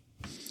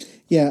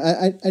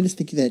 Yeah, I just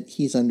think that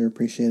he's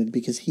underappreciated,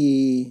 because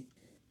he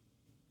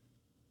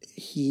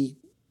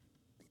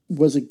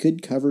was a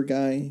good cover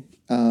guy.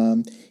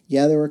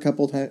 There were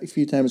a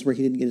few times where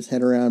he didn't get his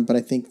head around, but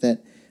I think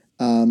that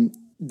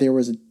there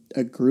was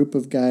a group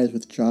of guys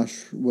with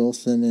Josh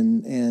Wilson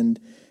and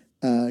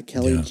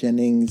Kelly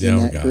Jennings in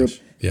that group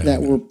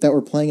that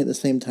were playing at the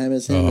same time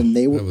as him, and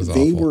they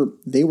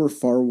were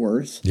far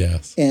worse.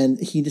 Yes, and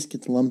he just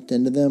gets lumped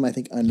into them, I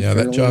think, unfairly. Yeah,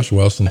 that Josh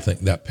Wilson thing,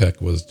 that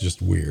pick was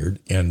just weird,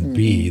 and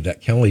B,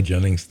 that Kelly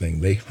Jennings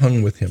thing, they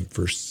hung with him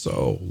for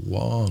so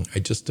long. I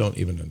just don't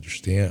even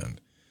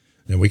understand.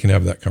 And we can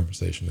have that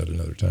conversation at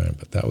another time.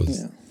 But that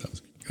was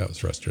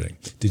frustrating.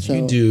 Did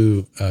you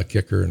do a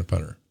kicker and a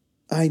punter?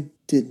 I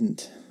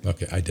didn't.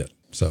 Okay, I did.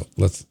 So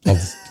I'll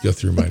just go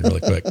through mine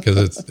really quick,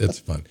 because it's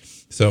fun.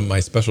 So my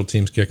special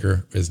teams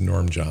kicker is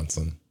Norm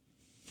Johnson.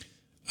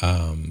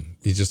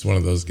 He's just one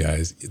of those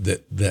guys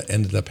that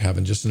ended up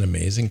having just an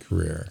amazing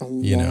career.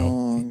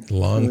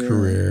 Long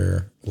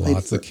career,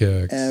 lots of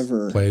kicks,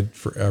 played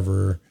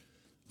forever.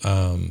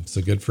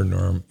 So good for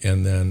Norm.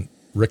 And then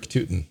Rick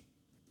Tootin.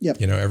 Yep.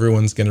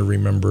 Everyone's going to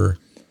remember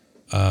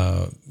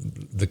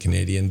the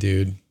Canadian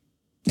dude.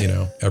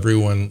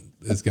 Everyone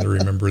is going to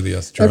remember the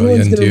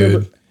Australian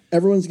dude.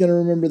 Everyone's going to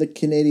remember the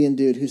Canadian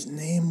dude whose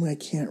name I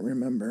can't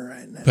remember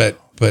right now. But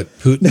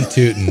Putin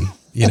Tootin,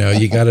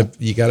 you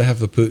gotta have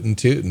the Putin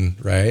Tootin,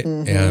 right?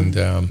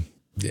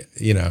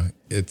 Mm-hmm. And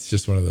it's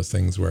just one of those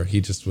things where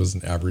he just was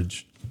an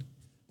average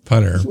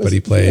punter, but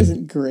he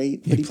wasn't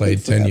great. He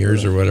played 10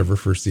 years or whatever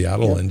for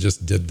Seattle and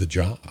just did the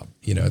job.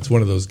 It's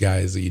one of those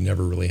guys that you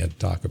never really had to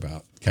talk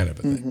about, kind of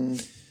a thing.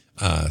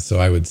 So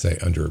I would say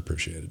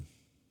underappreciated.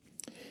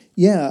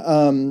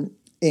 Yeah,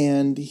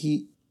 and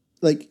he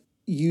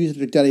you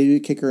got to do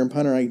kicker and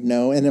punter. I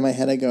know, and in my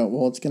head I go,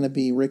 well, it's going to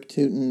be Rick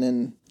Tootin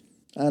and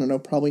I don't know,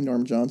 probably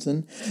Norm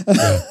Johnson.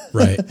 Yeah,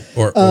 right.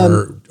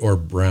 Or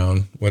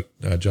Brown.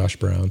 Josh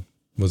Brown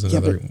was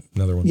another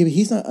one. Yeah, but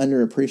he's not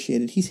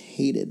underappreciated. He's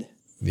hated.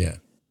 Yeah,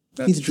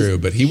 that's true.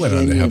 But he went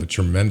on to have a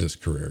tremendous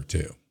career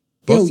too.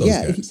 Both those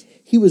guys.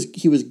 He was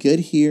good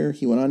here.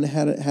 He went on to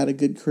had a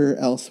good career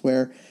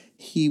elsewhere.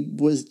 He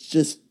was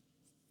just,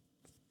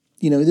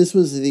 this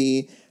was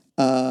the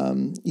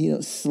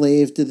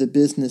slave to the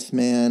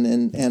businessman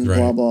and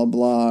blah blah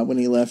blah when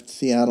he left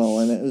Seattle,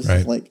 and it was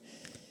like,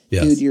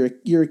 dude,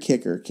 you're a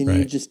kicker. Can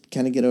you just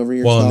kind of get over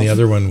yourself? Well, and the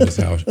other one was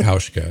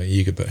Hauschka.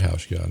 You could put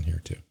Hauschka on here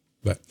too.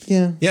 But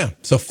yeah.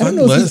 So fun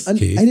list,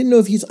 Keith. I didn't know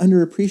if he's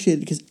underappreciated,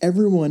 because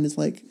everyone is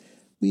like,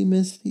 we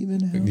miss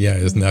Stephen Hauschka. Yeah,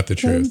 isn't that the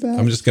truth?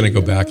 I'm just going to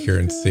go back here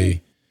and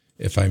see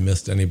if I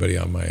missed anybody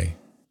on my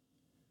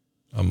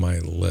on my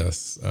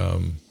list.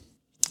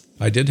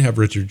 I did have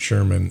Richard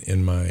Sherman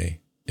in my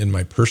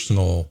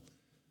personal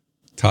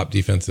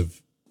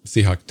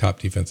Seahawk top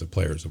defensive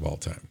players of all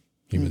time.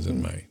 He was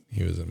in my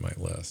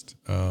list.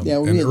 And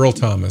Earl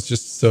Thomas,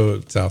 just so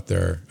it's out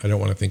there, I don't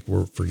want to think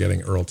we're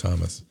forgetting Earl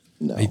Thomas.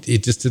 No,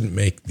 it just didn't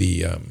make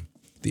the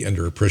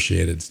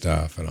underappreciated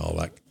stuff and all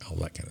that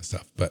kind of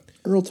stuff. But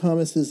Earl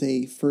Thomas is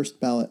a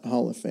first ballot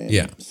Hall of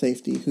Fame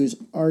safety who's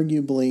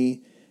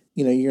arguably,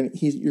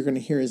 you're going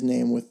to hear his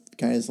name with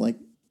guys like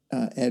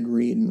Ed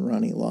Reed and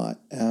Ronnie Lott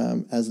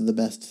as the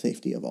best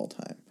safety of all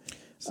time.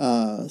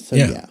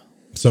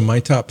 So my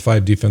top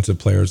 5 defensive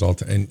players all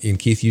time, and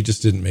Keith, you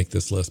just didn't make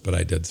this list, but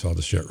I did, so I'll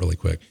just share it really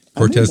quick.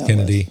 Cortez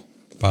Kennedy,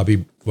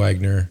 Bobby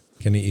Wagner,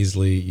 Kenny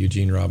Easley,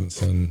 Eugene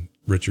Robinson,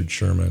 Richard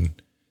Sherman,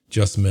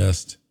 just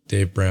missed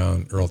Dave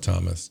Brown, Earl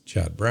Thomas,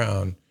 Chad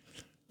Brown.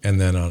 And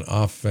then on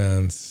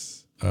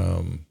offense,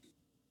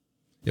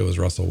 it was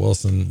Russell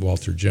Wilson,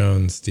 Walter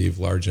Jones, Steve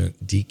Largent,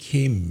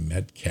 DK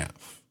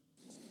Metcalf,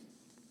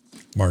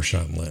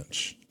 Marshawn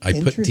Lynch. I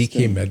put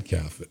DK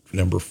Metcalf at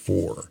number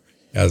 4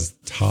 as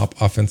top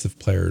offensive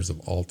players of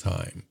all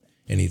time.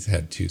 And he's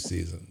had 2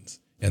 seasons.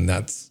 And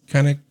that's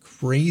kind of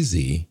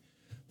crazy,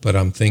 but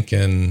I'm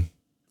thinking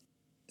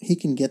he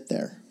can get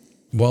there.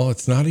 Well,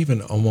 it's not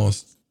even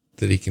almost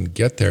that he can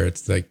get there.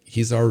 It's like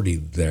he's already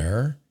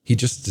there. He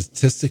just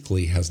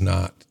statistically has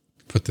not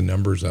put the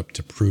numbers up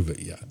to prove it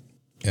yet.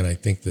 And I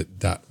think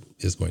that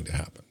is going to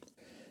happen.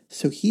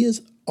 So he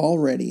is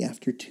already,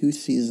 after 2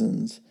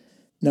 seasons,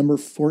 number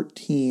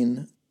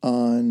 14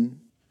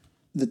 on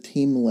the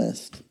team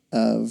list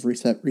of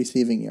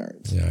receiving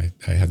yards. Yeah,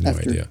 I had no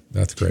idea.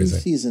 That's crazy.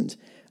 2 seasons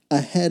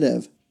ahead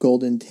of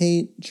Golden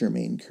Tate,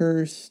 Jermaine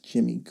Kearse,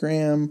 Jimmy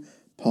Graham,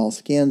 Paul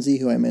Scanzi,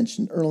 who I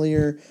mentioned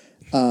earlier,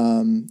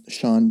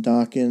 Sean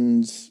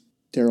Dawkins,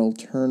 Daryl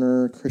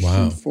Turner,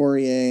 Christian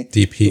Fourier.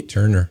 Deep Heat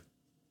Turner.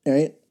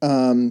 Right?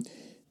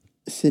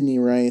 Sidney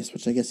Rice,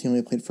 which I guess he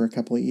only played for a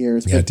couple of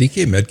years. Yeah,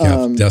 DK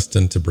Metcalf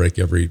destined to break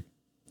every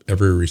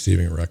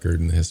receiving record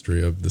in the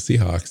history of the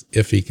Seahawks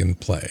if he can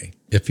play,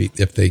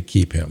 if they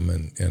keep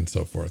him and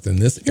so forth. In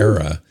this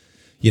era,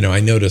 I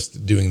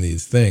noticed doing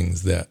these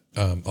things that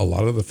a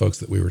lot of the folks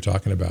that we were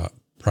talking about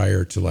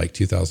prior to like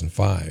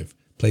 2005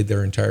 played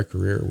their entire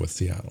career with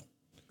Seattle.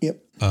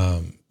 Yep.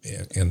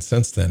 And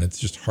since then, it's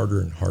just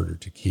harder and harder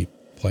to keep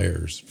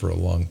players for a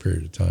long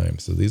period of time.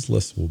 So these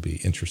lists will be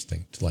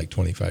interesting to like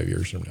 25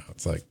 years from now.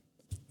 It's like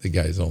the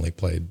guy's only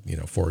played,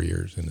 4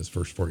 years in his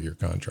first 4-year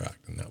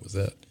contract, and that was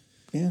it.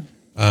 Yeah.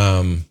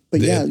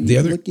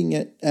 Looking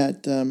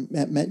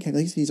at Metcalf,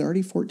 he's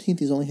already 14th.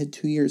 He's only had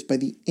 2 years. By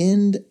the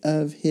end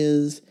of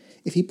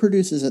if he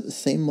produces at the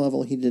same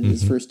level he did in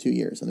his first 2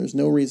 years, and there's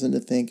no reason to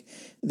think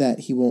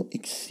that he won't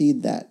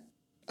exceed that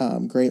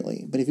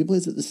greatly. But if he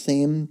plays at the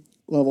same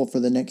level for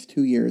the next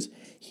 2 years,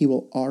 he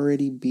will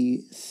already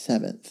be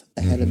 7th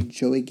ahead of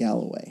Joey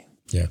Galloway.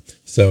 Yeah.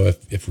 So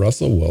if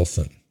Russell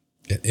Wilson,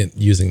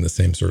 using the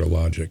same sort of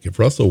logic, if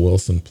Russell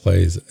Wilson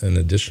plays an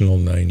additional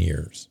 9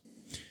 years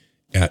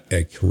at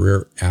a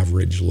career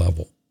average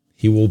level,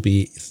 he will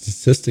be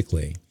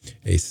statistically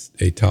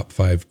a top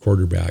 5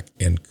 quarterback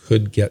and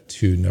could get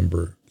to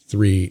number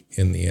 3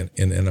 in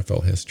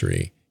NFL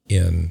history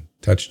in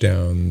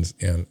touchdowns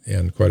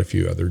and quite a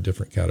few other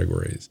different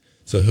categories.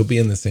 So he'll be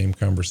in the same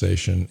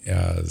conversation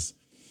as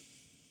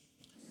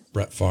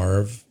Brett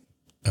Favre,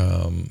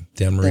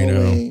 Dan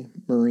Marino,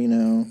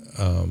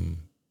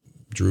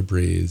 Drew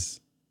Brees,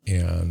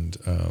 and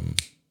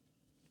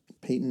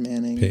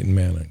Peyton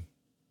Manning.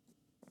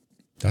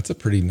 That's a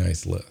pretty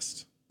nice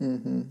list.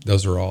 Mm-hmm.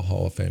 Those are all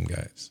Hall of Fame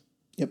guys.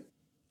 Yep.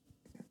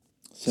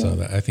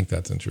 So I think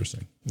that's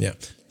interesting. Yeah.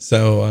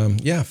 So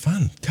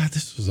fun. God,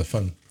 this was a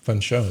fun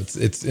show.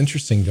 It's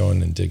interesting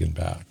going and digging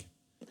back.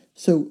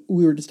 So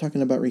we were just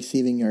talking about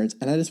receiving yards,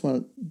 and I just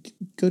want to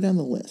go down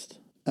the list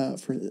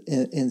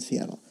in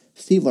Seattle.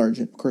 Steve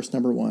Largent, of course,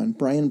 number 1.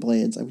 Brian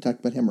Blades, we talked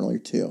about him earlier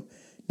too.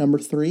 Number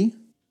 3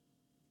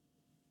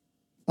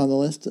 on the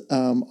list,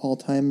 all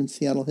time in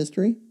Seattle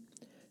history,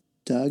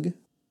 Doug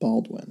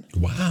Baldwin.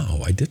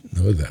 Wow, I didn't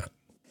know that.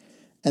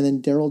 And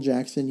then Darrell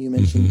Jackson, you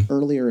mentioned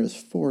earlier, is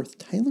 4th.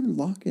 Tyler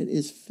Lockett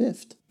is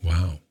 5th.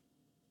 Wow.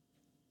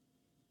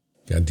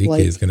 Yeah, DK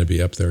is going to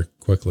be up there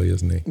quickly,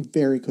 isn't he?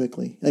 Very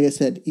quickly. Like I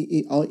said,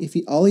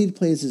 all he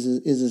plays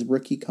is his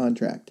rookie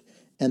contract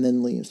and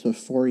then leaves. So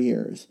 4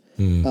 years.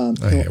 I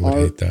would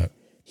hate that.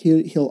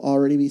 He'll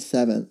already be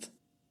 7th,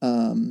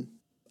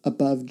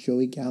 above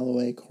Joey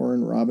Galloway,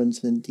 Corin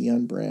Robinson,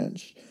 Deion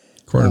Branch.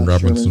 Corin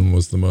Robinson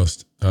was the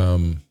most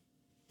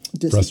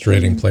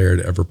frustrating player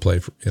to ever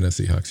play in a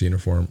Seahawks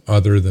uniform,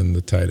 other than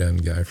the tight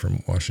end guy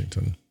from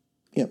Washington.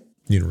 Yep.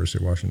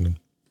 University of Washington.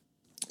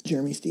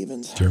 Jeremy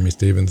Stevens.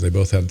 They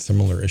both had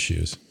similar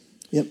issues.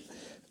 Yep.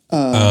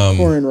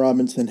 Corin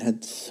Robinson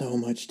had so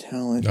much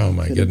talent. Oh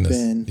my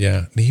goodness.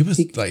 Yeah. He was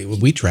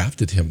we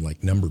drafted him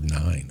like number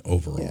 9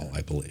 overall,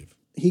 I believe.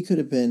 He could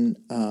have been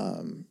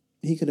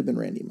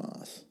Randy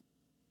Moss.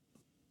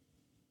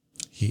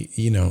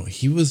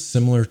 He was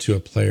similar to a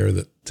player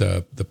that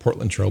the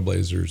Portland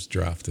Trailblazers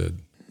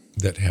drafted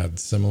that had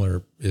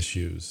similar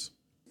issues,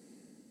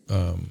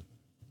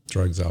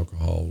 drugs,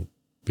 alcohol,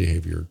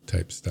 behavior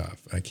type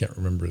stuff. I can't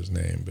remember his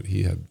name, but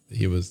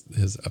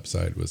his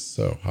upside was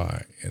so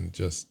high and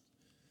just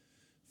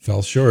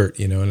fell short,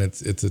 and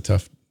it's a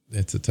tough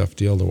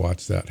deal to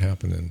watch that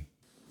happen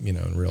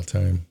in real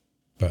time.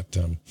 But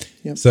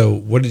Yep. So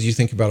what did you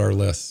think about our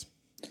list?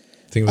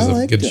 Think it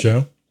was a good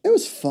show? It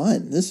was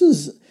fun.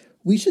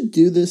 We should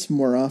do this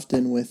more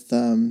often with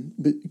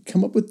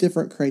come up with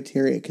different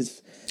criteria,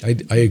 because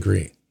I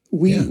agree.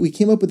 We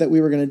came up with that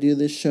we were going to do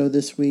this show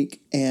this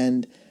week,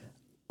 and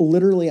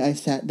literally I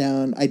sat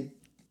down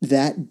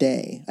that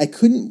day. I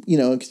couldn't,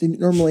 because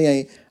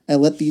normally I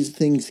let these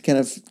things kind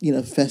of,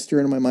 fester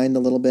in my mind a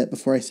little bit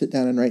before I sit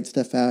down and write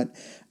stuff out.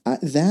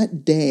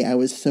 That day I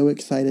was so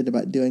excited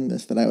about doing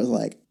this that I was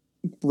like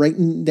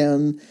writing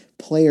down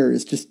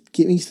players, just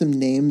give me some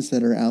names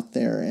that are out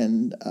there.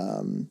 And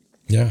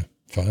yeah,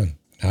 fun.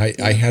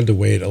 I had to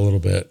wait a little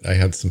bit. I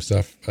had some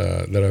stuff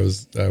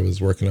that I was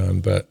working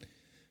on, but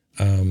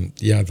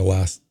the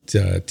last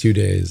 2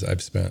 days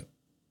I've spent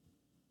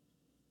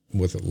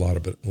with a lot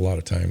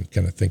of time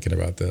kind of thinking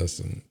about this,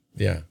 and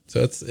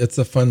so it's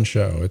a fun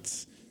show.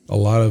 It's a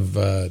lot of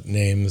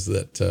names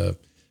that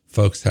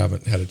folks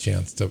haven't had a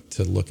chance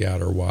to look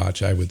at or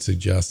watch. I would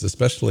suggest,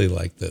 especially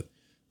like the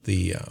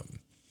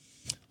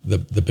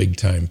big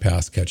time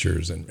pass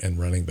catchers and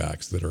running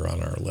backs that are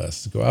on our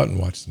list. Go out and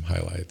watch some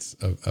highlights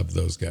of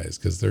those guys,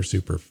 because they're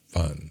super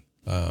fun.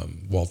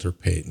 Walter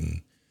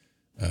Payton,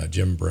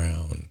 Jim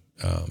Brown,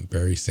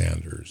 Barry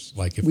Sanders.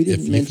 Like if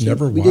you've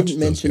never watched, we didn't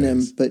mention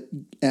him, but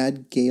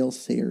add Gale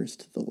Sayers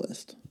to the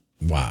list.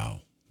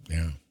 Wow.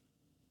 Yeah.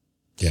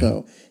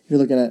 So if you're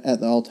looking at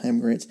the all-time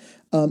greats,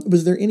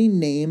 was there any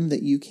name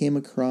that you came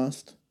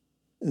across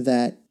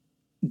that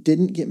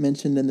didn't get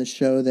mentioned in the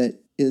show that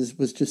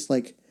was just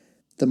like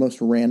the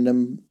most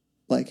random,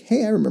 like,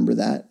 hey, I remember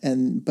that,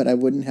 but I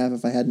wouldn't have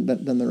if I hadn't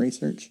done the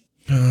research?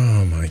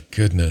 Oh my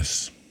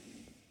goodness.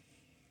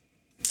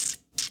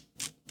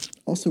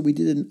 Also, we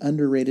did an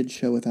underrated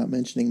show without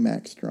mentioning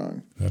Max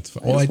Strong. That's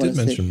fine. Well, I did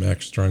mention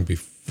Max Strong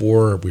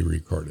before we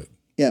recorded.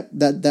 Yeah,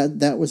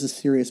 that was a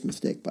serious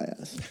mistake by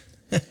us.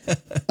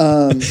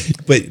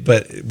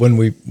 But when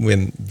we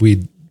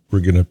were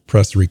going to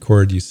press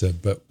record, you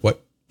said, but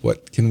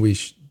what can we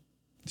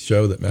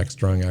show that Max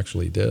Strong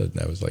actually did?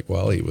 And I was like,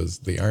 well, he was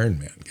the Iron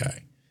Man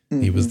guy.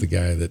 Mm-hmm. He was the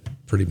guy that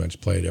pretty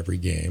much played every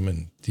game,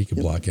 and he could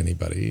block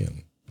anybody.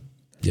 And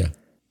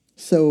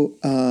so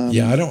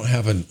I don't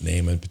have a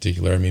name in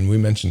particular. I mean, we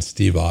mentioned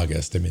Steve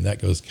August. I mean,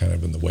 that goes kind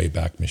of in the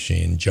Wayback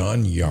Machine.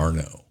 John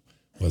Yarno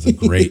was a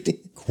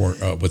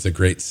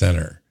great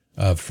center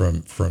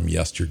from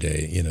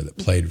yesterday, that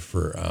played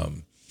for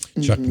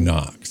Chuck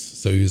Knox.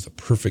 So he was a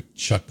perfect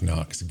Chuck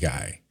Knox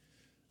guy.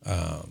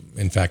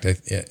 In fact,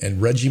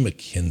 and Reggie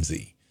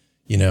McKenzie,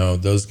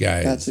 those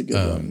guys. That's a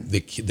good one.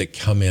 That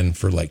come in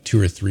for like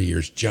 2 or 3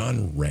 years.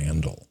 John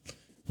Randall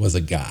was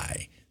a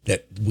guy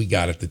that we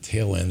got at the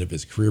tail end of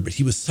his career, but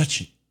he was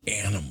such an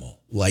animal,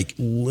 like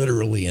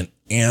literally an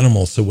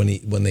animal. So when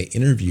they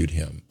interviewed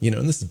him,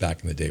 and this is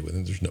back in the day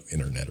when there's no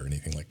internet or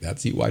anything like that.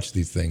 So you watch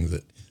these things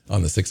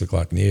on the 6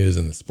 o'clock news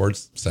and the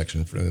sports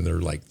section, and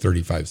they're like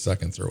 35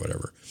 seconds or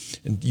whatever.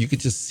 And you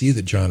could just see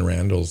that John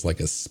Randall's like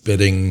a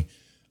spitting,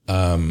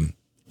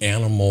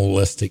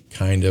 animalistic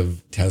kind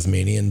of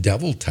Tasmanian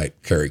devil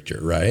type character,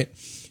 right?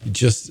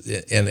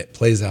 And it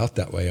plays out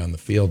that way on the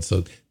field.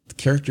 So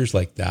characters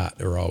like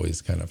that are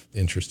always kind of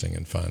interesting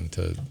and fun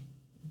to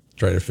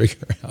try to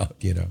figure out,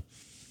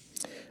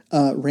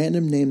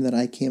 Random name that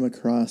I came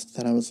across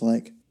that I was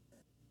like,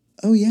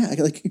 oh yeah,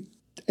 like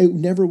it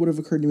never would have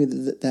occurred to me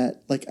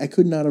that like I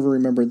could not have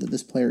remembered that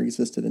this player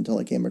existed until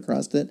I came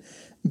across it.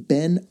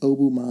 Ben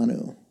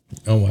Obumanu.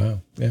 Oh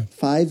wow, yeah.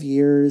 5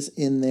 years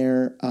in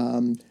there,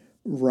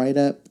 right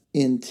up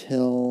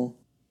until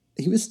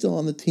he was still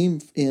on the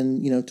team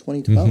in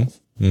 2012.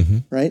 Mm-hmm.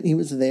 Right, he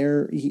was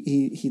there.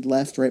 He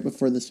left right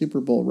before the Super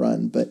Bowl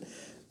run, but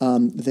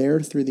there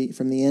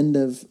from the end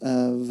of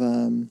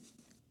the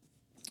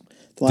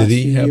last few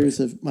years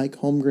of Mike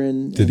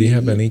Holmgren. Did he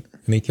have any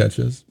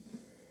catches?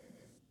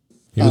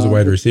 He was a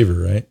wide receiver,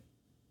 right?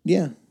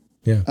 Yeah.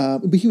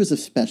 But he was a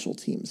special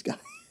teams guy.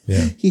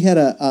 Yeah. He had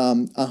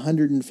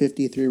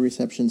 153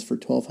 receptions for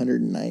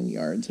 1,209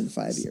 yards in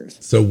 5 years.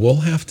 So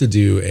we'll have to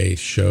do a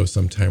show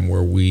sometime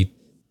where we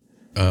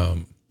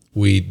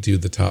do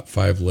the top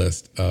 5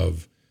 list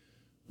of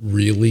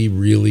really,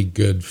 really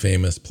good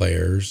famous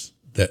players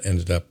that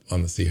ended up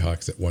on the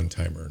Seahawks at one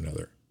time or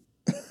another.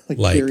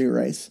 like Jerry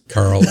Rice.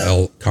 Carl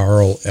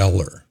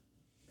Eller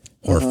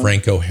or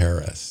Franco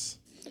Harris.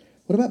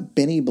 What about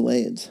Benny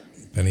Blades?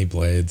 Benny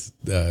Blades,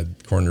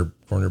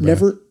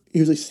 cornerback. He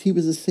was a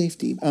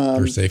safety.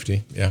 Or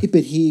safety, yeah.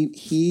 But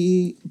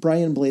he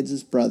Brian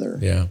Blades' brother.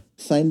 Yeah.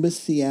 Signed with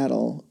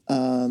Seattle,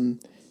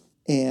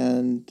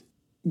 and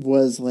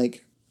was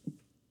like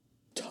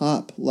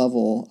top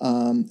level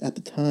at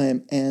the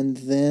time, and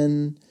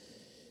then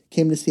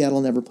came to Seattle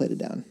and never played it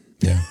down.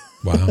 Yeah.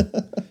 Wow.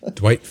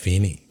 Dwight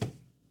Feeney.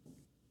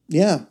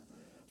 Yeah.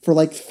 for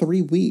like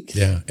 3 weeks.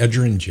 Yeah.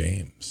 Edgerrin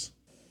James.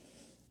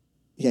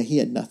 Yeah, he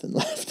had nothing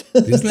left.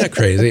 Isn't that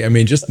crazy? I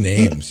mean, just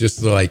names,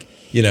 just like,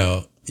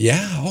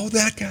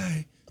 that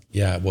guy.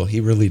 Yeah. Well, he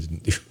really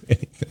didn't do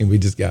anything. We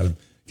just got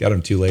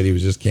him too late. He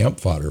was just camp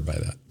fodder by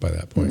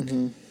that point.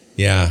 Mm-hmm.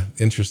 Yeah.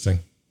 Interesting.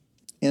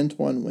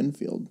 Antoine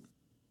Winfield.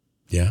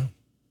 Yeah.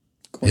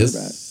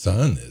 His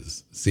son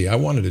is, I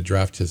wanted to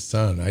draft his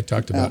son. I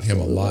talked about him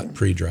a lot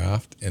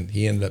pre-draft, and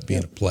he ended up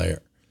being a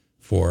player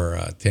for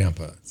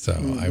Tampa.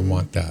 So I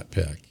want that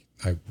pick.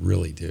 I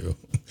really do.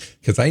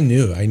 Because I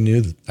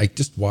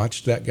just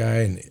watched that guy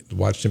and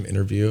watched him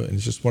interview. And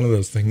it's just one of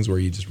those things where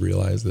you just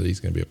realize that he's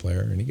going to be a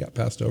player. And he got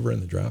passed over in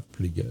the draft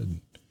pretty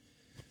good.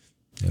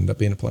 Ended up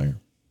being a player.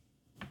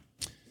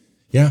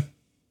 Yeah.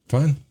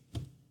 Fun.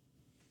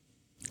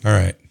 All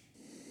right.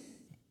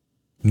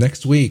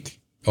 Next week.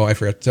 Oh, I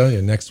forgot to tell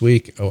you. Next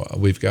week,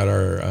 we've got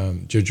our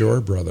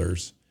Jajor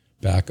brothers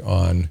back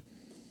on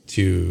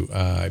to,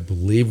 I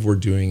believe we're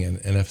doing an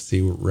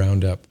NFC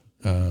Roundup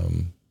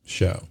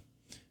show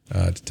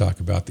to talk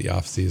about the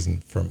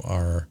offseason from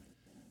our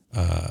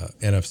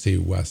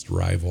NFC West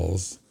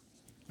rivals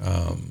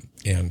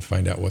and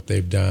find out what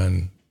they've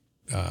done,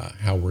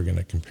 how we're going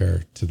to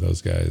compare to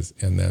those guys,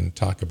 and then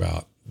talk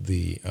about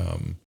the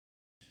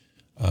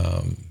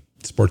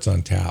Sports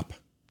on Tap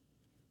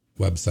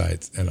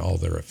websites and all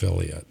their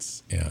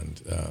affiliates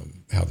and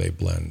how they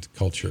blend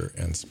culture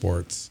and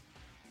sports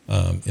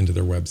into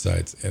their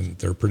websites. And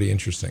they're pretty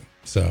interesting.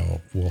 So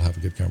we'll have a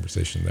good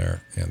conversation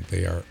there, and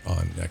they are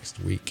on next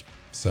week.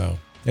 So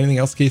anything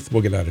else, Keith?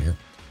 We'll get out of here.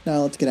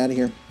 No, let's get out of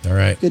here. All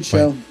right. Good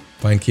show.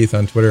 Find Keith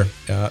on Twitter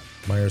at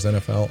Myers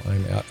NFL.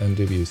 I'm at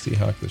NW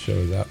Seahawk. The show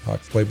is at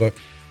Hawks Playbook,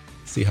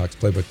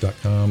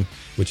 Seahawksplaybook.com,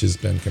 which has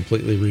been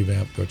completely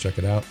revamped. Go check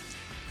it out.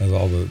 Has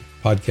all the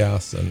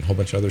podcasts and a whole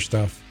bunch of other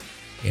stuff.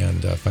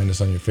 And find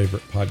us on your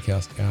favorite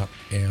podcast app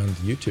and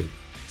YouTube.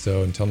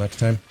 So until next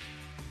time,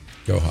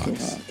 go Hawks. Go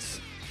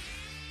Hawks.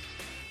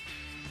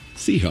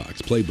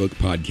 Seahawks Playbook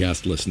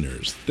podcast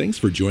listeners, thanks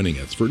for joining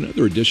us for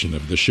another edition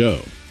of the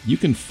show. You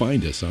can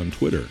find us on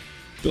Twitter.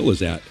 Bill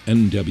is at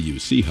NW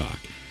Seahawk,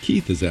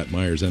 Keith is at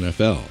Myers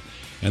NFL,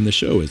 and the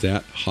show is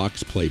at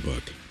Hawks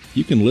Playbook.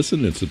 You can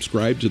listen and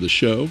subscribe to the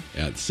show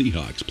at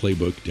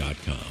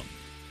SeahawksPlaybook.com.